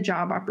limited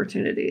job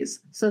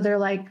opportunities. So they're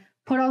like,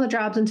 put all the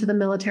jobs into the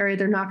military,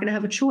 they're not going to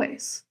have a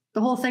choice.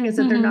 The whole thing is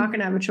that they're not going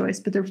to have a choice,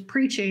 but they're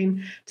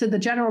preaching to the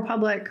general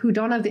public who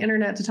don't have the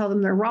internet to tell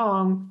them they're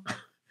wrong,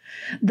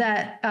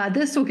 that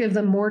this will give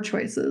them more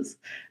choices.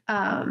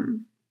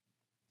 And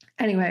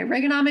Anyway,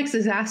 Reaganomics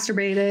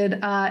exacerbated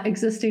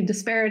existing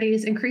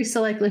disparities, increased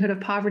the likelihood of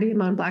poverty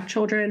among Black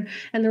children,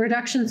 and the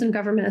reductions in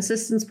government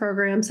assistance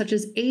programs such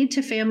as aid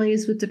to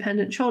families with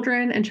dependent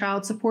children and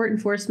child support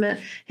enforcement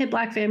hit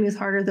Black families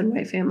harder than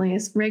white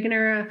families.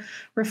 Reagan-era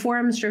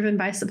reforms driven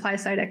by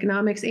supply-side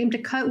economics aimed to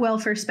cut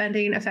welfare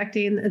spending,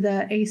 affecting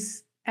the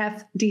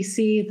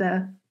AFDC,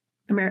 the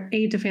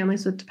aid to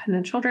families with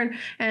dependent children,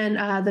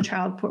 and the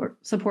child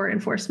support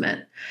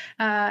enforcement.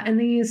 And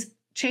these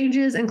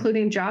changes,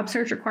 including job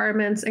search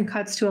requirements and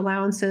cuts to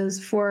allowances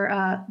for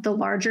the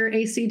larger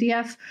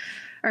ACDF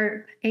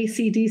or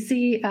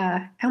ACDC,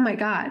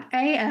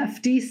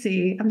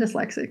 AFDC, I'm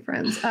dyslexic,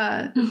 friends,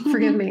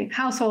 forgive me,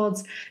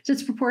 households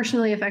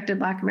disproportionately affected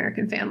Black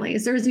American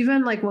families. There was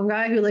even like one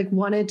guy who like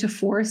wanted to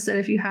force that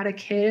if you had a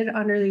kid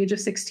under the age of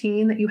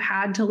 16, that you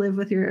had to live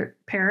with your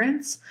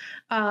parents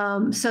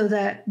so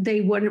that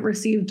they wouldn't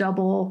receive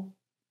double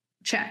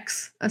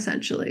checks,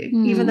 essentially.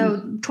 Even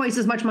though twice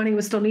as much money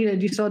was still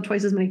needed, you still had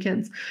twice as many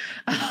kids.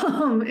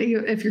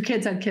 If your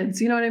kids had kids,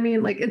 you know what I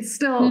mean? Like it's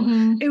still,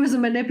 it was a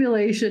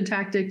manipulation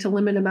tactic to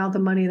limit the amount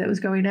of money that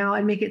was going out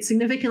and make it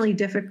significantly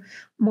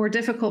more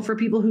difficult for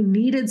people who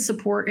needed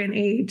support and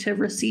aid to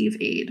receive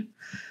aid.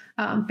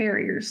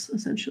 Barriers,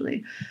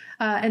 essentially.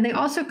 And they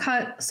also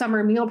cut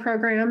summer meal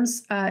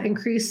programs,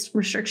 increased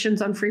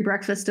restrictions on free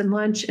breakfast and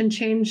lunch, and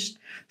changed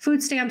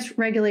food stamps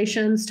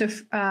regulations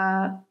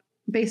to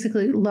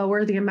basically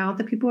lower the amount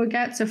that people would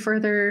get,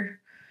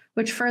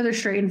 which further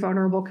strained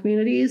vulnerable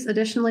communities.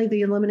 Additionally,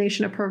 the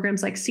elimination of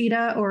programs like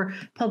CETA or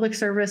public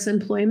service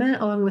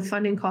employment, along with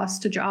funding costs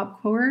to Job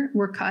Corps,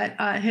 were cut,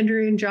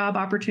 hindering job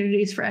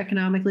opportunities for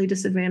economically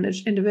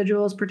disadvantaged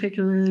individuals,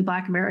 particularly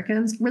Black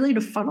Americans, really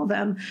to funnel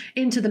them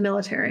into the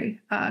military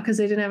because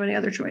they didn't have any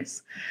other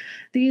choice.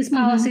 These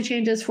policy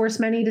changes forced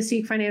many to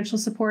seek financial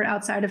support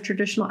outside of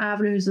traditional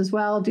avenues as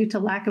well, due to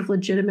lack of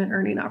legitimate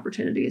earning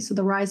opportunities. So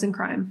the rise in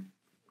crime.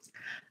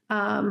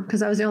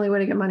 Because that was the only way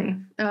to get money.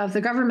 If the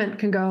government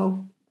can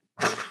go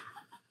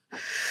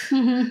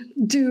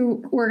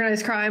do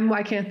organized crime,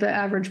 why can't the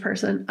average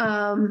person?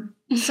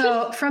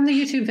 So from the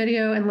YouTube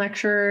video and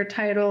lecture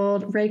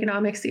titled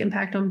Reaganomics, the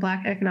Impact on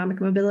Black Economic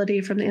Mobility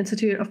from the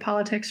Institute of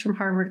Politics from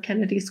Harvard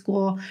Kennedy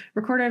School,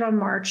 recorded on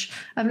March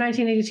of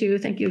 1982.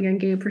 Thank you again,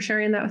 Gabe, for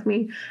sharing that with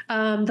me.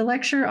 The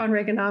lecture on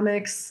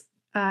Reaganomics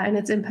and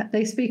its impact,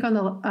 they speak on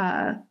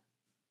the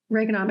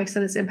Reaganomics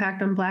and its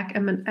impact on Black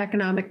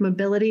economic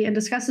mobility, and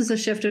discusses a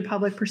shift in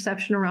public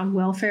perception around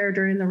welfare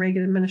during the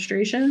Reagan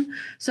administration.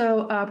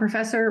 So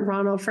Professor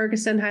Ronald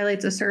Ferguson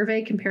highlights a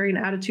survey comparing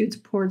attitudes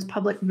towards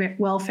public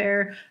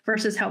welfare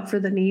versus help for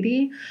the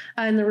needy.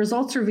 And the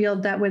results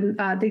revealed that when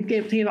they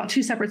gave about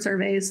two separate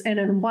surveys, and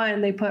in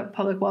one they put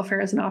public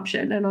welfare as an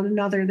option, and on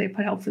another they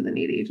put help for the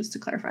needy, just to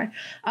clarify.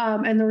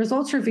 And the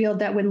results revealed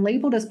that when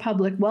labeled as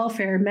public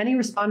welfare, many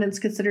respondents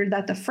considered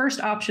that the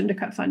first option to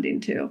cut funding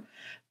to.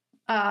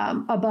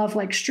 Above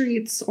like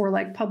streets or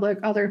like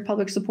other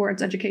public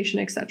supports, education,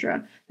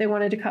 etc. They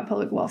wanted to cut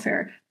public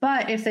welfare.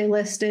 But if they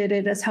listed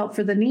it as help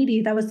for the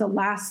needy, that was the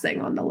last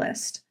thing on the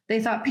list.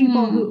 They thought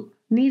people who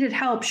needed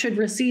help should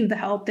receive the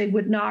help. They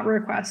would not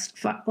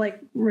request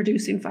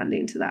reducing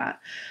funding to that.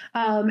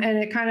 And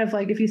it kind of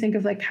like, if you think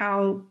of like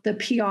how the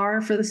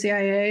PR for the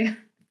CIA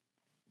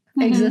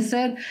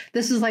existed,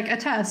 this is like a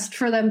test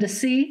for them to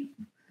see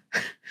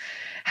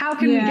how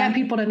can we get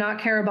people to not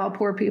care about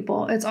poor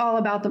people? It's all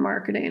about the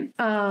marketing.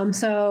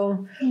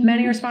 So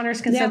many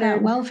responders considered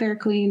that welfare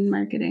queen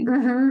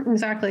marketing.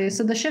 Exactly.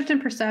 So the shift in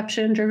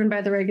perception driven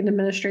by the Reagan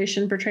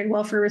administration portrayed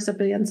welfare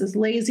recipients as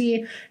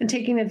lazy and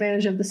taking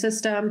advantage of the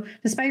system.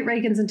 Despite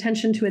Reagan's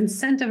intention to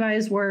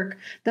incentivize work,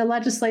 the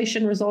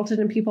legislation resulted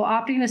in people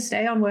opting to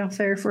stay on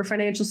welfare for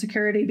financial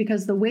security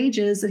because the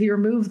wages that he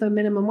removed the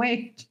minimum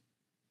wage.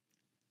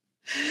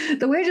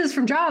 The wages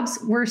from jobs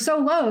were so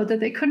low that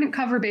they couldn't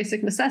cover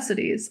basic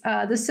necessities.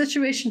 This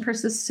situation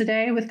persists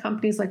today with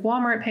companies like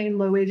Walmart paying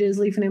low wages,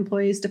 leaving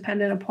employees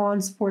dependent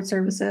upon support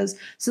services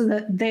so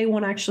that they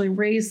won't actually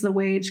raise the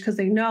wage because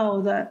they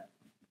know that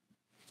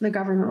the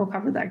government will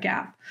cover that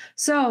gap.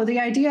 So the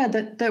idea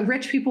that the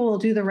rich people will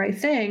do the right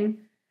thing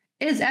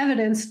is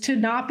evidence to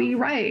not be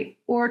right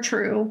or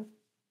true.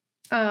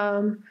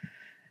 And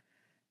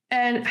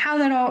how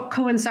that all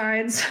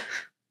coincides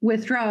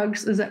with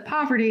drugs is that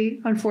poverty,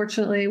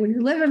 unfortunately, when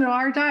you're living in a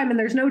hard time and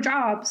there's no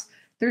jobs,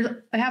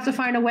 I have to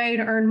find a way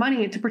to earn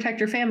money to protect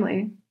your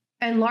family.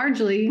 And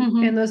largely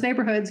in those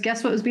neighborhoods,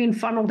 guess what was being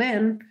funneled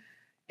in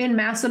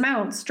mass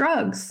amounts?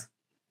 Drugs.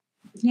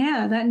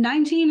 Yeah, that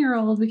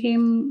 19-year-old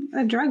became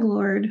a drug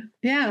lord.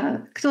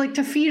 Yeah, so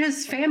to feed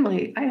his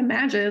family, I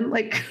imagine.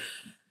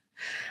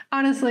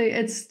 Honestly,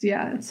 it's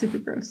super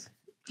gross.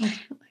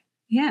 Ultimately.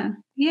 Yeah.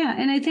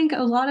 And I think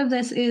a lot of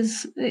this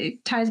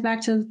it ties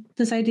back to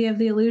this idea of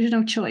the illusion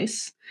of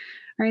choice,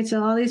 right?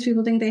 So all these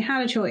people think they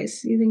had a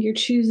choice. You think you're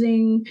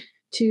choosing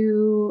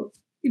to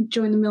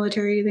join the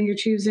military. You think you're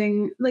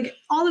choosing,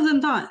 all of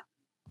them thought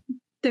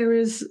there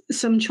was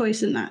some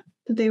choice in that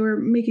they were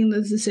making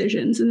those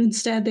decisions. And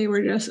instead they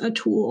were just a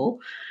tool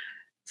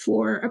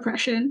for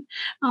oppression.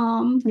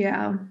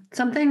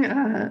 Something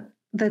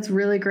that's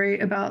really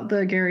great about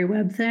the Gary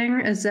Webb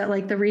thing is that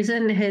like the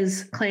reason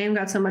his claim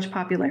got so much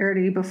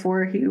popularity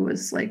before he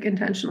was like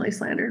intentionally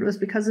slandered was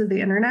because of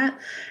the internet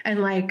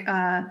and like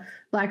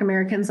Black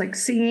Americans like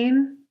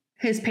seeing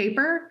his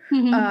paper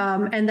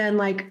and then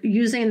like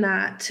using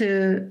that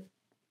to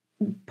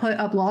put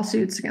up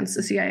lawsuits against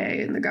the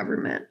CIA and the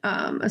government.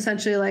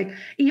 Essentially, like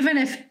even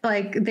if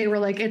like they were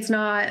like it's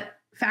not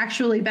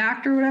factually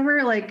backed or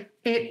whatever, like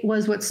it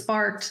was what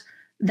sparked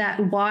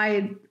that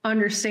wide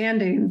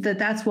understanding that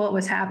that's what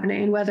was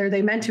happening, whether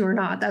they meant to or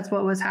not, that's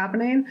what was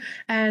happening.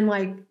 And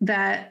like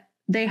that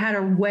they had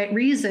a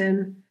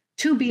reason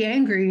to be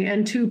angry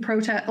and to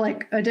protest,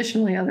 like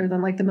additionally, other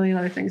than like the million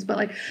other things, but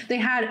like they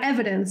had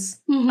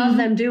evidence of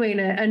them doing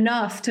it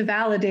enough to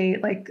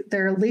validate like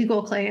their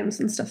legal claims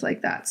and stuff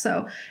like that.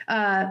 So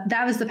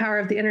that was the power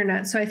of the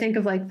internet. So I think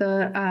of like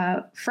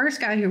the first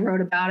guy who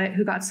wrote about it,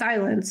 who got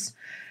silenced.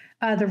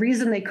 The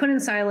reason they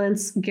couldn't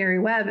silence Gary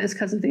Webb is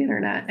because of the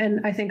internet.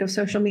 And I think of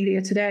social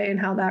media today and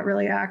how that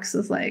really acts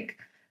as like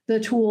the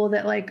tool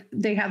that like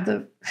they have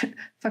the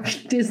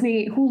fucking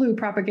Disney Hulu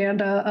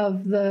propaganda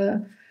of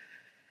the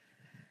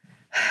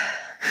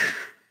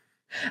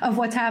of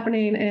what's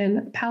happening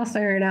in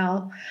Palestine right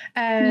now.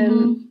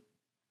 And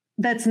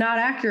that's not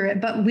accurate,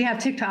 but we have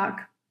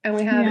TikTok and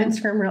we have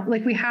Instagram,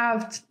 like we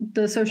have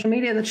the social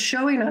media that's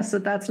showing us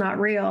that that's not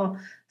real.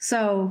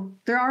 So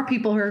there are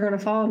people who are going to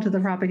fall into the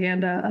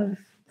propaganda of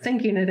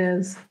thinking it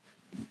is.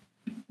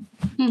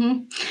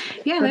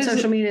 Yeah, but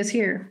social media is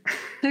here.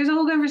 There's a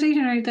whole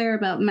conversation right there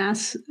about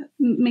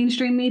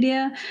mainstream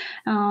media,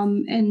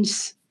 and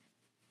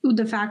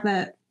the fact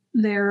that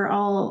they're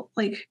all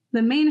like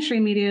the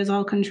mainstream media is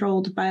all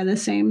controlled by the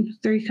same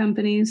three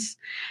companies,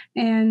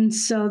 and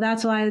so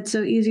that's why it's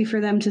so easy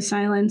for them to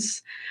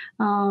silence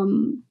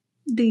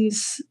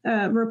these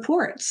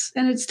reports.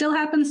 And it still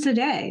happens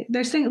today.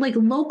 There's things like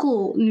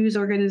local news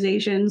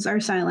organizations are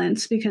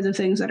silenced because of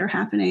things that are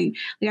happening.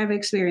 Like I've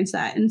experienced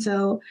that. And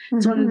so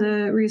it's one of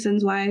the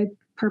reasons why I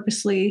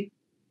purposely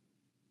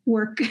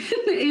work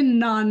in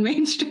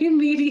non-mainstream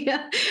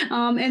media,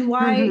 and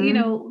why, you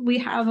know, we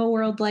have a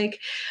world like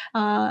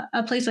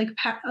a place like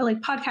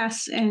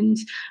podcasts and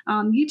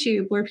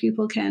YouTube where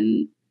people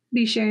can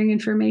be sharing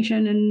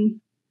information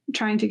and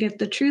trying to get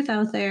the truth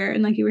out there,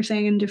 and like you were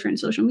saying, in different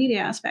social media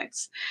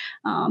aspects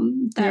that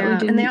we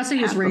didn't. And they also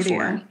use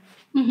radio.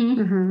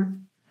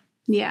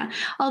 Yeah,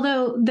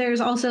 although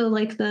there's also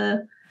like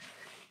the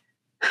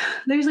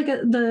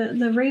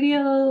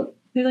radio.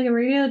 There's like a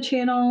radio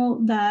channel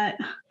that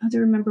I have to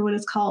remember what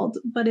it's called,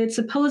 but it's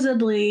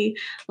supposedly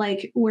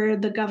like where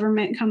the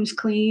government comes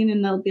clean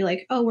and they'll be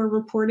like, "Oh, we're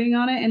reporting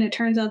on it," and it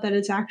turns out that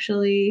it's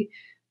actually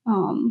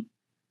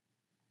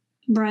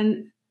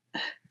run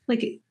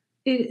like.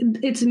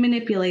 It's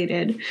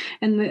manipulated,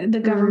 and the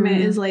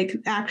government is like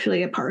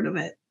actually a part of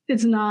it.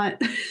 It's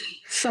not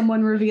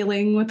someone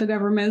revealing what the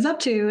government is up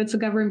to. It's the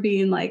government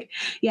being like,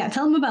 yeah,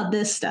 tell them about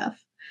this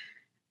stuff.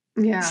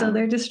 Yeah. So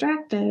they're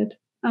distracted.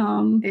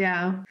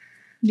 Yeah.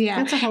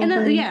 And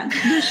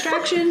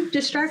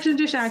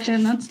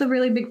distraction. That's the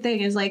really big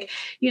thing, is like,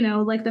 you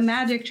know, like the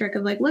magic trick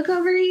of like, look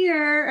over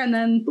here and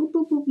then boop,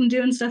 boop, boop, and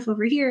doing stuff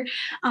over here.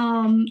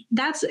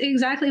 That's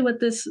exactly what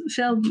this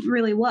film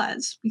really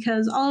was,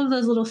 because all of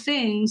those little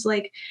things,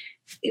 like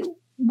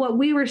what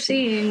we were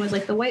seeing was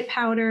like the white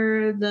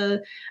powder,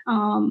 the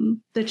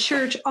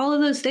church, all of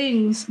those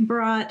things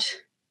brought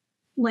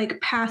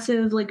like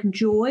passive like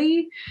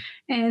joy.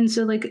 And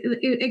so like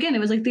it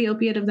was like the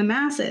opiate of the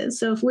masses.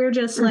 So if we're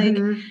just like,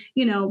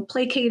 you know,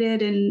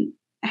 placated and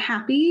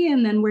happy,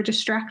 and then we're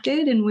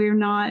distracted and we're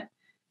not,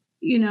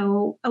 you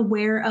know,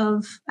 aware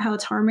of how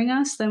it's harming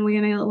us, then we're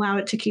going to allow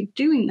it to keep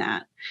doing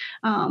that.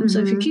 So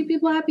if you keep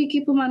people happy,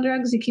 keep them on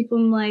drugs, you keep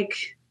them like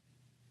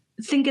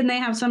thinking they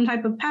have some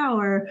type of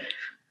power,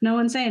 no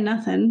one's saying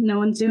nothing, no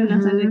one's doing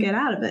nothing to get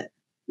out of it,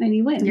 and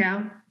you win.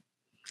 Yeah,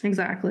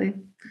 exactly.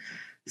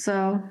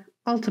 So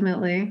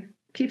ultimately,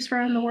 keep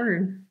spreading the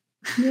word.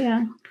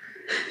 Yeah.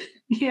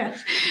 Yeah.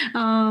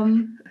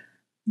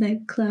 They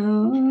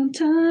clone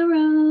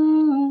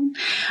Tyrone.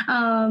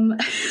 Well,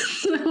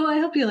 I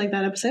hope you like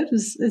that episode.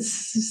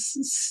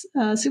 It's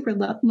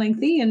super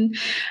lengthy and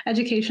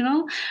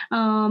educational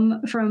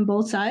from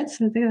both sides.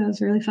 I think that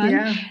was really fun.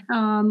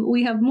 Yeah.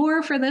 We have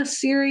more for this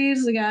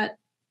series. We got,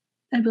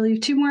 I believe,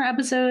 2 more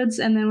episodes,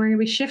 and then we're going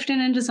to be shifting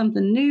into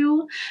something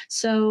new.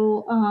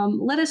 So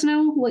let us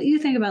know what you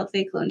think about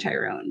They Clone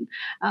Tyrone.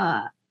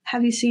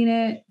 Have you seen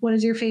it? What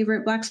is your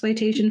favorite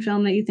blaxploitation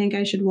film that you think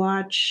I should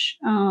watch?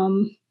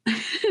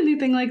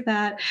 Anything like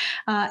that.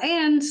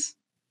 And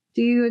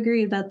do you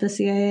agree that the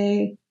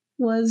CIA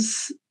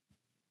was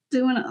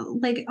doing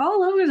like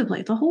all over the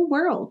place, the whole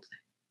world?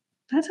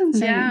 That's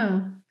insane.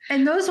 Yeah.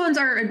 And those ones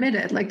are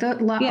admitted. Like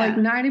like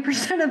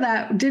 90% of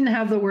that didn't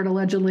have the word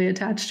allegedly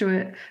attached to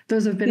it.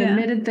 Those have been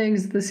admitted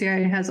things the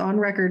CIA has on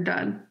record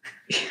done.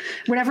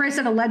 Whenever I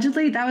said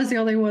allegedly, that was the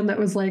only one that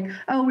was like,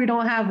 oh, we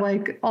don't have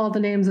like all the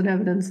names and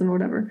evidence and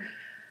whatever.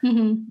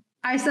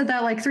 I said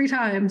that like 3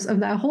 times of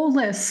that whole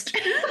list.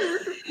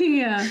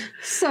 Yeah.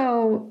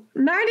 So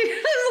 90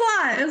 is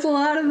a lot. It's a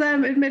lot of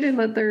them admitting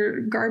that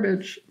they're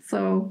garbage.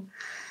 So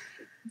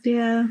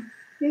yeah.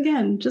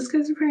 Again, just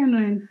because you're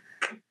paranoid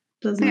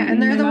doesn't mean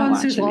and they're the not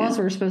ones whose watching laws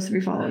you. we're supposed to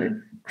be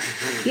following.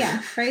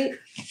 Yeah, right?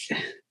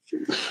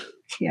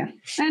 Yeah.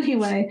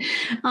 Anyway,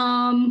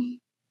 don't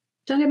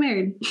get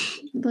married.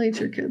 Delete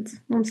your kids.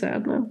 I'm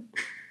sad now.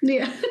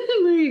 Yeah,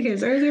 your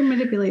kids, or they're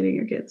manipulating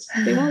your kids.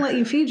 They won't let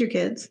you feed your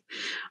kids,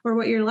 or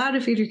what you're allowed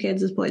to feed your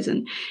kids is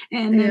poison.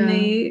 And then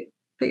they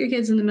put your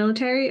kids in the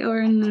military or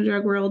in the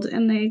drug world,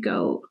 and they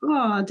go,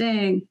 "Oh,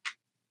 dang,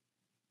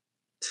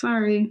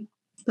 sorry,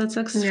 that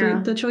sucks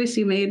for the choice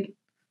you made."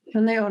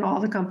 And they own all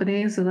the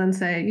companies, and then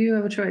say, "You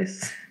have a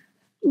choice."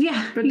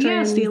 Yeah,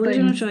 yes, the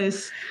illusion of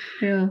choice.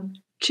 Yeah,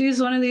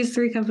 choose one of these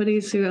 3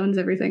 companies who owns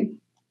everything.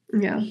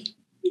 Yeah.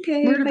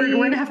 Okay, we're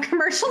gonna have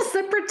commercials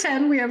that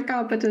pretend we have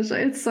competition.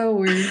 It's so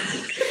weird.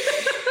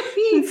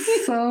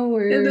 It's so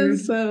weird. It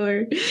is so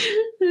weird.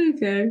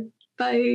 Okay, bye.